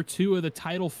Morton, you're two of the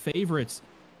title favorites.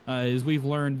 As we've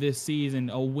learned this season,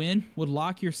 a win would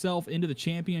lock yourself into the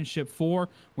championship 4,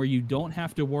 where you don't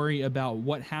have to worry about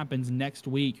what happens next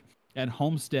week at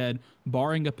Homestead,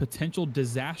 barring a potential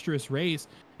disastrous race,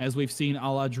 as we've seen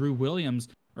a la Drew Williams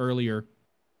earlier.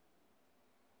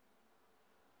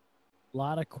 A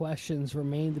lot of questions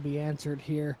remain to be answered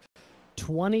here.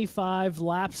 25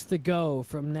 laps to go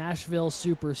from Nashville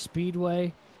Super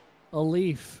Speedway. A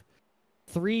Leaf.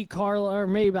 3 car, or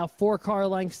maybe about 4 car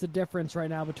lengths the difference right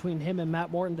now between him and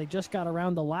Matt Morton. They just got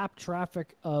around the lap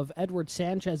traffic of Edward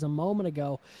Sanchez a moment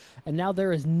ago, and now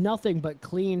there is nothing but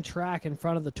clean track in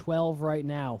front of the 12 right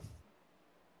now.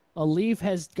 A Leaf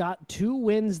has got 2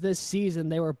 wins this season.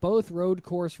 They were both road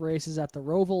course races at the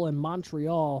Roval and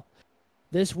Montreal.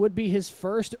 This would be his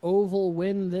first oval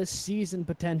win this season,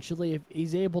 potentially, if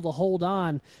he's able to hold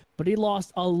on. But he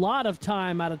lost a lot of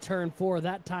time out of turn 4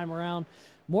 that time around.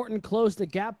 Morton closed the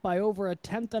gap by over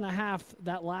 1/10.5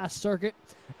 that last circuit,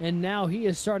 and now he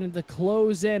is starting to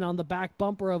close in on the back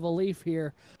bumper of a Leaf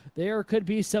here. There could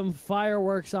be some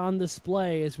fireworks on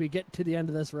display as we get to the end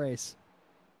of this race.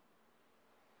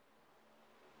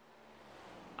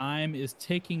 Time is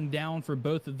ticking down for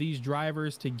both of these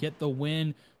drivers to get the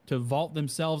win, to vault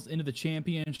themselves into the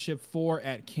championship 4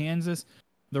 at Kansas.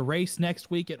 The race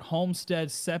next week at Homestead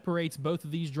separates both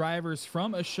of these drivers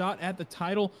from a shot at the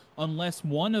title unless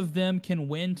one of them can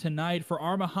win tonight. For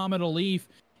Muhammad Alif,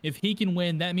 if he can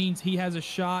win, that means he has a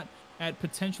shot at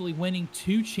potentially winning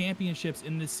 2 championships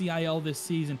in the CIL this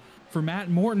season. For Matt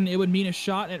Morton, it would mean a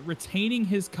shot at retaining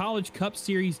his College Cup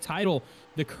Series title.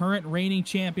 The current reigning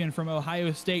champion from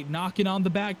Ohio State knocking on the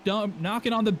back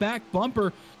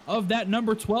bumper of that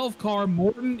number 12 car.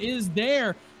 Morton is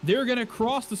there. They're going to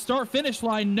cross the start-finish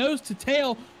line, nose to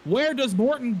tail. Where does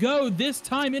Morton go this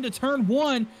time into turn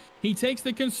 1? He takes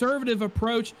the conservative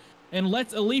approach and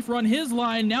lets Alif run his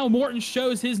line. Now Morton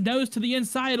shows his nose to the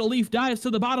inside. Alif dives to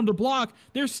the bottom to block.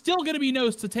 There's still going to be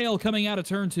nose to tail coming out of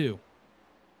turn 2.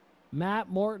 Matt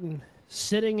Morton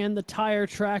sitting in the tire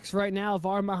tracks right now of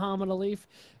our Muhammad Alif.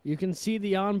 You can see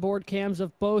the onboard cams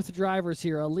of both drivers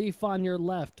here. Alif on your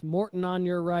left, Morton on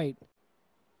your right.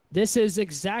 This is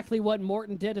exactly what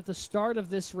Morton did at the start of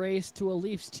this race to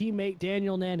Alif's teammate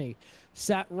Daniel Nenny.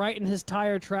 Sat right in his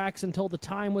tire tracks until the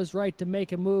time was right to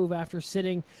make a move after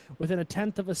sitting within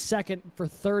 1/10 of a second for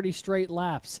 30 straight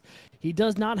laps. He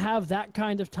does not have that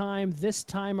kind of time this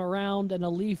time around, and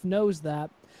Alif knows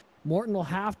that. Morton will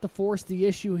have to force the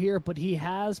issue here, but he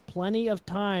has plenty of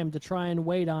time to try and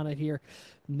wait on it here.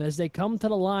 As they come to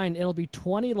the line, it'll be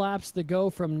 20 laps to go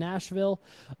from Nashville.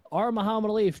 Our Muhammad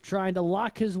Alif trying to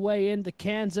lock his way into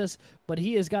Kansas, but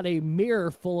he has got a mirror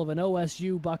full of an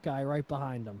OSU Buckeye right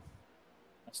behind him.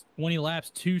 20 laps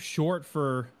too short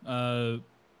for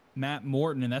Matt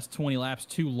Morton, and that's 20 laps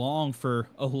too long for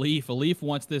Alif. Alif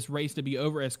wants this race to be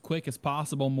over as quick as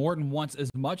possible. Morton wants as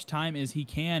much time as he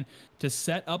can to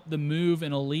set up the move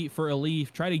and for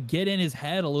Alif, try to get in his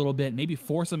head a little bit, maybe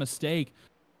force a mistake.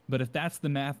 But if that's the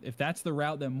math, if that's the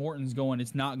route that Morton's going,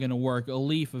 it's not going to work.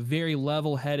 Alif, a very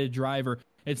level-headed driver.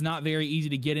 It's not very easy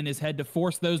to get in his head to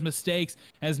force those mistakes,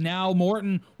 as now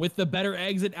Morton with the better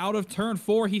exit out of turn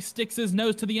 4. He sticks his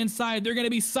nose to the inside. They're going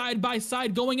to be side by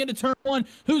side going into turn 1.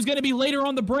 Who's going to be later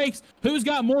on the brakes? Who's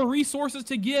got more resources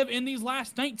to give in these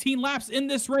last 19 laps in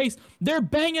this race? They're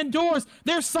banging doors.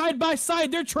 They're side by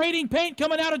side. They're trading paint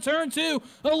coming out of turn 2.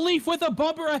 Alif with a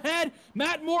bumper ahead.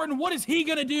 Matt Morton, what is he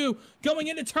going to do? Going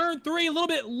into turn 3, a little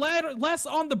bit less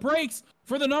on the brakes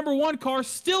for the number 1 car,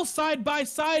 still side by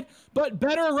side, but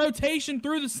better rotation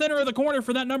through the center of the corner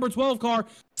for that number 12 car.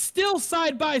 Still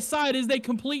side by side as they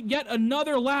complete yet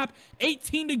another lap.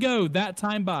 18 to go that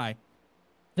time by.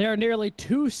 They are nearly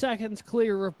 2 seconds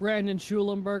clear of Brandon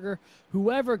Schulenberger.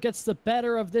 Whoever gets the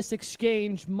better of this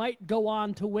exchange might go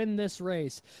on to win this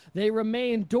race. They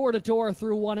remain door-to-door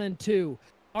through 1 and 2.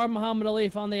 Our Muhammad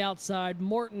Alif on the outside,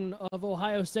 Morton of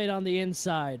Ohio State on the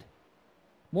inside.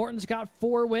 Morton's got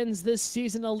 4 wins this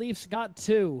season. Alif's got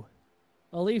 2.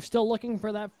 Alif still looking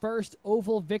for that first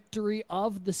oval victory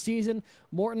of the season.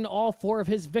 Morton, all 4 of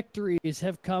his victories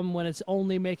have come when it's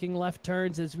only making left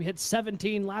turns as we hit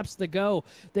 17 laps to go.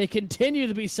 They continue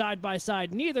to be side by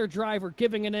side, neither driver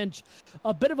giving an inch.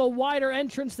 A bit of a wider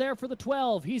entrance there for the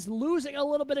 12. He's losing a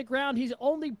little bit of ground. He's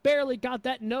only barely got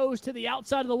that nose to the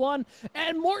outside of the 1,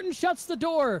 and Morton shuts the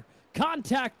door.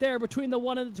 Contact there between the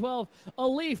 1 and the 12.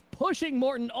 Alif pushing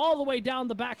Morton all the way down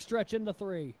the backstretch into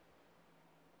 3.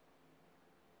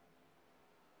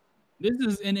 This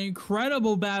is an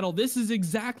incredible battle. This is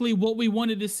exactly what we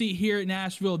wanted to see here at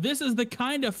Nashville. This is the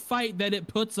kind of fight that it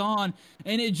puts on,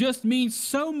 and it just means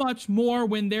so much more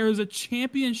when there's a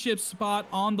championship spot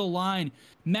on the line.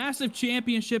 Massive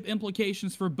championship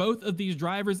implications for both of these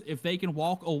drivers if they can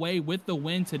walk away with the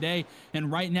win today.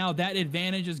 And right now, that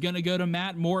advantage is going to go to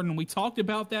Matt Morton. We talked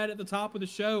about that at the top of the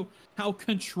show, how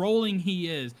controlling he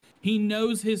is. He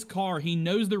knows his car. He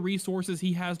knows the resources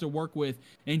he has to work with,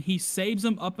 and he saves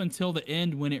them up until the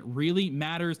end when it really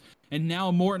matters. And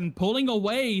now Morton pulling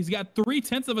away. He's got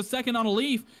 0.3 of a second on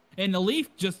Alif, and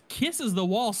Alif just kisses the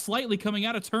wall slightly coming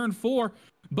out of turn 4,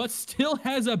 but still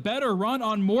has a better run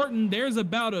on Morton. There's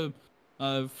about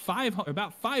about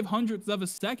 0.05 of a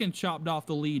second chopped off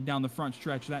the lead down the front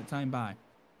stretch that time by.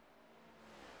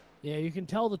 Yeah, you can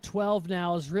tell the 12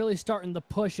 now is really starting to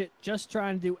push it, just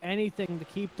trying to do anything to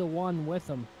keep the 1 with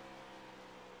him.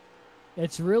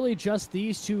 It's really just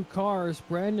these 2 cars.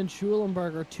 Brandon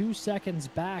Schulenberger 2 seconds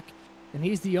back, and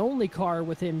he's the only car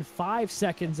within 5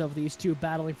 seconds of these 2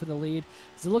 battling for the lead.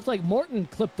 So it looked like Morton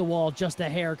clipped the wall just a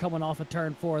hair coming off of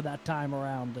turn 4 that time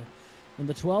around. And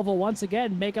the 12 will once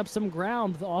again make up some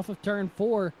ground off of turn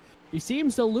 4. He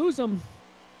seems to lose them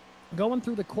going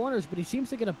through the corners, but he seems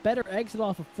to get a better exit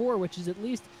off of 4, which is at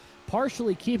least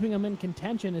partially keeping them in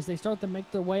contention as they start to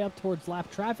make their way up towards lap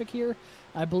traffic here.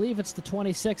 I believe it's the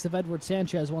 26 of Edward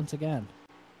Sanchez once again.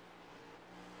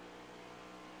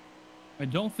 I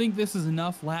don't think this is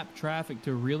enough lap traffic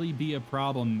to really be a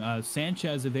problem.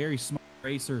 Sanchez, a very smart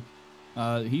racer.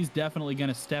 He's definitely going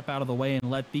to step out of the way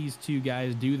and let these 2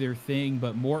 guys do their thing,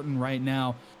 but Morton right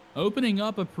now opening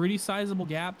up a pretty sizable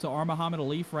gap to Muhammad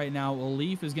Alif right now.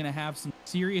 Alif is going to have some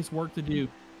serious work to do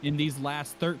in these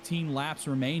last 13 laps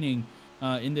remaining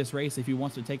in this race if he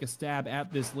wants to take a stab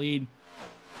at this lead.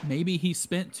 Maybe he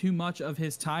spent too much of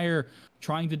his tire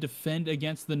trying to defend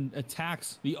against the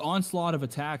attacks, the onslaught of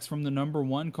attacks from the number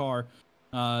 1 car.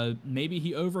 Maybe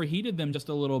he overheated them just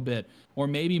a little bit, or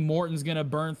maybe Morton's going to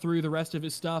burn through the rest of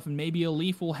his stuff, and maybe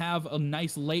Alif will have a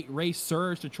nice late race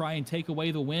surge to try and take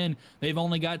away the win. They've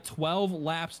only got 12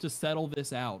 laps to settle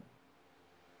this out.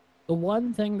 The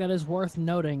one thing that is worth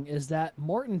noting is that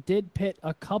Morton did pit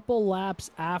a couple laps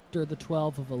after the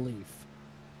 12 of Alif.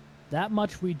 That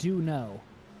much we do know.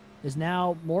 Is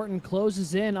now Morton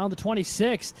closes in on the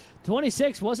 26.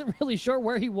 26 wasn't really sure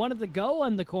where he wanted to go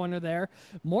on the corner there.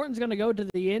 Morton's going to go to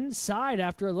the inside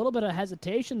after a little bit of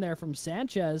hesitation there from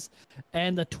Sanchez.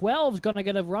 And the 12's going to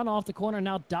get a run off the corner,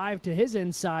 now dive to his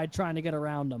inside trying to get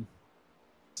around him.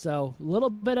 So a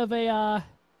little bit of a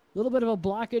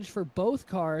blockage for both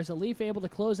cars. Alif able to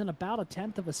close in about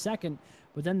 1/10 of a second,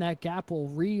 but then that gap will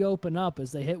reopen up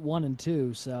as they hit 1 and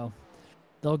 2. So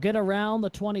they'll get around the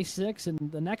 26, and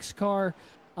the next car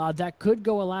that could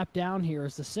go a lap down here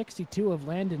is the 62 of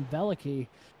Landon Veliky.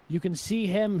 You can see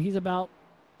him. He's about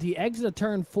the exit of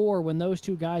turn 4 when those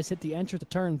 2 guys hit the entrance to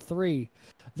turn 3.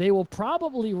 They will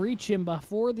probably reach him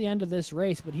before the end of this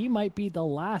race, but he might be the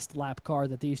last lap car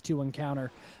that these 2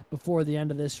 encounter before the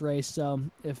end of this race.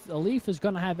 If Alif is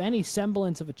going to have any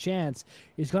semblance of a chance,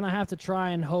 he's going to have to try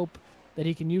and hope that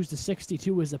he can use the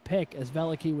 62 as a pick, as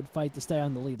Veliky would fight to stay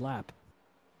on the lead lap.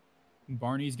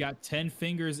 Barney's got 10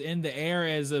 fingers in the air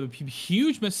as a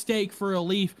huge mistake for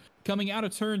Alif coming out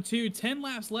of turn 2. 10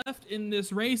 laps left in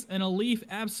this race, and Alif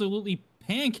absolutely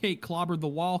pancake clobbered the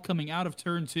wall coming out of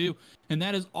turn 2, and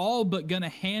that is all but going to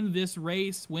hand this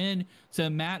race win to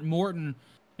Matt Morton,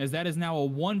 as that is now a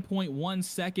 1.1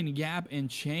 second gap and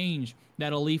change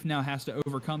that Alif now has to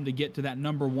overcome to get to that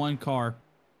number 1 car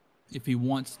if he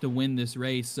wants to win this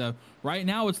race. So right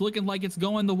now it's looking like it's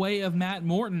going the way of Matt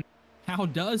Morton. How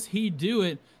does he do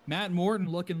it? Matt Morton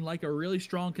looking like a really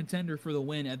strong contender for the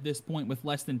win at this point with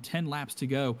less than 10 laps to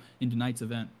go in tonight's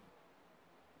event.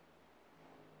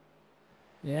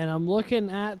 Yeah, and I'm looking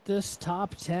at this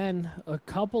top 10. A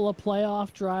couple of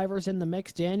playoff drivers in the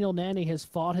mix. Daniel Nanny has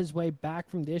fought his way back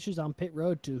from the issues on pit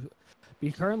road to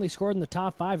be currently scored in the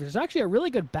top 5. There's actually a really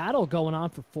good battle going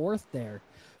on for 4th there.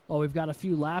 Oh, we've got a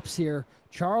few laps here.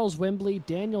 Charles Wembley,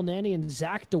 Daniel Nanny, and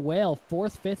Zach DeWale,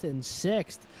 4th, 5th, and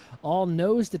 6th, all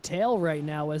nose to tail right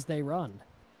now as they run.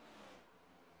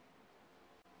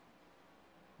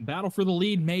 Battle for the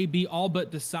lead may be all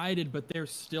but decided, but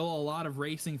there's still a lot of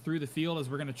racing through the field as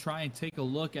we're going to try and take a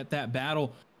look at that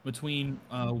battle between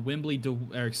Wembley,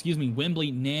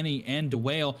 Nanny, and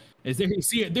DeWale. As there you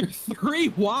see it, they're 3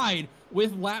 wide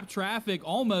with lap traffic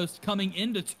almost coming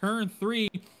into turn 3.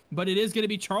 But it is going to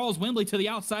be Charles Wembley to the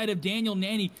outside of Daniel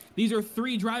Nanny. These are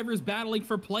 3 drivers battling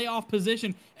for playoff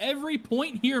position. Every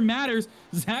point here matters.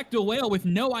 Zach DeWale with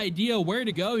no idea where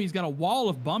to go. He's got a wall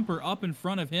of bumper up in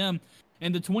front of him.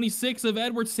 And the 26 of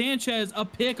Edward Sanchez, a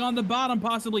pick on the bottom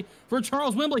possibly for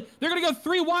Charles Wembley. They're going to go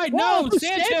 3 wide. Whoa, No,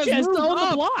 Sanchez moves on the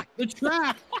up block. the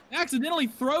track, accidentally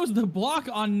throws the block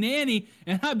on Nanny.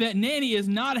 And I bet Nanny is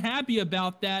not happy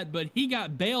about that, but he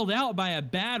got bailed out by a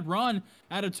bad run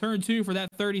out of turn 2 for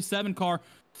that 37 car.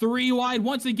 3 wide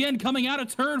once again coming out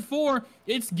of turn 4.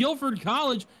 It's Guilford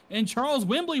College and Charles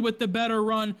Wembley with the better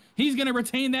run. He's going to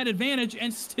retain that advantage,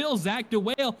 and still Zach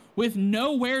DeWale with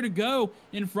nowhere to go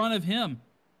in front of him.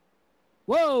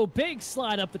 Whoa, big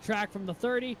slide up the track from the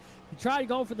 30. He tried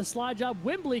going for the slide job.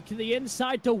 Wembley to the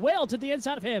inside, DeWale to the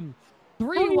inside of him.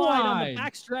 3 wide on the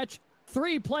backstretch.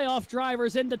 3 playoff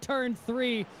drivers into turn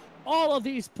 3. All of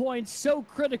these points so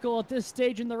critical at this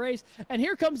stage in the race. And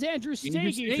here comes Andrew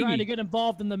Stagey trying to get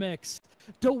involved in the mix.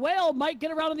 DeWale might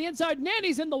get around on the inside.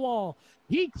 Nanny's in the wall.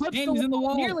 He clips the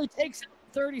wall, nearly takes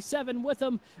 37 with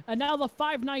him. And now the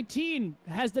 519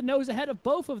 has the nose ahead of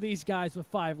both of these guys with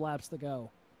 5 laps to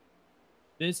go.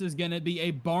 This is going to be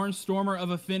a barnstormer of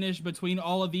a finish between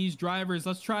all of these drivers.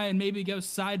 Let's try and maybe go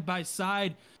side by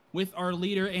side with our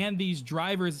leader and these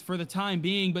drivers for the time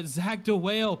being. But Zach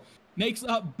DeWale makes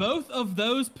up both of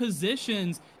those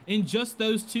positions in just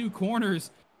those 2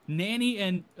 corners. Nanny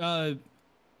and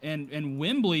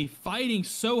Wembley fighting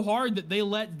so hard that they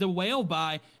let DeWale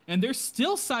by, and they're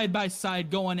still side by side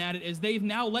going at it as they've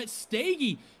now let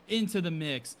Stagey into the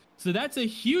mix. So that's a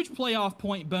huge playoff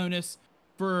point bonus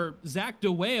for Zach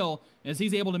DeWale as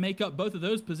he's able to make up both of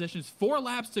those positions. 4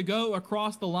 laps to go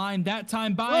across the line. That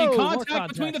time buying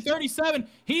contact between the 37.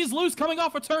 He's loose coming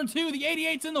off of turn 2. The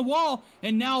 88's in the wall.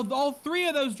 And now all 3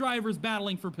 of those drivers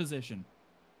battling for position.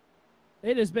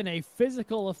 It has been a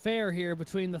physical affair here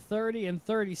between the 30 and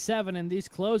 37 in these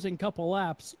closing couple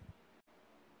laps.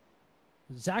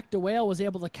 Zach DeWale was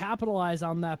able to capitalize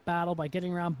on that battle by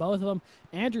getting around both of them.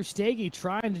 Andrew Stagey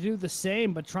trying to do the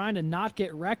same, but trying to not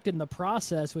get wrecked in the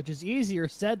process, which is easier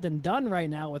said than done right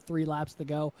now with 3 laps to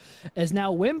go. As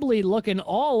now Wembley looking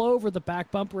all over the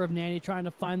back bumper of Nanny, trying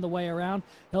to find the way around.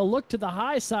 He'll look to the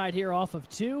high side here off of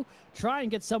 2, try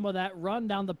and get some of that run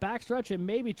down the backstretch and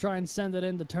maybe try and send it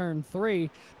into turn 3.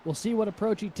 We'll see what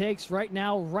approach he takes right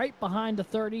now, right behind the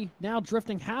 30, now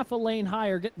drifting half a lane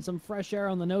higher, getting some fresh air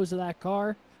on the nose of that car.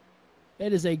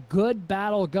 It is a good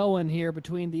battle going here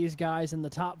between these guys in the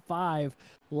top 5.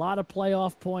 A lot of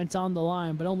playoff points on the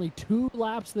line, but only 2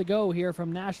 laps to go here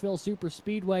from Nashville Super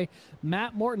Speedway.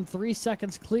 Matt Morton 3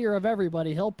 seconds clear of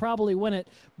everybody. He'll probably win it,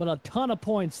 but a ton of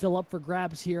points still up for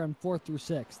grabs here on 4th through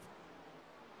 6th.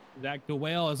 Zach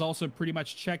DeWale is also pretty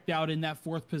much checked out in that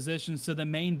 4th position, so the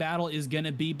main battle is going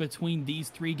to be between these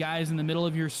 3 guys in the middle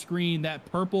of your screen. That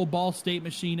purple Ball State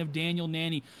machine of Daniel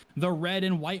Nanny, the red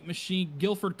and white machine,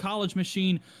 Guilford College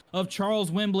machine of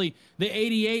Charles Wembley, the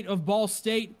 88 of Ball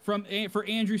State for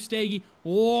Andrew Stagey.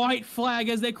 White flag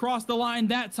as they cross the line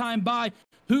that time by.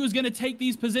 Who's going to take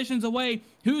these positions away?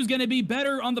 Who's going to be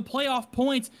better on the playoff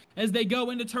points as they go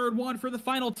into turn 1 for the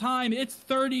final time? It's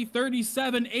 30,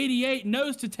 37, 88,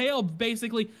 nose to tail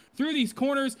basically through these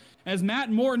corners as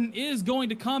Matt Morton is going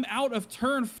to come out of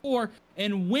turn 4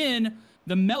 and win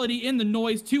the Melody in the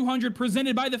Noise 200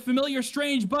 presented by the Familiar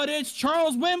Strange, but it's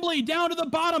Charles Wembley down to the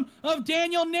bottom of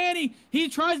Daniel Nanny. He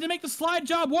tries to make the slide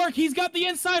job work. He's got the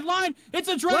inside line. It's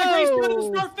a drag race down to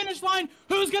the start-finish line.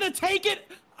 Who's going to take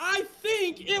it? I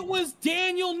think it was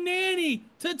Daniel Nanny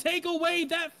to take away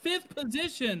that 5th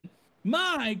position.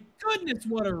 My goodness,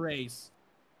 what a race.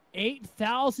 8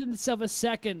 thousandths of a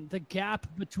second, the gap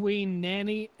between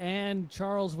Nanny and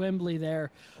Charles Wembley there.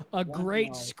 A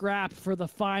great scrap for the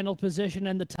final position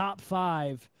in the top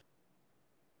 5.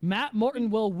 Matt Morton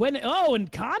will win it. Oh,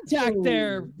 and contact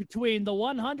there between the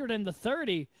 100 and the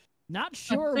 30. Not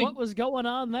sure what was going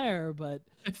on there, but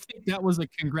I think that was a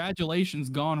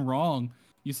congratulations gone wrong.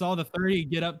 You saw the 30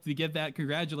 get up to give that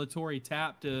congratulatory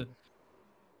tap to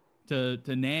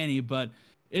Nanny, but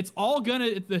it's all gonna.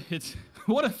 It's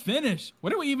what a finish. Where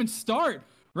do we even start?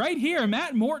 Right here,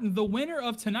 Matt Morton, the winner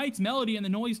of tonight's Melody in the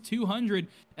Noise 200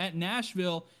 at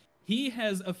Nashville. He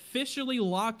has officially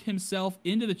locked himself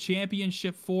into the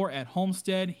championship 4 at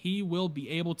Homestead. He will be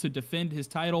able to defend his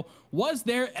title. Was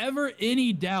there ever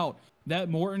any doubt that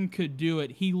Morton could do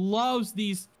it? He loves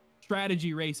these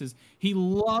strategy races. He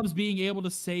loves being able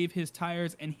to save his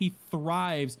tires, and he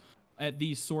thrives at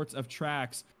these sorts of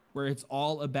tracks where it's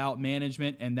all about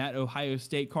management, and that Ohio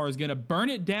State car is going to burn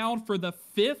it down for the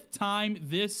 5th time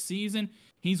this season.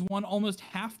 He's won almost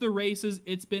half the races.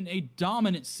 It's been a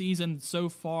dominant season so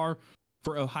far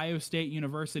for Ohio State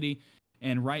University,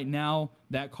 and right now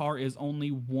that car is only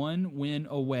 1 win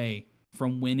away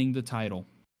from winning the title.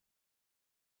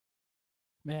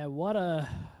 Man, what a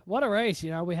race.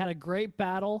 You know, we had a great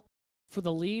battle for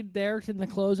the lead there in the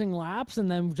closing laps, and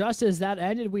then just as that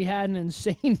ended, we had an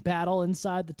insane battle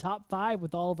inside the top 5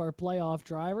 with all of our playoff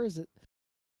drivers.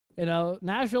 You know,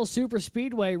 Nashville Super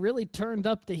Speedway really turned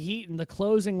up the heat in the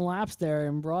closing laps there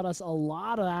and brought us a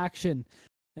lot of action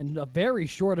in a very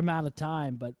short amount of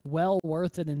time, but well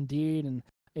worth it indeed, and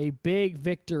a big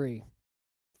victory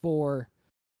for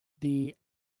the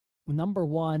number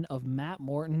 1 of Matt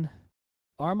Morton.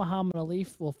 Our Muhammad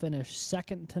Alif will finish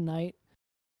 2nd tonight,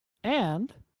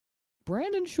 and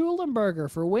Brandon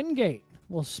Schulenberger for Wingate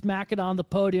will smack it on the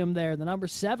podium there. The number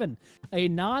 7, a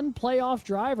non-playoff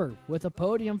driver with a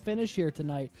podium finish here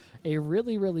tonight. A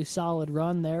really, really solid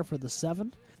run there for the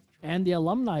 7th. And the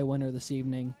alumni winner this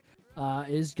evening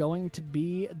is going to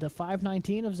be the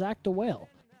 519 of Zach DeWale.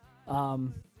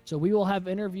 So we will have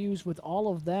interviews with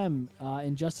all of them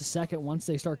in just a second once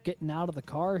they start getting out of the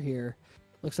car here.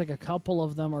 Looks like a couple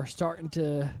of them are starting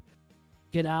to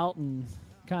get out and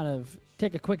kind of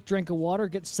take a quick drink of water,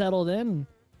 get settled in.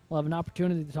 We'll have an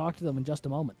opportunity to talk to them in just a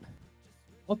moment.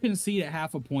 I'll concede at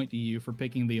half a point to you for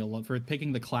picking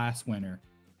the class winner.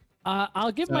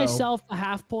 I'll give myself a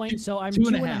half point, so I'm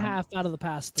 2.5 out of the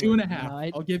past 3.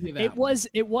 2.5. I'll give you that. It was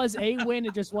a win.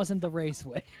 It just wasn't the race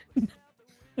win.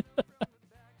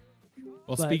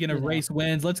 Well, speaking of race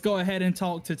wins, let's go ahead and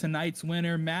talk to tonight's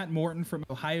winner, Matt Morton from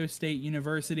Ohio State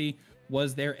University.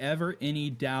 Was there ever any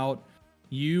doubt?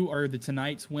 You are the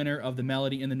tonight's winner of the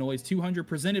Melody in the Noise 200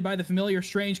 presented by the Familiar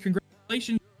Strange.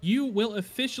 Congratulations. You will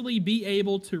officially be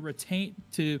able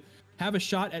to have a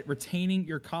shot at retaining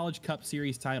your College Cup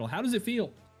Series title. How does it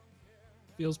feel?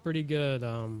 Feels pretty good.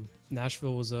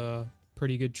 Nashville was a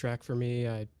pretty good track for me.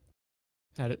 I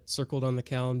had it circled on the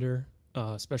calendar,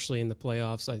 especially in the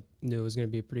playoffs. I knew it was going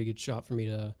to be a pretty good shot for me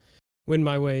to win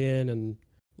my way in, and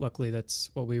luckily that's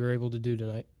what we were able to do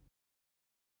tonight.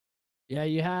 Yeah,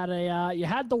 you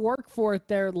had the work for it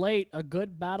there late. A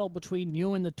good battle between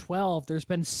you and the 12. There's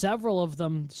been several of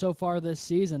them so far this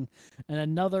season, and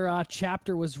another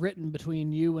chapter was written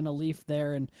between you and Alif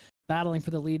there, and battling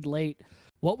for the lead late.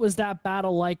 What was that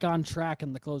battle like on track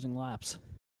in the closing laps?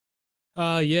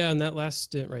 Yeah, and that last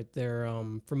stint right there,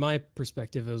 from my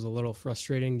perspective, it was a little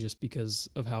frustrating just because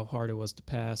of how hard it was to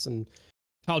pass and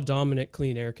how dominant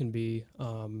clean air can be.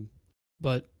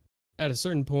 But at a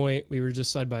certain point, we were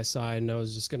just side by side, and I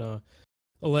was just gonna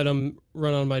let him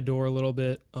run on my door a little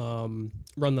bit,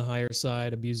 run the higher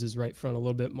side, abuse his right front a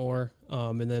little bit more,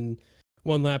 and then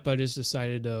one lap I just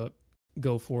decided to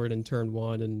go for it in turn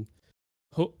 1, and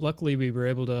luckily we were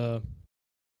able to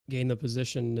gain the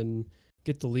position and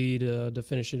get the lead to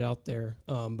finish it out there.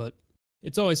 But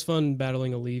it's always fun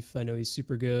battling Alif. I know he's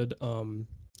super good,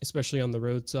 especially on the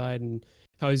road side, and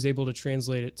how he's able to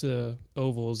translate it to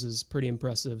ovals is pretty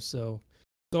impressive. So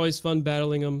it's always fun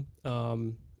battling him,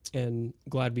 and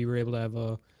glad we were able to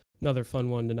have another fun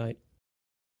one tonight.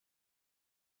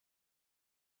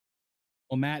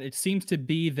 Well, Matt, it seems to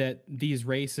be that these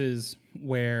races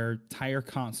where tire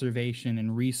conservation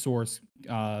and resource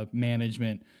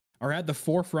management are at the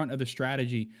forefront of the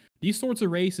strategy, these sorts of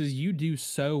races you do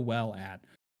so well at.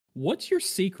 What's your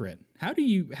secret? How do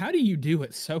you do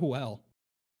it so well?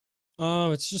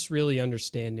 It's just really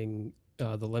understanding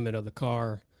the limit of the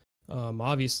car.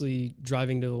 Obviously,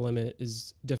 driving to the limit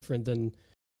is different than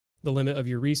the limit of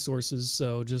your resources.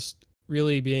 So just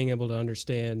really being able to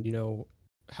understand,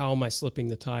 how am I slipping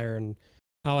the tire and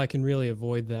how I can really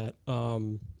avoid that.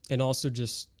 And also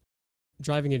just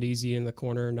driving it easy in the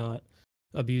corner, not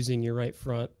abusing your right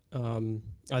front.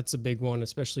 That's a big one,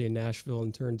 especially in Nashville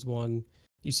in turns 1.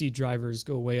 You see drivers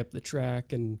go way up the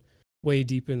track and way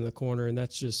deep in the corner, and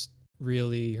that's just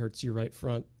really hurts your right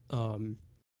front.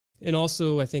 And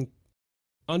also, I think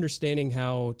understanding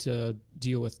how to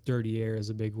deal with dirty air is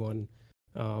a big one.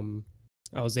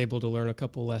 I was able to learn a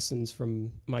couple lessons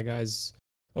from my guys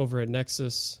over at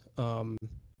Nexus, and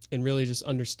really just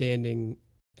understanding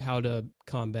how to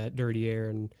combat dirty air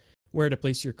and where to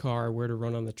place your car, where to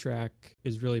run on the track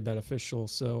is really beneficial.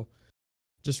 So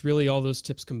just really all those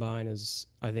tips combined is,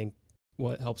 I think,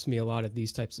 what helps me a lot at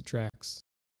these types of tracks.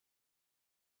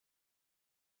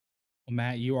 Well,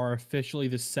 Matt, you are officially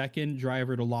the second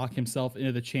driver to lock himself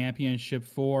into the championship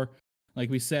for Like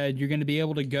we said, you're going to be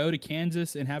able to go to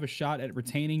Kansas and have a shot at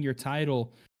retaining your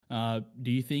title.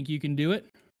 Do you think you can do it?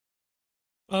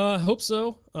 Hope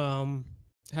so.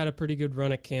 Had a pretty good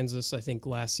run at Kansas, I think,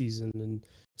 last season, and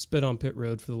spit on pit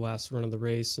road for the last run of the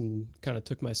race and kind of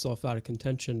took myself out of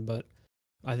contention. But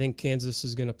I think Kansas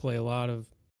is going to play a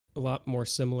lot more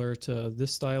similar to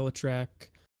this style of track.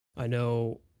 I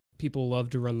know people love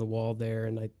to run the wall there,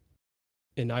 and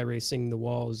in iRacing, the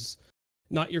wall is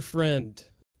not your friend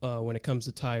when it comes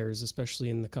to tires, especially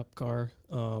in the Cup car.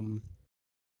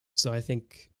 So I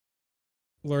think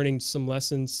learning some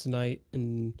lessons tonight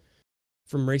and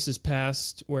from races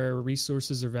past where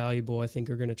resources are valuable, I think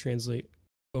are going to translate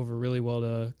over really well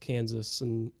to Kansas,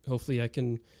 and hopefully I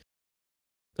can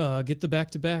get the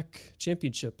back-to-back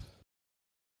championship.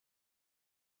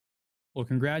 Well,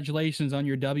 congratulations on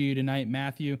your W tonight,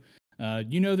 Matthew.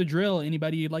 You know the drill.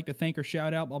 Anybody you'd like to thank or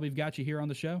shout out while we've got you here on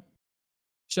the show?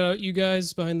 Shout out you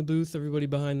guys behind the booth, everybody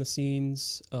behind the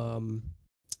scenes.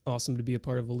 Awesome to be a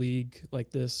part of a league like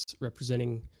this,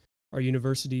 representing our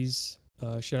universities.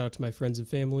 Shout out to my friends and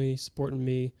family supporting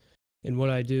me in what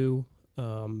I do.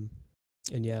 And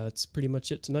yeah, that's pretty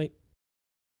much it tonight.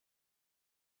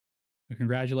 Well,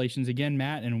 congratulations again,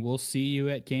 Matt, and we'll see you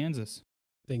at Kansas.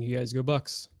 Thank you guys. Go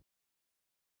Bucks.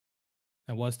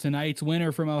 That was tonight's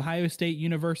winner from Ohio State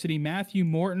University, Matthew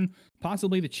Morton,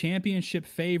 possibly the championship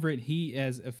favorite. He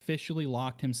has officially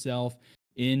locked himself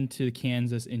into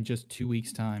Kansas in just 2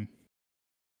 weeks' time.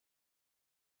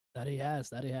 That he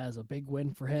has a big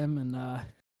win for him, and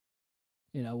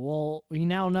we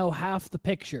now know half the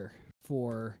picture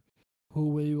for who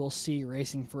we will see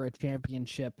racing for a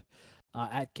championship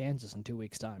at Kansas in 2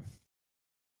 weeks' time.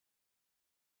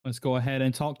 Let's go ahead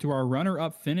and talk to our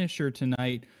runner-up finisher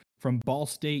tonight from Ball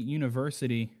State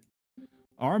University.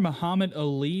 Our Muhammad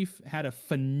Alif had a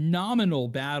phenomenal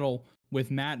battle with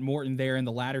Matt Morton there in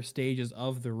the latter stages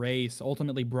of the race,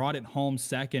 ultimately brought it home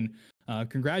second.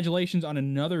 Congratulations on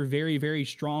another very, very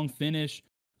strong finish.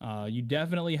 You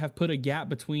definitely have put a gap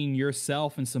between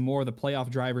yourself and some more of the playoff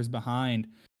drivers behind.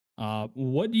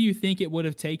 What do you think it would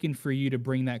have taken for you to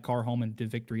bring that car home into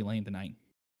victory lane tonight?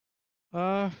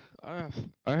 I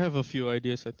have a few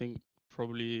ideas. I think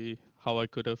probably how I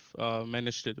could have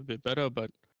managed it a bit better,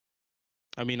 but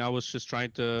I mean, I was just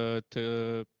trying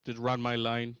to run my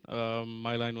line.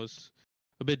 My line was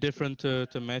a bit different to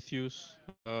Matthew's,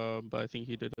 but I think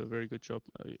he did a very good job.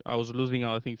 I was losing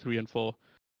out, I think 3 and 4,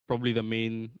 probably the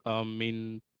main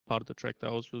part of the track that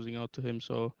I was losing out to him.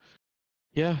 So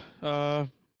yeah,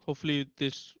 hopefully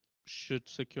this should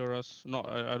secure us. No,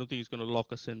 I don't think it's gonna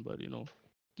lock us in, but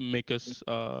make us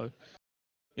help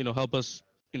us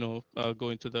go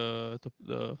into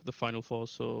the final four.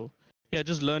 So yeah,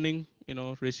 just learning,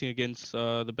 racing against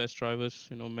the best drivers,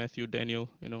 Matthew, Daniel,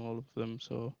 all of them.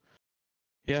 So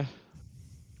yeah,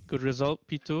 good result,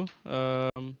 P2.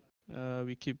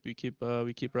 We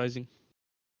keep rising.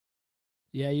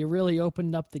 Yeah, you really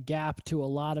opened up the gap to a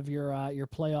lot of your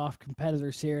playoff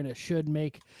competitors here, and it should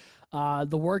make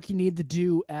the work you need to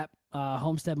do at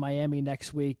Homestead Miami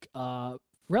next week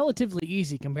relatively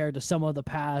easy compared to some of the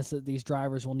paths that these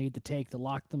drivers will need to take to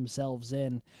lock themselves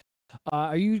in.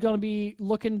 Are you going to be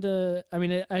looking to? I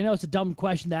mean, I know it's a dumb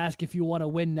question to ask if you want to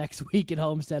win next week at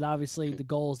Homestead. Obviously, the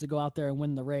goal is to go out there and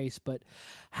win the race, but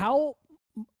how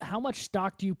much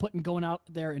stock do you put in going out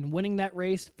there and winning that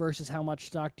race versus how much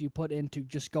stock do you put into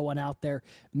just going out there,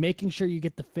 making sure you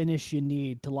get the finish you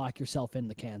need to lock yourself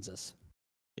into Kansas?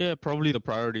 Yeah, probably the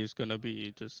priority is going to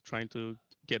be just trying to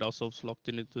get ourselves locked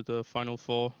into the final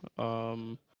four.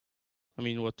 I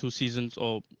mean, 2 seasons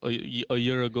or a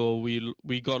year ago,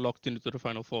 we got locked into the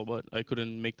final four, but I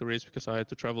couldn't make the race because I had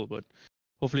to travel. But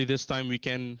hopefully this time we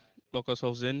can lock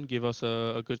ourselves in, give us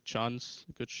a good chance,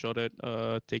 a good shot at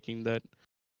taking that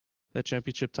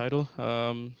championship title.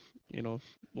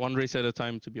 One race at a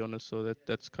time, to be honest. So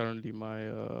that's currently my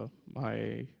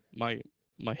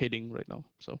heading right now.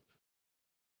 So.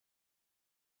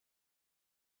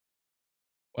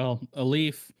 Well,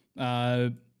 Alif,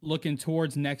 looking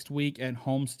towards next week at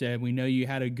Homestead, we know you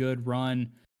had a good run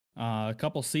a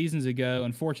couple seasons ago.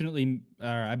 Unfortunately,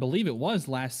 I believe it was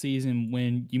last season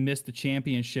when you missed the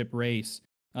championship race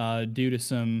due to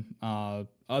some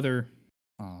other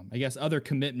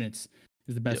commitments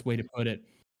is the best way to put it.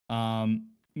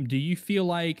 Do you feel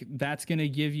like that's going to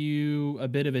give you a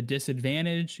bit of a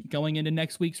disadvantage going into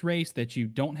next week's race, that you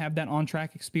don't have that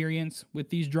on-track experience with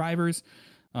these drivers?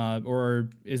 Or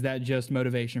is that just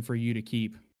motivation for you to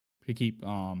keep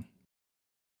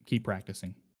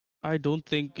practicing? I don't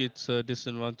think it's a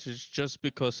disadvantage just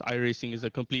because iRacing is a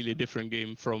completely different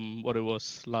game from what it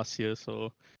was last year.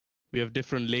 So we have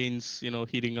different lanes,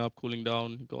 heating up, cooling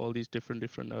down, got all these different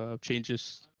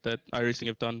changes that iRacing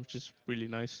have done, which is really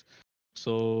nice.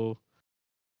 So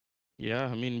yeah,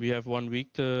 I mean, we have 1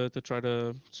 week to try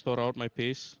to sort out my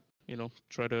pace,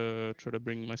 try to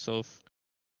bring myself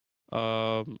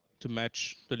to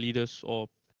match the leaders or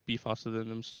be faster than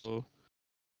them. So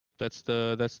that's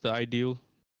the ideal,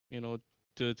 you know,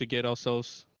 to get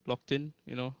ourselves locked in,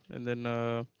 and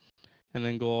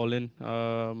then go all in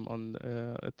on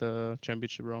at the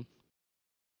championship round.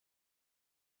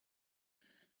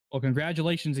 Well,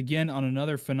 congratulations again on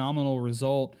another phenomenal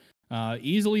result.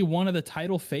 Easily one of the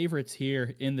title favorites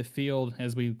here in the field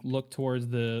as we look towards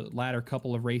the latter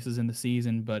couple of races in the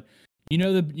season. But you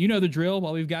know the drill.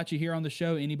 While we've got you here on the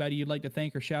show, anybody you'd like to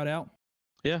thank or shout out?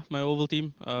 Yeah, my oval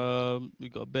team. We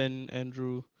got Ben,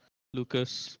 Andrew,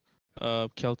 Lucas,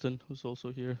 Kelton, who's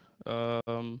also here.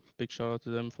 Big shout out to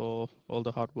them for all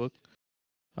the hard work.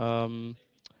 Um,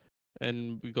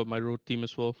 and we got my road team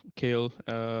as well, Kale,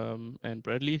 and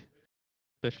Bradley,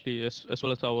 especially as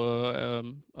well as our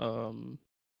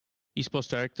esports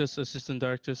directors, assistant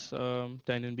directors,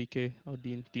 Dan and BK, our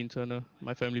Dean Turner,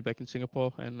 my family back in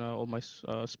Singapore, and all my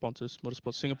sponsors,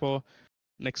 Motorsport Singapore,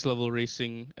 Next Level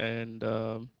Racing, and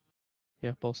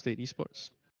yeah, Ball State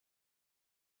Esports.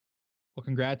 Well,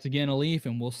 congrats again, Alif,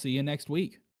 and we'll see you next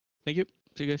week. Thank you.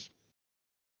 See you guys.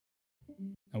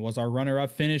 That was our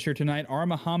runner-up finisher tonight,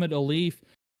 Muhammad Alif.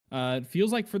 It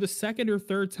feels like for the second or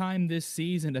third time this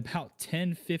season, about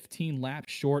 10, 15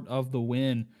 laps short of the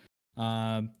win.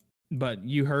 But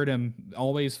you heard him,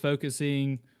 always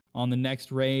focusing on the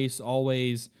next race,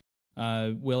 always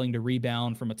willing to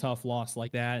rebound from a tough loss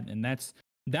like that. And that's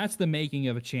the making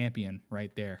of a champion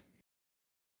right there.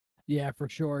 Yeah, for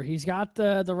sure. He's got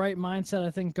the right mindset,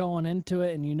 I think, going into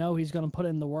it, and he's going to put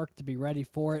in the work to be ready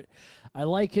for it. I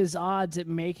like his odds at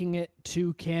making it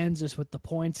to Kansas with the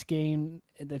points gain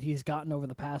that he's gotten over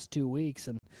the past 2 weeks.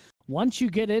 And once you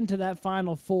get into that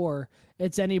Final Four,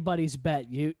 it's anybody's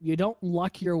bet. You don't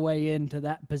luck your way into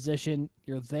that position.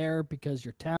 You're there because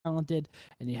you're talented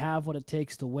and you have what it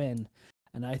takes to win.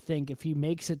 And I think if he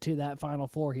makes it to that Final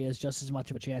Four, he has just as much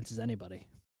of a chance as anybody.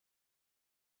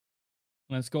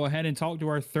 Let's go ahead and talk to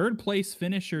our third place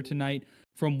finisher tonight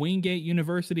from Wingate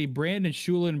University, Brandon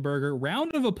Schulenberger.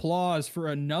 Round of applause for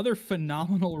another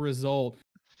phenomenal result.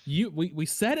 We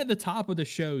said at the top of the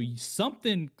show,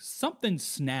 something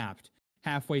snapped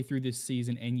halfway through this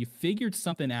season, and you figured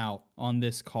something out on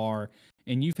this car,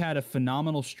 and you've had a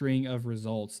phenomenal string of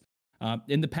results.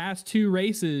 In the past 2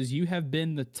 races, you have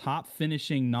been the top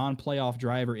finishing non-playoff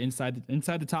driver inside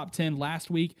the top 10 last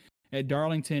week at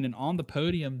Darlington, and on the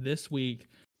podium this week.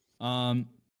 Where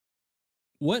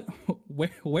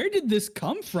did this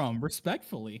come from?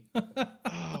 Respectfully.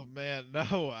 Oh man,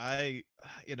 no, I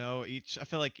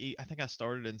feel like I think I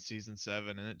started in season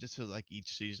 7, and it just feels like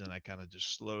each season I kind of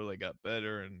just slowly got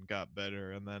better and got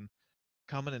better, and then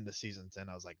coming into season 10,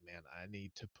 I was like, man, I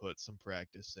need to put some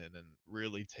practice in and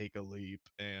really take a leap.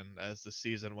 And as the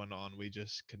season went on, we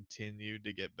just continued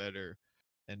to get better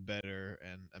and better.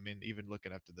 And I mean, even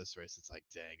looking after this race, it's like,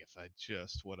 dang, if I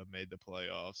just would have made the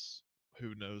playoffs,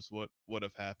 who knows what would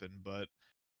have happened. But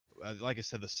like I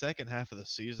said, the second half of the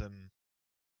season,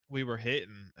 we were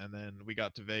hitting, and then we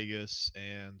got to Vegas,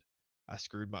 and I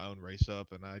screwed my own race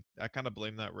up. And I kind of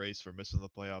blame that race for missing the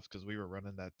playoffs because we were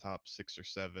running that top 6 or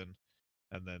 7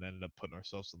 and then ended up putting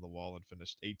ourselves on the wall and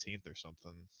finished 18th or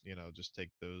something. Just take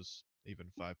those even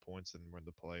 5 points and we're in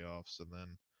the playoffs. And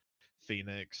then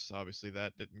Phoenix, obviously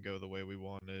that didn't go the way we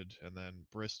wanted. And then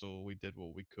Bristol, we did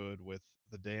what we could with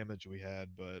the damage we had,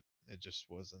 but it just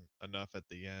wasn't enough at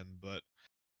the end. But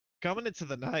coming into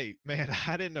the night, man,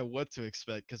 I didn't know what to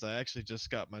expect because I actually just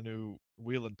got my new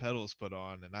wheel and pedals put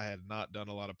on and I had not done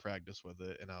a lot of practice with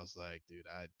it. And I was like, dude,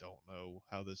 I don't know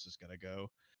how this is going to go.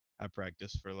 I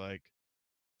practiced for like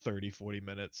 30, 40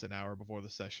 minutes, an hour before the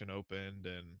session opened.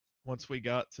 And once we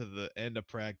got to the end of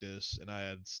practice and I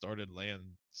had started laying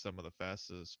some of the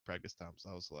fastest practice times,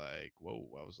 I was like, whoa,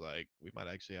 I was like, we might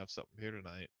actually have something here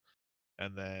tonight.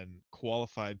 And then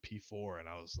qualified P4, and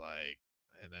I was like,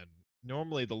 and then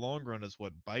normally the long run is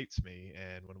what bites me.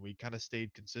 And when we kind of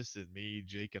stayed consistent, me,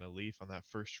 Jake, and Alif on that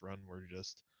first run were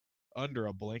just under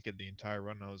a blanket the entire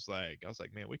run. I was like,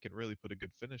 man, we can really put a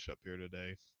good finish up here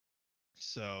today.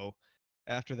 So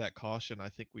after that caution, I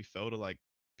think we fell to like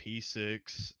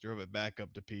P6, drove it back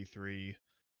up to P3,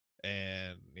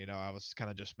 and I was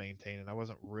kind of just maintaining. I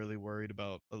wasn't really worried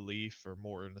about a Leaf or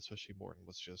Morton, especially Morton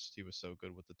he was so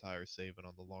good with the tire saving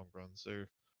on the long runs. There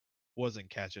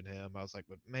wasn't catching him. I was like,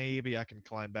 but maybe I can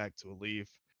climb back to a Leaf.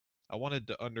 I wanted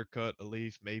to undercut a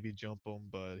Leaf, maybe jump him,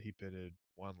 but he pitted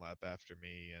one lap after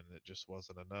me, and it just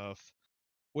wasn't enough.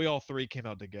 We all three came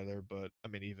out together, but I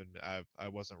mean, even I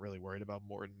wasn't really worried about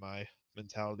Morton. My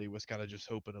mentality was kind of just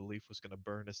hoping a Leaf was going to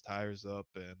burn his tires up,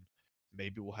 and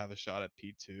maybe we'll have a shot at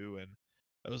P2. And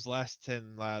those last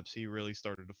 10 laps, he really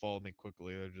started to follow me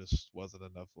quickly. There just wasn't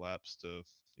enough laps to,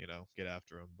 get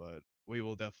after him. But we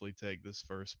will definitely take this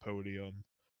first podium.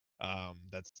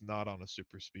 That's not on a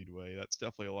super speedway. That's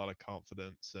definitely a lot of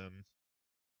confidence, and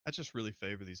I just really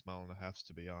favor these mile and a halves,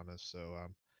 to be honest. So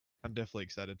I'm definitely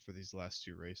excited for these last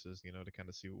two races, to kind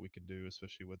of see what we can do,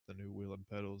 especially with the new wheel and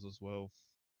pedals as well.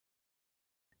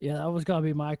 Yeah, that was gonna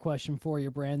be my question for you,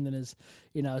 Brandon. Is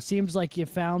it seems like you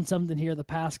found something here the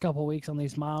past couple weeks on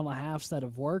these mile and a halves that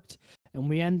have worked, and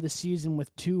we end the season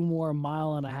with 2 more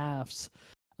mile and a halves.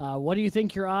 What do you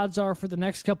think your odds are for the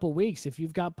next couple weeks? If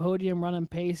you've got podium running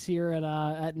pace here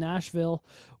at Nashville,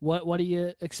 what do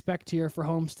you expect here for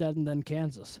Homestead and then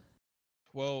Kansas?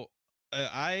 Well,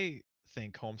 I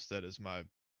think Homestead is my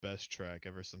best track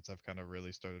ever since I've kind of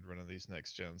really started running these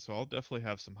next gens. So I'll definitely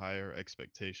have some higher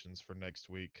expectations for next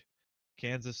week.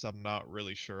 Kansas, I'm not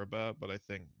really sure about, but I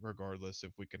think regardless,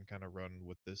 if we can kind of run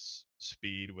with this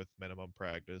speed with minimum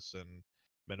practice and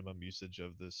minimum usage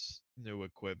of this new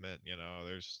equipment,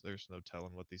 there's no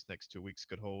telling what these next 2 weeks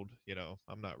could hold.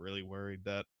 I'm not really worried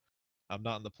that I'm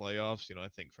not in the playoffs. I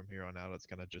think from here on out, it's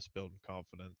kind of just building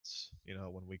confidence,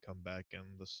 when we come back in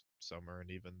the summer and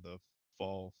even the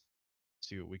fall,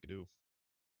 see what we can do.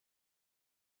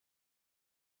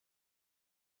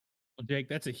 Well, Jake,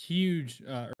 that's a huge,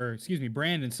 or excuse me,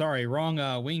 Brandon, sorry, wrong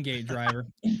Wingate driver.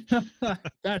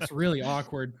 That's really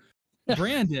awkward.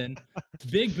 Brandon,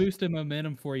 big boost of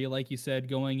momentum for you, like you said,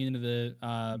 going into the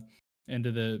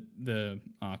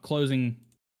closing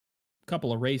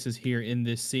couple of races here in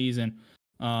this season.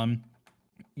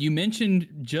 You mentioned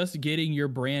just getting your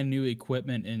brand new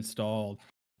equipment installed.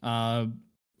 Uh,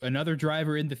 Another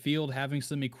driver in the field having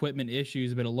some equipment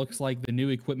issues, but it looks like the new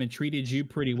equipment treated you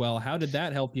pretty well. How did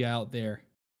that help you out there?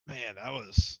 Man, I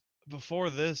was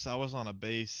before this, I was on a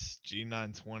base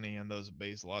G920 and those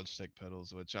base Logitech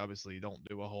pedals, which obviously don't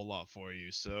do a whole lot for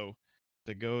you. So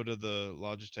to go to the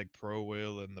Logitech Pro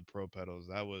wheel and the Pro pedals,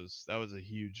 that was a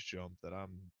huge jump that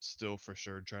I'm still for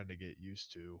sure trying to get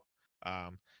used to. I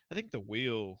think the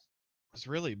wheel was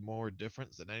really more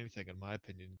different than anything in my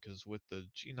opinion, because with the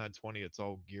G920, it's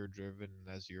all gear driven,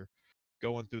 and as you're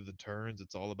going through the turns,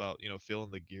 it's all about feeling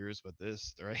the gears. But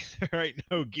this, there ain't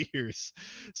no gears,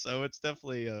 so it's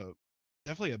definitely a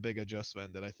big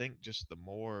adjustment. That I think just the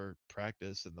more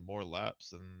practice and the more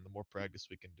laps and the more practice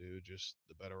we can do, just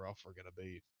the better off we're gonna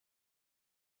be.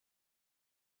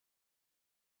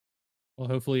 Well,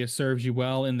 hopefully it serves you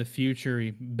well in the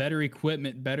future. Better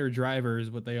equipment, better driver is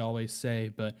what they always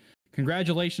say. But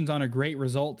congratulations on a great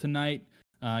result tonight.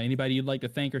 Anybody you'd like to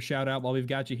thank or shout out while we've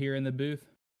got you here in the booth?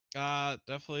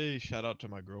 Definitely shout out to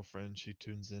my girlfriend. She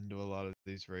tunes into a lot of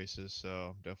these races,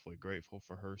 so I'm definitely grateful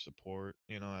for her support,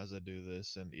 as I do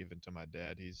this, and even to my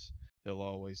dad. He'll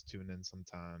always tune in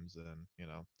sometimes, and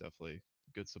definitely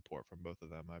good support from both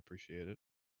of them. I appreciate it.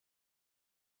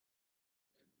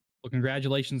 Well,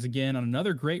 congratulations again on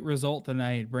another great result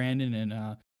tonight, Brandon,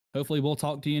 and hopefully we'll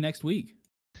talk to you next week.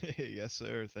 Yes,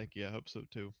 sir. Thank you. I hope so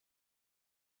too.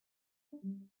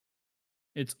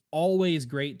 It's always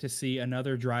great to see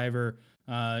another driver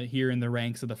here in the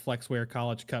ranks of the Flexware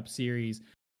College Cup Series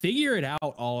figure it out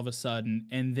all of a sudden,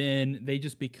 and then they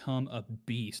just become a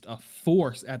beast, a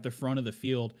force at the front of the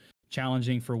field,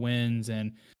 challenging for wins.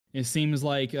 And it seems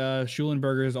like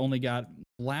Schulenberger's only got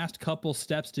last couple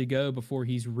steps to go before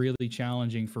he's really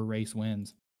challenging for race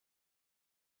wins.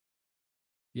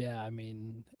 Yeah, I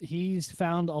mean, he's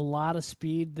found a lot of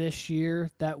speed this year.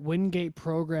 That Wingate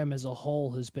program as a whole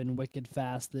has been wicked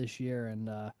fast this year. And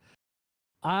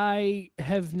I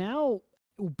have now,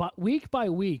 week by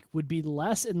week, would be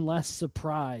less and less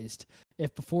surprised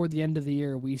if before the end of the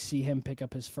year we see him pick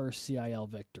up his first CIL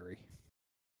victory.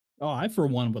 Oh, I for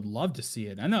one would love to see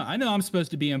it. I know I'm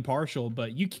supposed to be impartial,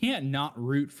 but you can't not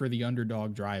root for the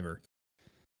underdog driver.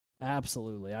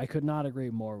 Absolutely. I could not agree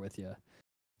more with you.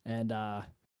 And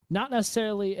not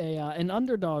necessarily an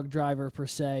underdog driver per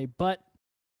se, but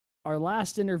our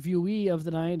last interviewee of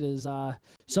the night is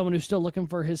someone who's still looking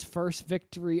for his first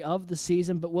victory of the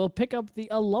season, but will pick up the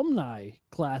alumni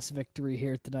class victory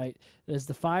here tonight. It is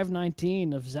the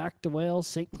 519 of Zach DeWales,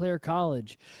 St. Clair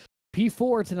College.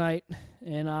 P4 tonight,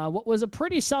 and what was a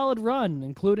pretty solid run,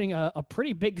 including a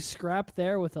pretty big scrap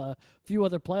there with a few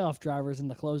other playoff drivers in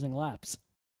the closing laps.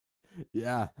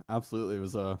 Yeah, absolutely. It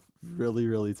was a really,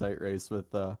 really tight race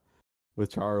with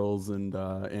Charles and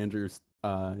Andrew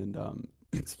and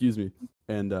excuse me,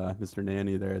 and Mr.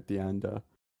 Nanny there at the end.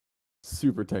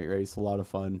 Super tight race, a lot of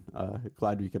fun.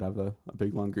 Glad we could have a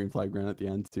big long green flag run at the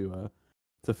end to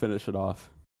finish it off.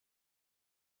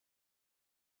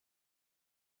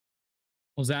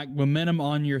 Well, Zach, momentum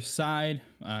on your side.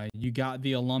 You got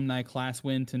the alumni class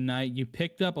win tonight. You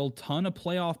picked up a ton of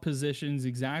playoff positions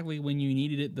exactly when you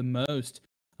needed it the most.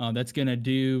 That's going to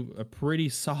do a pretty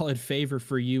solid favor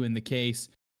for you in the case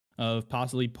of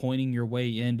possibly pointing your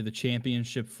way into the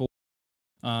championship four.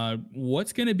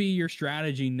 What's going to be your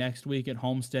strategy next week at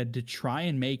Homestead to try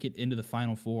and make it into the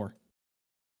Final Four?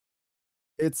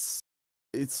 It's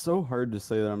so hard to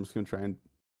say that I'm just gonna try and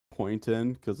point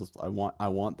in because I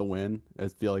want the win. I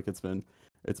feel like it's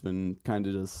been kind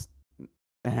of just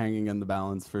hanging in the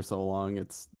balance for so long.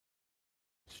 It's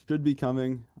should be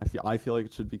coming. I feel like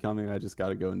it should be coming. I just got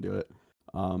to go and do it.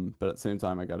 But at the same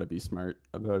time, I got to be smart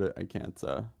about it. I can't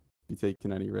be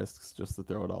taking any risks just to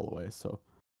throw it all away. So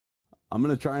I'm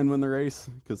gonna try and win the race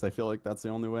because I feel like that's the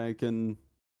only way I can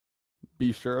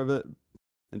be sure of it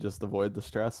and just avoid the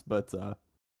stress. But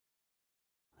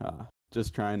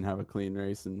just try and have a clean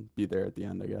race and be there at the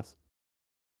end, I guess.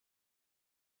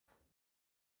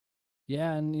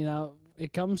 Yeah, and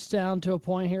it comes down to a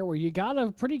point here where you got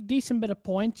a pretty decent bit of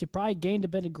points. You probably gained a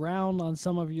bit of ground on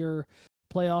some of your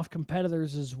playoff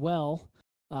competitors as well,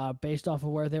 based off of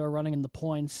where they were running in the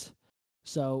points.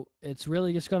 So it's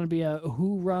really just going to be a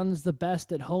who runs the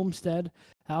best at Homestead.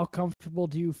 How comfortable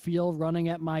do you feel running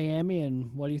at Miami,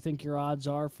 and what do you think your odds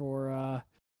are for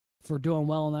doing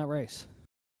well in that race?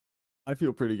 I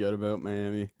feel pretty good about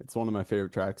Miami. It's one of my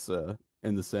favorite tracks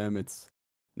in the sim. It's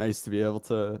nice to be able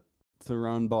to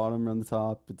run bottom, run the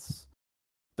top. It's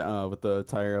with the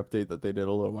tire update that they did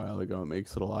a little while ago, it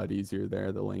makes it a lot easier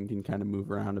there. The lane can kind of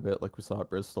move around a bit like we saw at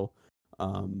Bristol.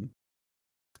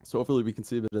 So hopefully we can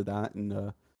see a bit of that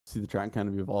and see the track kind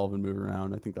of evolve and move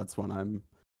around. I think that's when I'm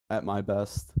at my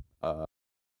best.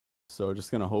 So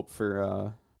just gonna hope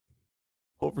for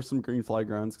some green flag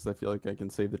runs because I feel like I can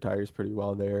save the tires pretty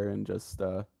well there and just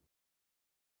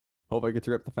hope I get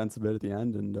to rip the fence a bit at the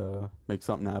end and make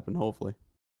something happen. Hopefully.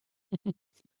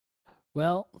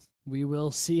 Well, we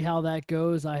will see how that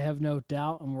goes. I have no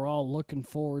doubt, and we're all looking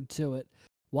forward to it.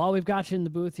 While we've got you in the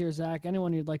booth here, Zach,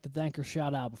 anyone you'd like to thank or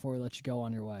shout out before we let you go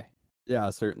on your way? Yeah,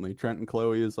 certainly. Trent and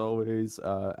Chloe, as always.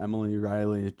 Emily,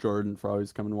 Riley, Jordan for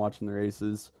always coming and watching the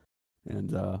races.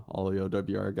 And all the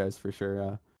OWR guys for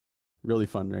sure. Really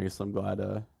fun race. I'm glad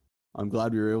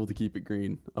we were able to keep it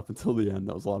green up until the end.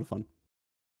 That was a lot of fun.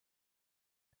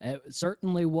 It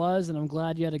certainly was, and I'm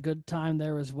glad you had a good time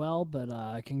there as well.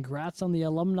 But congrats on the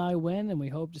alumni win, and we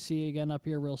hope to see you again up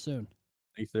here real soon.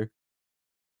 Thanks, sir.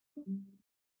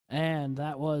 And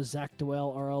that was Zach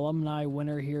Dewell, our alumni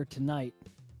winner here tonight.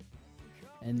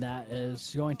 And that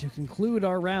is going to conclude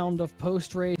our round of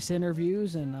post-race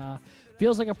interviews, and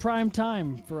feels like a prime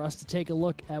time for us to take a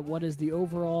look at what is the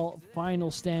overall final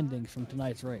standings from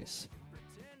tonight's race.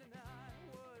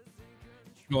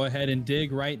 Go ahead and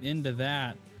dig right into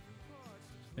that.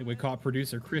 I think we caught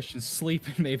producer Christian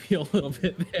sleeping maybe a little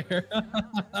bit there.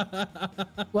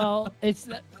 Well,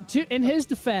 in his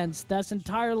defense, that's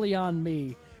entirely on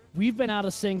me. We've been out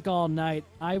of sync all night.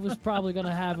 I was probably going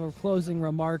to have a closing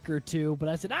remark or two, but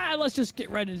I said, let's just get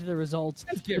right into the results.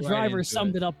 The driver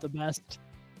summed it up the best.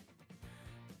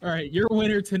 All right, your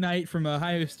winner tonight from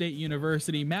Ohio State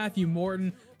University, Matthew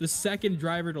Morton, the second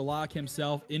driver to lock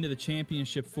himself into the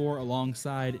championship four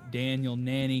alongside Daniel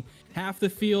Nanny. Half the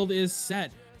field is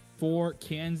set for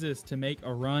Kansas to make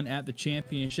a run at the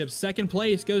championship. Second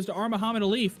place goes to Muhammad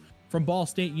Alif from Ball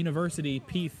State University,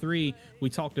 P3. We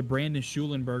talked to Brandon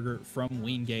Schulenberger from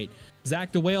Wingate.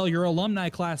 Zach DeWale, your alumni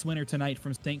class winner tonight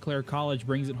from St. Clair College,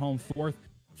 brings it home fourth.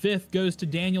 Fifth goes to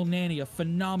Daniel Nanny, a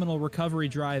phenomenal recovery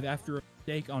drive after a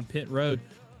mistake on pit road.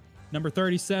 Number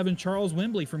 37, Charles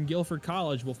Wembley from Guilford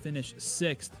College will finish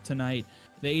sixth tonight.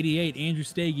 The 88, Andrew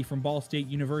Stagey from Ball State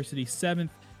University,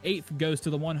 seventh. Eighth goes to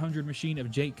the 100 machine of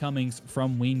Jake Cummings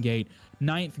from Wingate.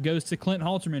 Ninth goes to Clint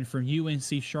Halterman from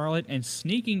UNC Charlotte. And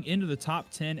sneaking into the top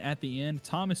 10 at the end,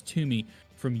 Thomas Toomey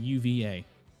from UVA.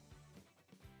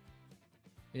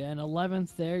 Yeah, and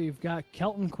 11th there, you've got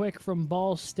Kelton Quick from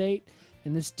Ball State.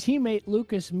 And his teammate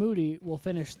Lucas Moody will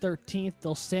finish 13th.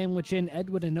 They'll sandwich in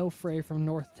Edwin Onofre from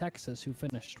North Texas, who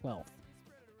finished 12th.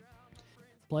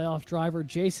 Playoff driver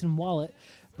Jason Wallet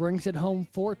brings it home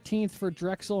 14th for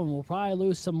Drexel, and will probably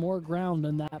lose some more ground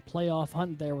in that playoff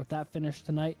hunt there with that finish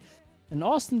tonight. And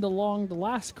Austin DeLong, the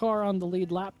last car on the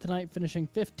lead lap tonight, finishing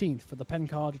 15th for the Penn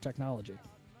College of Technology.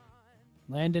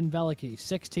 Landon Velicky,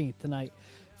 16th tonight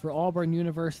for Auburn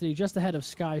University, just ahead of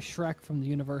Sky Schreck from the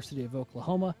University of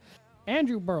Oklahoma.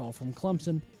 Andrew Burrell from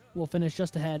Clemson will finish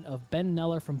just ahead of Ben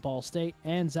Neller from Ball State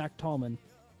and Zach Tallman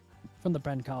from the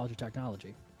Penn College of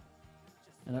Technology.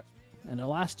 And the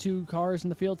last two cars in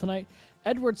the field tonight,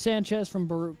 Edward Sanchez from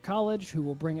Baruch College, who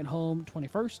will bring it home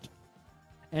 21st,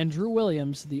 and Drew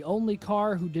Williams, the only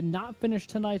car who did not finish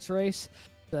tonight's race,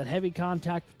 that heavy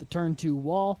contact with the turn 2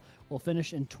 wall, will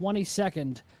finish in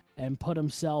 22nd and put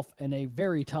himself in a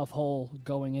very tough hole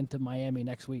going into Miami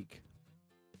next week.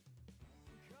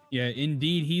 Yeah,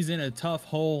 indeed, he's in a tough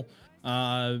hole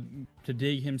to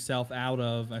dig himself out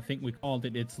of. I think we called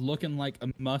it. It's looking like a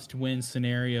must-win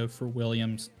scenario for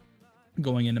Williams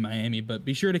going into Miami. But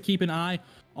be sure to keep an eye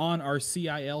on our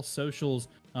CIL socials,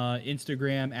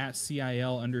 Instagram at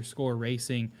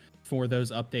CIL_racing for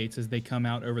those updates as they come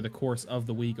out over the course of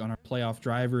the week on our playoff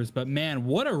drivers. But man,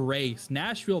 what a race.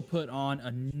 Nashville put on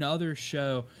another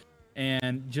show.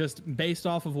 And just based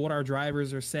off of what our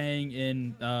drivers are saying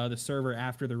in the server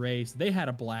after the race, they had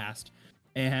a blast.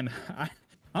 And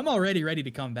I'm already ready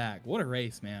to come back. What a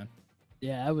race, man.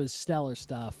 Yeah, it was stellar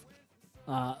stuff.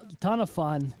 Ton of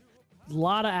fun. A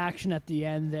lot of action at the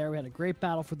end there. We had a great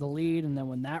battle for the lead, and then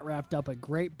when that wrapped up, a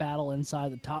great battle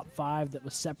inside the top 5 that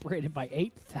was separated by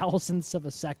 0.08 of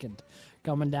a second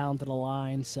coming down to the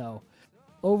line. So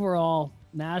overall,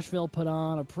 Nashville put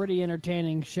on a pretty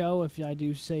entertaining show, if I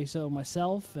do say so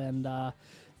myself. And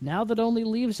now that only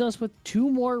leaves us with 2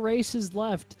 more races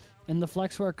left in the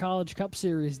Flexware College Cup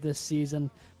Series this season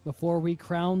before we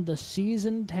crown the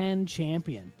Season 10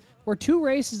 champion. We're 2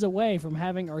 races away from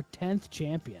having our 10th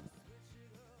champion.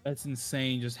 That's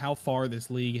insane, just how far this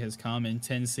league has come in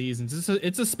 10 seasons.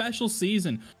 It's a special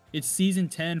season. It's Season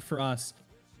 10 for us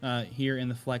here in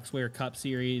the Flexware Cup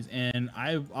Series, and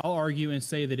I'll argue and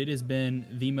say that it has been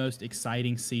the most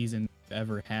exciting season we've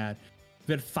ever had.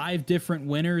 We've had 5 different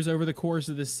winners over the course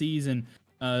of the season.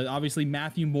 Obviously,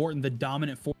 Matthew Morton, the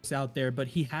dominant force out there, but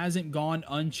he hasn't gone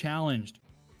unchallenged.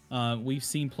 We've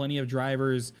seen plenty of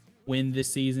drivers win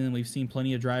this season. We've seen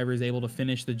plenty of drivers able to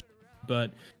finish the,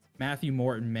 but Matthew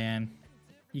Morton, man,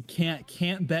 you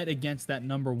can't bet against that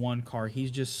 #1 car. He's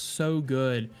just so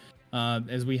good.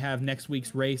 As we have next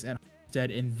week's race at Homestead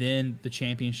and then the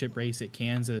championship race at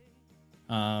Kansas.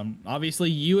 Obviously,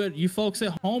 you folks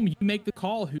at home, you make the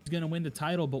call who's going to win the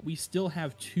title, but we still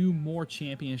have 2 more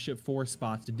championship 4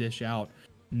 spots to dish out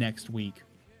next week.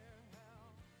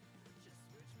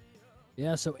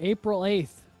 Yeah, so April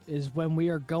 8th is when we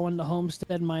are going to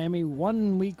Homestead, Miami,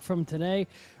 1 week from today.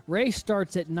 Race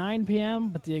starts at 9 p.m.,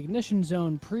 but the Ignition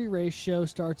Zone pre-race show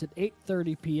starts at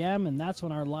 8:30 p.m., and that's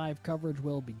when our live coverage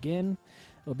will begin.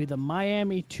 It'll be the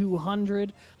Miami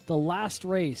 200, the last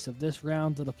race of this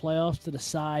round of the playoffs to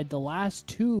decide the last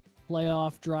 2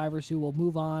 playoff drivers who will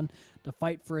move on to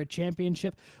fight for a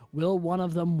championship. Will one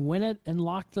of them win it and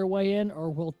lock their way in, or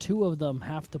will 2 of them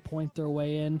have to point their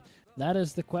way in? That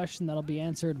is the question that'll be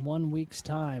answered in 1 week's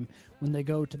time when they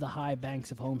go to the high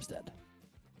banks of Homestead.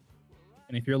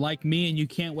 And if you're like me and you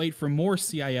can't wait for more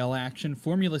CIL action,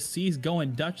 Formula C's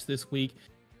going Dutch this week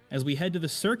as we head to the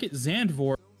circuit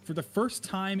Zandvoort for the first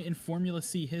time in Formula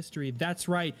C history. That's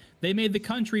right, they made the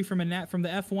country from the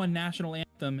F1 national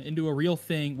anthem into a real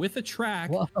thing with a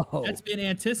track that's been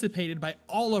anticipated by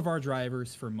all of our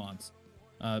drivers for months.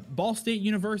 Ball State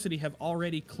University have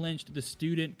already clinched the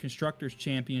Student Constructors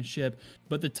Championship,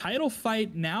 but the title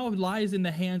fight now lies in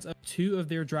the hands of 2 of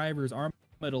their drivers, Ahmed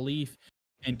Alif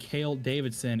and Cale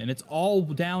Davidson, and it's all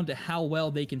down to how well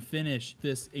they can finish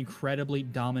this incredibly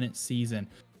dominant season.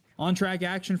 On-track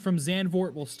action from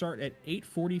Zandvoort will start at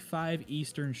 8:45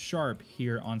 Eastern sharp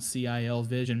here on CIL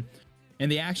Vision,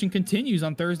 and the action continues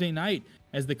on Thursday night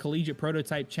as the Collegiate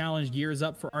Prototype Challenge gears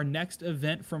up for our next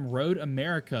event from Road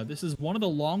America. This is one of the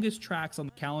longest tracks on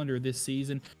the calendar this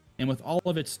season, and with all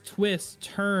of its twists,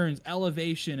 turns,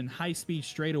 elevation, and high-speed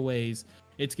straightaways,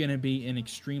 it's going to be an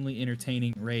extremely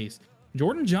entertaining race.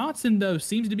 Jordan Johnson, though,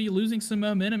 seems to be losing some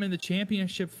momentum in the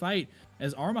championship fight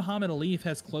as Muhammad Alif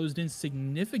has closed in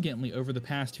significantly over the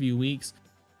past few weeks.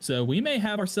 So we may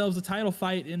have ourselves a title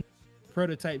fight in the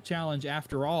Prototype Challenge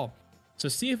after all. So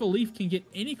see if Alif can get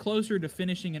any closer to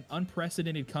finishing an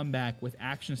unprecedented comeback with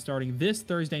action starting this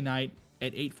Thursday night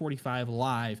at 8:45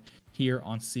 live here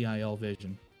on CIL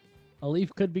Vision.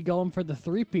 Alif could be going for the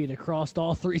 3-peat across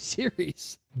all 3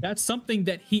 series. That's something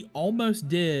that he almost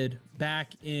did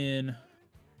back in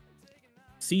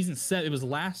season 7. It was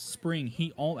last spring.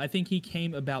 I think he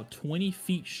came about 20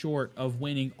 feet short of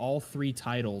winning all 3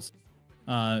 titles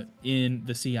in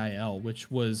the CIL, which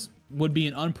would be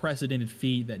an unprecedented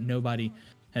feat that nobody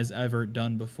has ever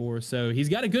done before. So he's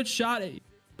got a good shot.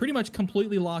 Pretty much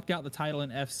completely locked out the title in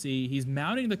FC. He's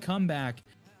mounting the comeback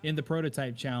in the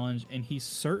Prototype Challenge, and he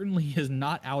certainly is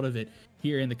not out of it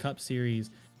here in the Cup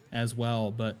Series. as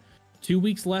well. But 2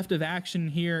 weeks left of action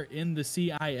here in the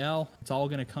CIL. It's all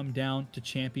going to come down to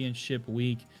championship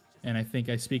week. And I think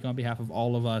I speak on behalf of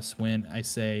all of us when I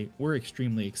say we're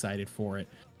extremely excited for it.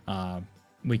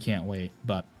 We can't wait.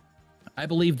 But I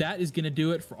believe that is going to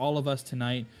do it for all of us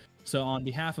tonight. So on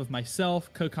behalf of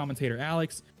myself, co-commentator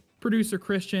Alex, producer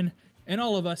Christian, and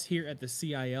all of us here at the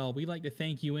CIL, we'd like to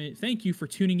thank you for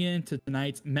tuning in to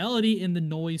tonight's Melody in the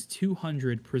Noise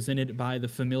 200 presented by The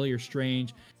Familiar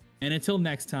Strange. And until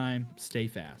next time, stay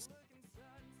fast.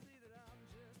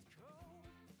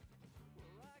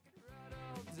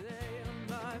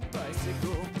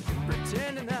 Bicycle,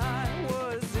 pretending I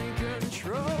was in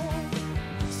control.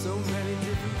 So many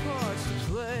different parts to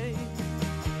play.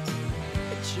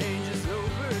 It changes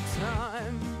over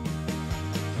time.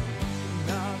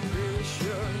 Not really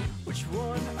sure which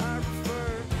one I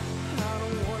prefer. I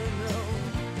don't wanna know.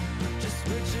 Just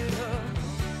switch it up.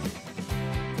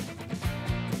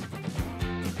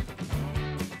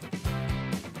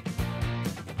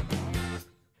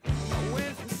 I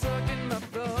went from sucking my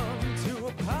thumb to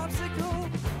a popsicle,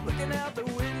 looking out the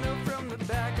window from the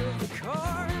back of the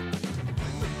car.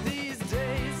 But these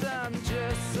days I'm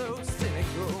just so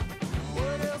cynical.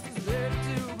 What else is there to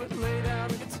do but lay down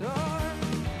the guitar?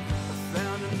 I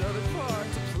found another part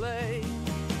to play.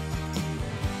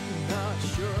 Not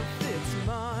sure if it's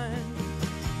mine,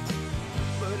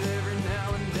 but every now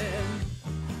and then,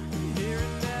 here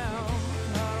and now,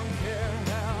 I don't care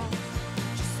how.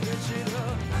 Just switch it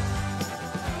up.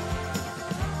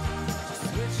 Just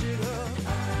switch it up.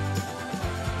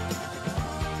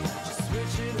 Just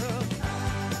switch it up.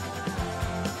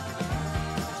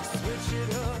 Just switch it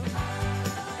up.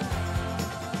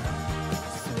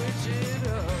 Switch it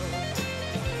up.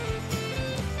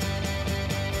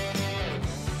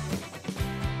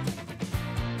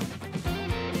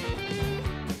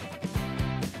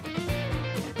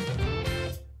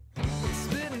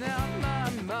 Spitting out my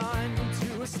mind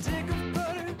into a stick of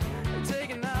butter. And take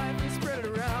a knife and spread it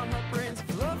around. My brain's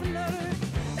fluff and nutter.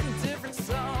 And different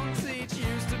songs each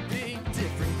used to be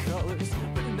different colors.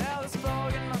 But now this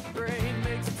fog in my brain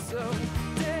makes it so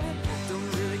dead. Don't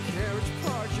really care which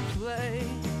part you play,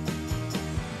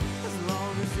 as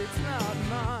long as it's not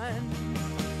mine.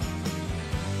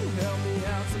 Help me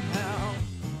out somehow.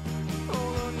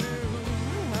 Hold on new,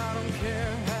 I don't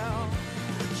care how.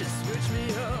 Just switch me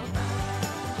up.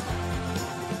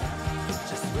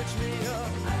 Just switch me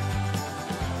up.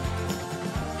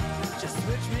 Just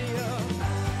switch me up.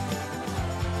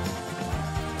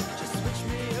 Just switch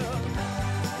me up.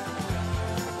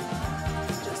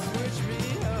 Just switch me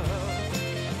up.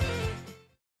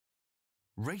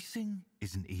 Racing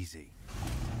isn't easy,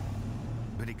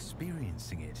 but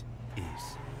experiencing it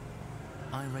is.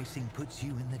 iRacing puts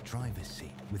you in the driver's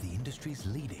seat with the industry's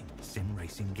leading sim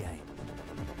racing game.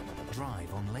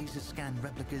 Drive on laser scan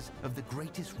replicas of the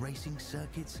greatest racing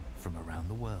circuits from around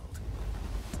the world.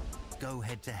 Go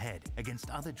head to head against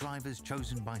other drivers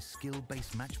chosen by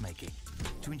skill-based matchmaking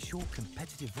to ensure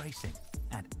competitive racing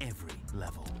at every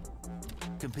level.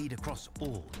 Compete across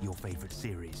all your favorite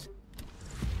series.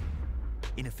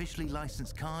 In officially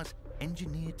licensed cars,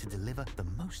 engineered to deliver the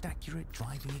most accurate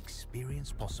driving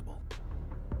experience possible.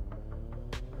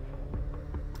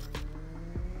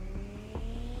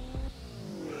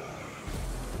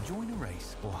 Join a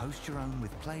race or host your own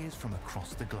with players from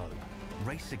across the globe.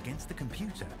 Race against the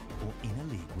computer or in a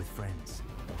league with friends.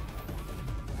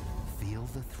 Feel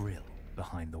the thrill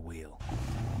behind the wheel.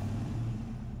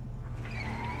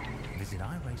 Visit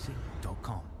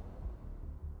iRacing.com.